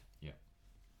aside, Yeah.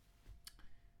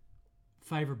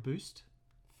 favorite boost.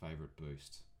 Favorite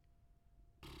boost.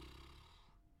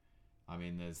 I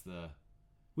mean, there's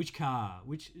Which car?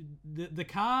 Which the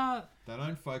car? they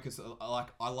don't focus.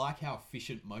 I like how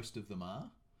efficient most of them are.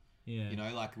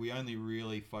 Yeah, Like, we only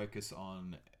really focus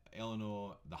on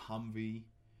Eleanor, the Humvee,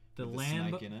 the with the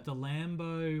snake in Lambo. it. The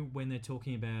Lambo when they're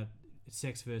talking about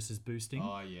sex versus boosting.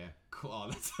 Oh yeah, cool. Oh,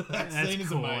 that That's scene is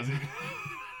cool. amazing.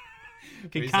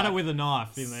 Can he's cut like, it with a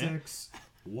knife in there. Sex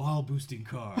while boosting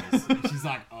cars. She's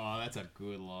like, oh, that's a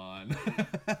good line.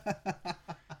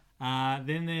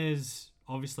 Then there's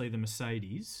obviously the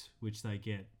Mercedes, which they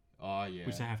get, Oh yeah,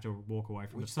 which they have to walk away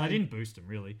from. Which So they they- didn't boost them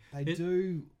really. they There-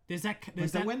 do. There's that. But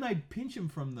There's that. when they pinch him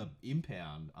from the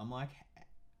impound, I'm like,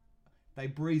 they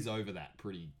breeze over that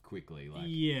pretty quickly. Like,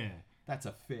 Yeah. that's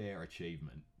a fair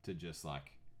achievement to just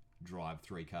like drive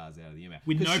 3 cars out of the impound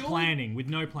With 'Cause no surely- planning. With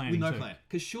no planning. With no too. plan,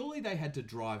 because surely they had to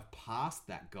drive past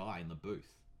that guy in the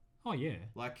booth. Oh yeah.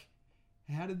 Like,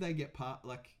 how did they get past?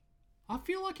 Like, I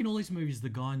feel like in all these movies, the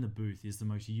guy in the booth is the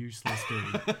most useless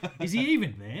dude. Is he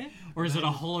even there, or is it a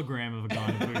hologram of a guy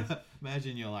in the booth?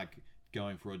 imagine you're like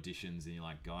going for auditions and you're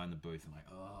like, guy in the booth, and like,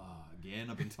 oh, again,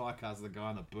 I've been typecast as the guy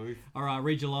in the booth. All right,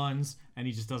 read your lines, and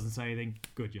he just doesn't say anything.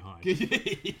 Good, you're hired.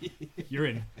 You're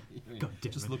in. God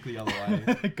damn Just it. look the other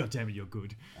way. God damn it, you're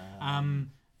good.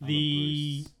 I'm a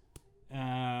The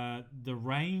Bruce. the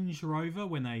Range Rover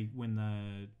when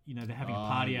they're having a Oh,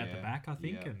 party out the yeah. back, I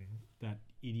think, Yeah. and that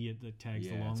idiot that tags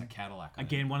Yeah, along it's a Cadillac. I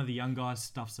again. One of the young guys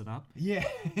stuffs it up. think. Yeah.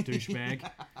 Douchebag.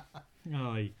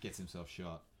 Oh, Gets himself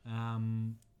shot.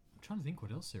 I'm trying to think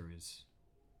what else there is.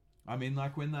 I mean,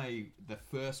 like when the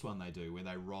first one they do, where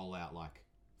they roll out like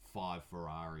 5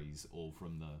 Ferraris all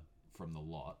from the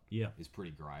lot, Yeah. is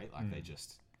pretty great. Like they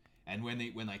just, and when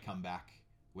they come back,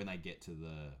 when they get to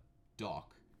the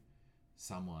dock,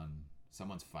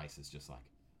 someone's face is just like,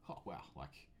 oh wow,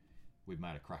 like we've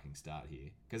made a cracking start here.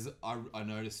 Because I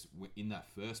noticed in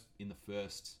the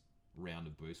first round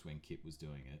of Boost when Kit was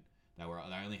doing it, they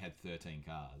only had 13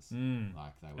 cars.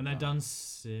 Like they were And they'd done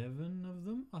 7 of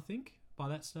them, I think, by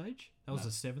that stage. That was No.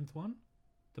 the 7th one.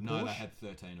 The No, Porsche? they had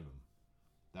 13 of them.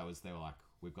 They were like,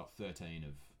 we've got 13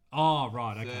 of Oh,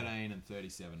 right, okay. 13 and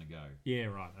 37 to go. Yeah,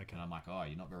 right, okay. And I'm like, oh,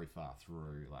 you're not very far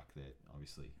through. Like they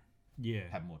obviously Yeah.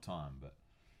 have more time, but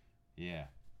yeah.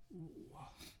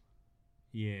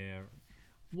 Yeah.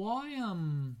 Why,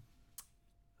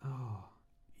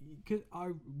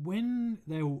 when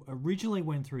they originally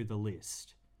went through the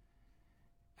list,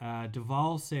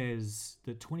 Duvall says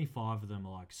that 25 of them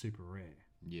are like super rare.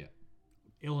 Yeah.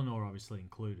 Eleanor obviously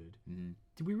included. Mhm.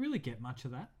 Did we really get much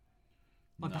of that?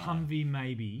 Like the No. Humvee,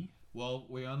 maybe. Well,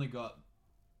 we only got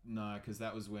no, because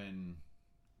that was when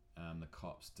the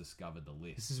cops discovered the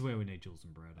list, This is where we need Jules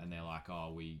and Brad. and they're like,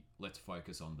 "Oh, let's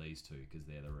focus on these two because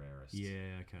they're the rarest.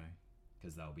 Yeah, okay.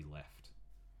 because they'll be left.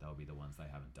 They'll be the ones they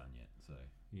haven't done yet. So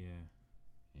Yeah.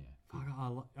 yeah,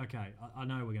 Okay, I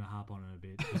know we're going to harp on it a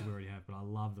bit because we already have, but I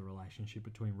love the relationship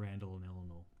between Randall and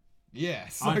Eleanor. yeah,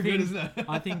 so I good, think, isn't it?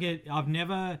 I think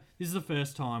this is the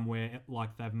first time where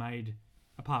like they've made,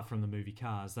 apart from the movie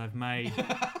Cars, they've made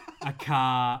a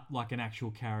car like an actual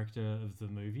character of the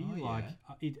movie. Oh, like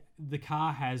yeah. the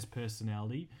car has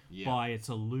personality Yeah. by its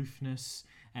aloofness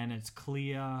and its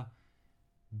clear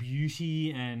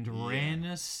beauty and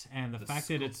rareness, and the fact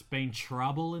that it's been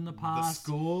trouble in the The past.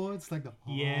 score, it's like the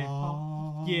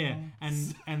Yeah,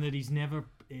 and that he's never.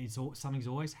 Something's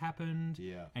always happened.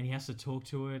 Yeah. and he has to talk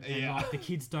to it, and Yeah. like the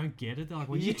kids don't get it. They're like,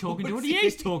 "Well, is he Yeah, talking to it? what's Yeah, he-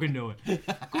 he's talking to it.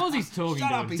 Of course, he's talking Shut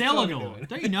to up, it. he's It's talking to Eleanor. it.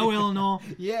 Don't you know Eleanor?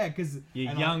 yeah, because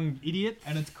You young idiot."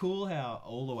 And it's cool how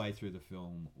all the way through the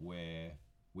film where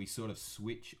we sort of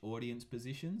switch audience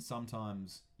positions.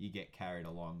 Sometimes you get carried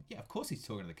along. Yeah, of course he's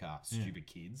talking to the car. Stupid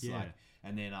kids. Yeah. Like,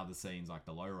 and then other scenes like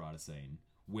the lowrider scene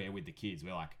where with the kids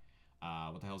we're like,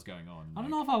 what the hell's going on? I don't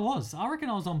know if I was. I reckon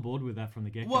I was on board with that from the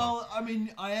get go. Well, I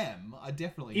mean, I am. I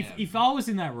definitely am. if I was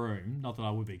in that room, not that I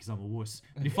would be because I'm a wuss,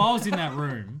 but if I was in that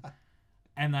room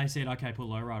and they said, "Okay, put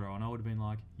Lowrider on," I would have been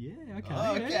like, "Yeah, okay,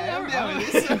 Oh, okay, yeah, I'm all down right.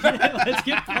 with this." Yeah, let's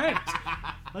get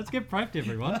prepped. Let's get prepped,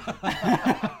 everyone."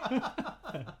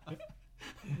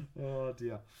 Oh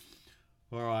dear.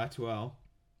 All right. Well.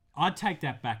 I'd take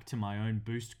that back to my own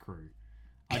boost crew.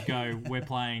 I'd go, "We're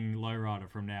playing Lowrider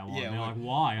from now on." Yeah, They're well, like,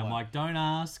 "Why?" I'm well. like, "Don't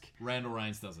ask." Randall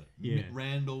Reigns does it. Yeah.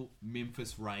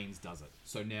 Memphis Reigns does it.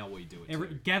 So now we do it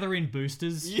too. Gather in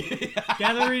boosters. Yeah.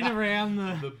 Gather in around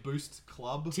the. The Boost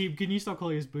Club. Tim, can you stop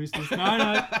calling us boosters?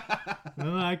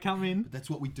 No, come in. That's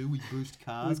what we do. We boost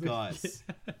cars, guys.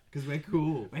 Because we're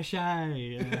cool. We're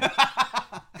shy.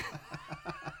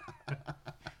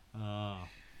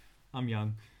 I'm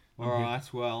young. All right.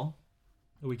 Well,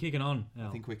 Are we kicking on? I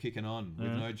think we're kicking on. With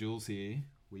Yeah. no Jules here,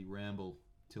 we ramble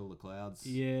till the clouds.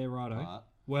 Yeah, righto. Part.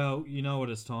 Well, you know what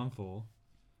it's time for.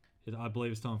 I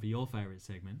believe it's time for your favourite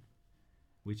segment,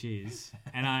 which is,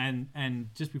 and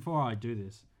just before I do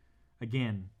this,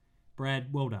 again,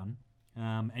 Brad, well done,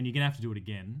 and you're gonna have to do it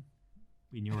again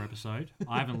in your episode.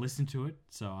 I haven't listened to it,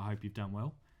 so I hope you've done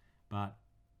well. But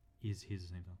here's the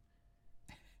same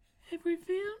time. Every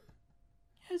film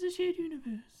has a shared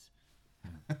universe.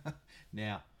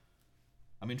 Now,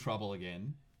 I'm in trouble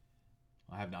again.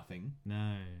 I have nothing.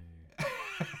 No.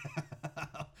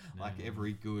 Like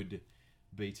every good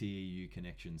BTEU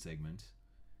connection segment,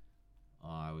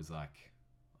 I was like,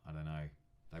 I don't know.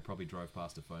 They probably drove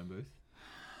past a phone booth.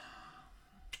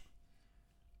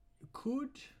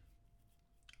 Could.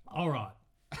 All right.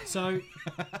 So,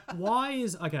 why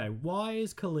is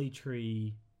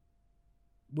Kalitri?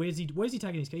 Where's he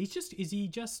taking his car? Is he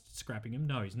just scrapping him?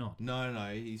 No, he's not. No.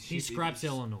 He scraps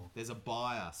Eleanor. There's a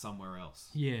buyer somewhere else.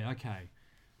 Yeah, okay.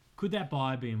 Could that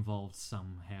buyer be involved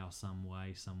somehow, some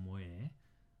way, somewhere?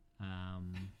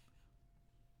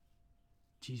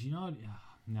 Geez, you know,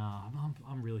 No,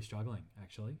 I'm really struggling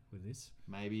actually with this.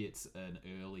 Maybe it's an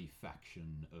early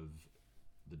faction of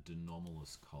the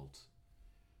Denomalous cult.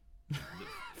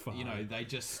 You know, they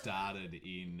just started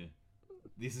in.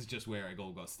 This is just where it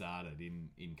all got started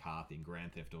in Karth in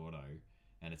Grand Theft Auto,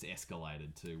 and it's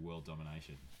escalated to world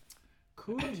domination.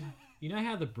 Could you know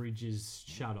how the bridge is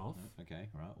shut off? Okay,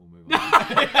 all right, we'll move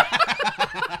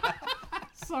on.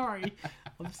 Sorry,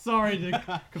 I'm sorry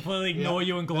to completely ignore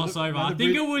you and gloss over. I think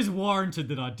bridge- it was warranted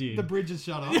that I did. The bridge is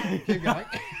shut off. Keep going.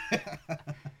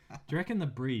 Do you reckon the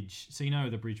bridge? So you know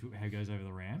the bridge how it goes over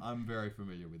the ramp. I'm very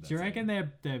familiar with that. Do you reckon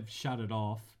they've shut it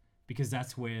off because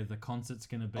that's where the concert's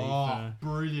going to be Oh,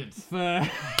 brilliant. for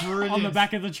on the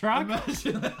back of the truck?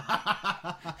 Imagine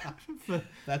that.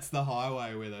 That's the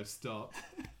highway where they've stopped.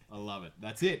 I love it.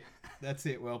 That's it. That's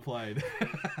it. Well played.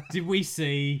 Did we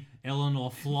see Eleanor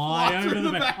fly Fly over through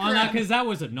the the back? Oh no, background. because that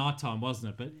was at night time, wasn't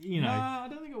it? But you know, No, I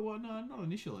don't think it was. No, not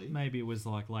initially. maybe it was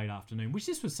like late afternoon. Which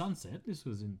this was sunset. This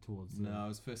was in towards. The, No, it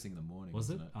was first thing in the morning. was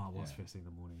it? wasn't Oh, it was Yeah. first thing in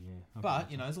the morning. Yeah. Okay. But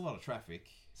you know, there's a lot of traffic.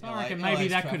 So I reckon maybe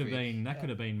that could have been Yeah. could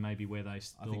have been maybe where they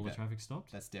think all the that- traffic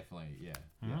stopped. That's definitely yeah.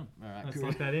 All yeah. right. All right. Let's Cool.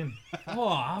 lock that in. Oh,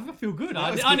 I feel good.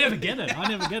 I was never get it. I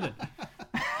never get it.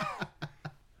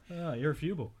 Oh,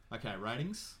 irrefutable. Okay,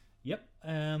 ratings. Yep.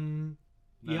 No,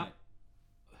 Yep.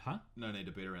 Huh? No need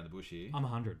to beat around the bush here. I'm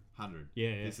 100. 100.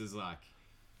 Yeah. This is like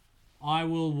I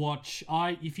will watch.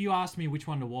 If you ask me which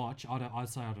one to watch, I'd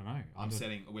say I don't know.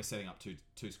 We're setting up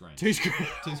two screens. Two screens.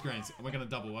 Two screens. We're gonna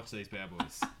double watch these bad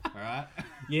boys. All right.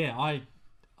 Yeah,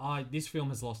 I this film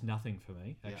has lost nothing for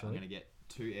me. Yeah, I'm Actually, gonna get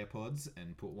 2 AirPods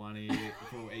and put one ear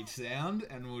for each sound,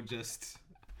 and we'll just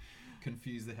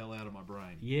confuse the hell out of my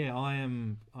brain. yeah, I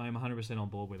am 100% on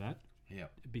board with that Yeah.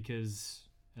 because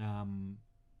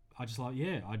I just like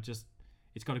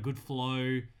it's got a good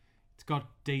flow. It's got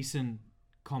decent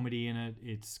comedy in it.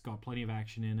 It's got plenty of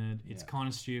action in it. It's Yeah. kind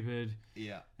of stupid,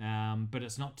 Yeah. but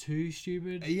it's not too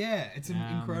stupid. Yeah, it's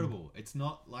incredible. It's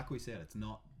not, like we said, it's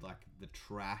not like the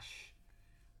trash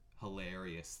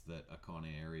hilarious that a Con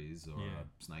Air is, or Yeah.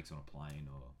 a Snakes on a Plane,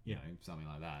 or Yeah. you know, something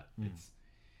like that.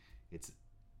 It's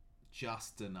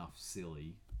just enough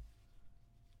silly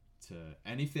to,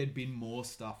 and if there'd been more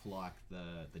stuff like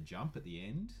the jump at the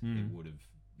end, it would have,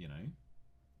 you know,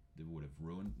 it would have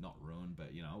not ruined,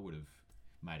 but you know, it would have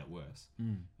made it worse.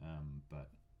 But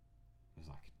it was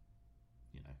like,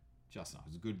 you know, just enough. It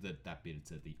was good that bit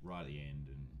it's at the right at the end,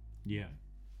 and Yeah.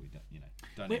 we don't, you know,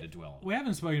 don't need to dwell on. We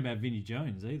haven't spoken about Vinnie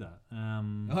Jones either.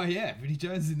 Oh yeah, Vinnie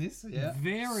Jones in this. Yeah,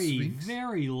 Very, Sphinx.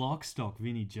 very lock stock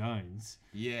Vinnie Jones.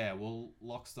 Yeah, well,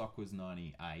 Lock Stock was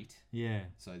 98, Yeah.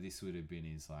 so this would have been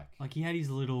his Like he had his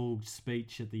little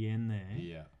speech at the end there,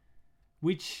 yeah.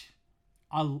 which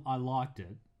I liked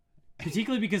it.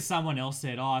 Particularly because someone else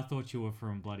said, "Oh, I thought you were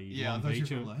from bloody Yeah, Long I thought Beach."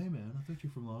 you were from, hey man, I thought you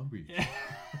were from Long Beach.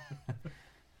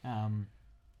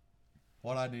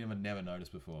 What I never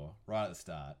noticed before, right at the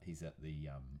start, he's at the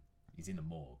he's in the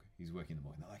morgue. He's working in the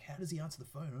morgue. And they're like, how does he answer the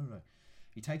phone? I don't know.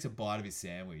 He takes a bite of his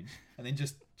sandwich and then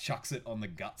just chucks it on the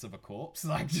guts of a corpse,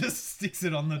 like just sticks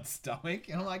it on the stomach.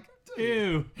 And I'm like,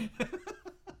 dude, Ew.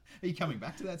 are you coming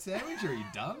back to that sandwich, or are you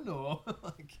done, or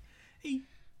like? He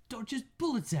dodges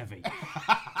bullets heavy.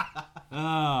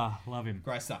 Love him.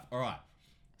 Great stuff. All right,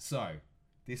 so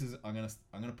this is I'm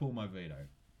gonna pull my veto.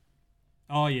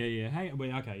 Oh yeah. Hey,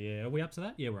 okay, yeah. Are we up to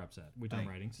that? Yeah, we're up to that. We've done Hey,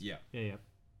 ratings. yeah. Yeah.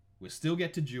 We'll still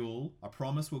get to Jewel. I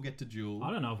promise we'll get to Jewel.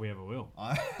 I don't know if we ever will.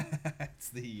 It's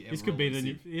the This could be the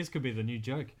ever-elusive. new. This could be the new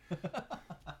joke.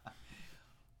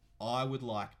 I would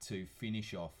like to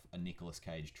finish off a Nicolas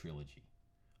Cage trilogy.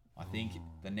 I think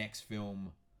the next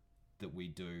film that we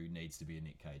do needs to be a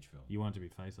Nick Cage film. You want it to be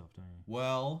Face Off, don't you?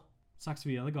 Well, Sucks for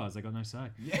the other guys. They got no say.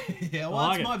 yeah, well,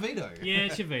 I like that's it. my veto. Yeah,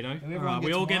 it's your veto. And All everyone right, we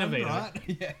gets all get a one, veto. right?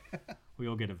 Yeah. We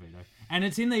all get a veto. And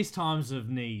it's in these times of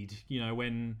need, you know,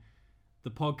 when the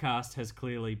podcast has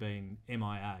clearly been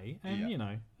MIA, and, Yeah. you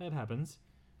know, that happens,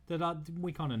 that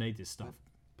we kind of need this stuff.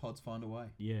 Pods find a way.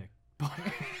 Yeah.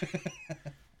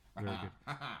 Very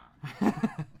good.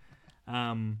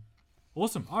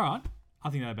 Awesome. All right. I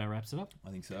think that about wraps it up.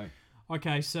 I think so.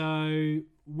 Okay, so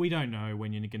we don't know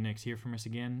when you're going to next hear from us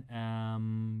again.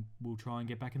 We'll try and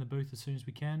get back in the booth as soon as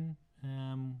we can.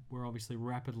 We're obviously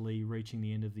rapidly reaching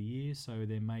the end of the year, so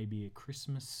there may be a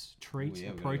Christmas treat Oh, yeah, we've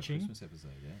got a approaching, Christmas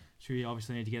episode, yeah. which we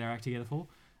obviously need to get our act together for.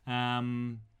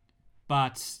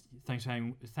 But thanks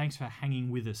for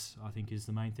hanging with us, I think, is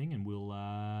the main thing, and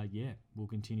we'll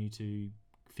continue to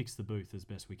fix the booth as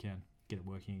best we can, get it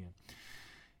working again.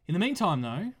 In the meantime,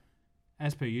 though,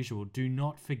 as per usual, do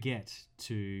not forget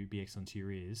to be excellent to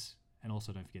your ears, and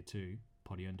also don't forget to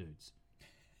potty on dudes.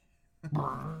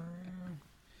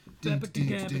 Bam,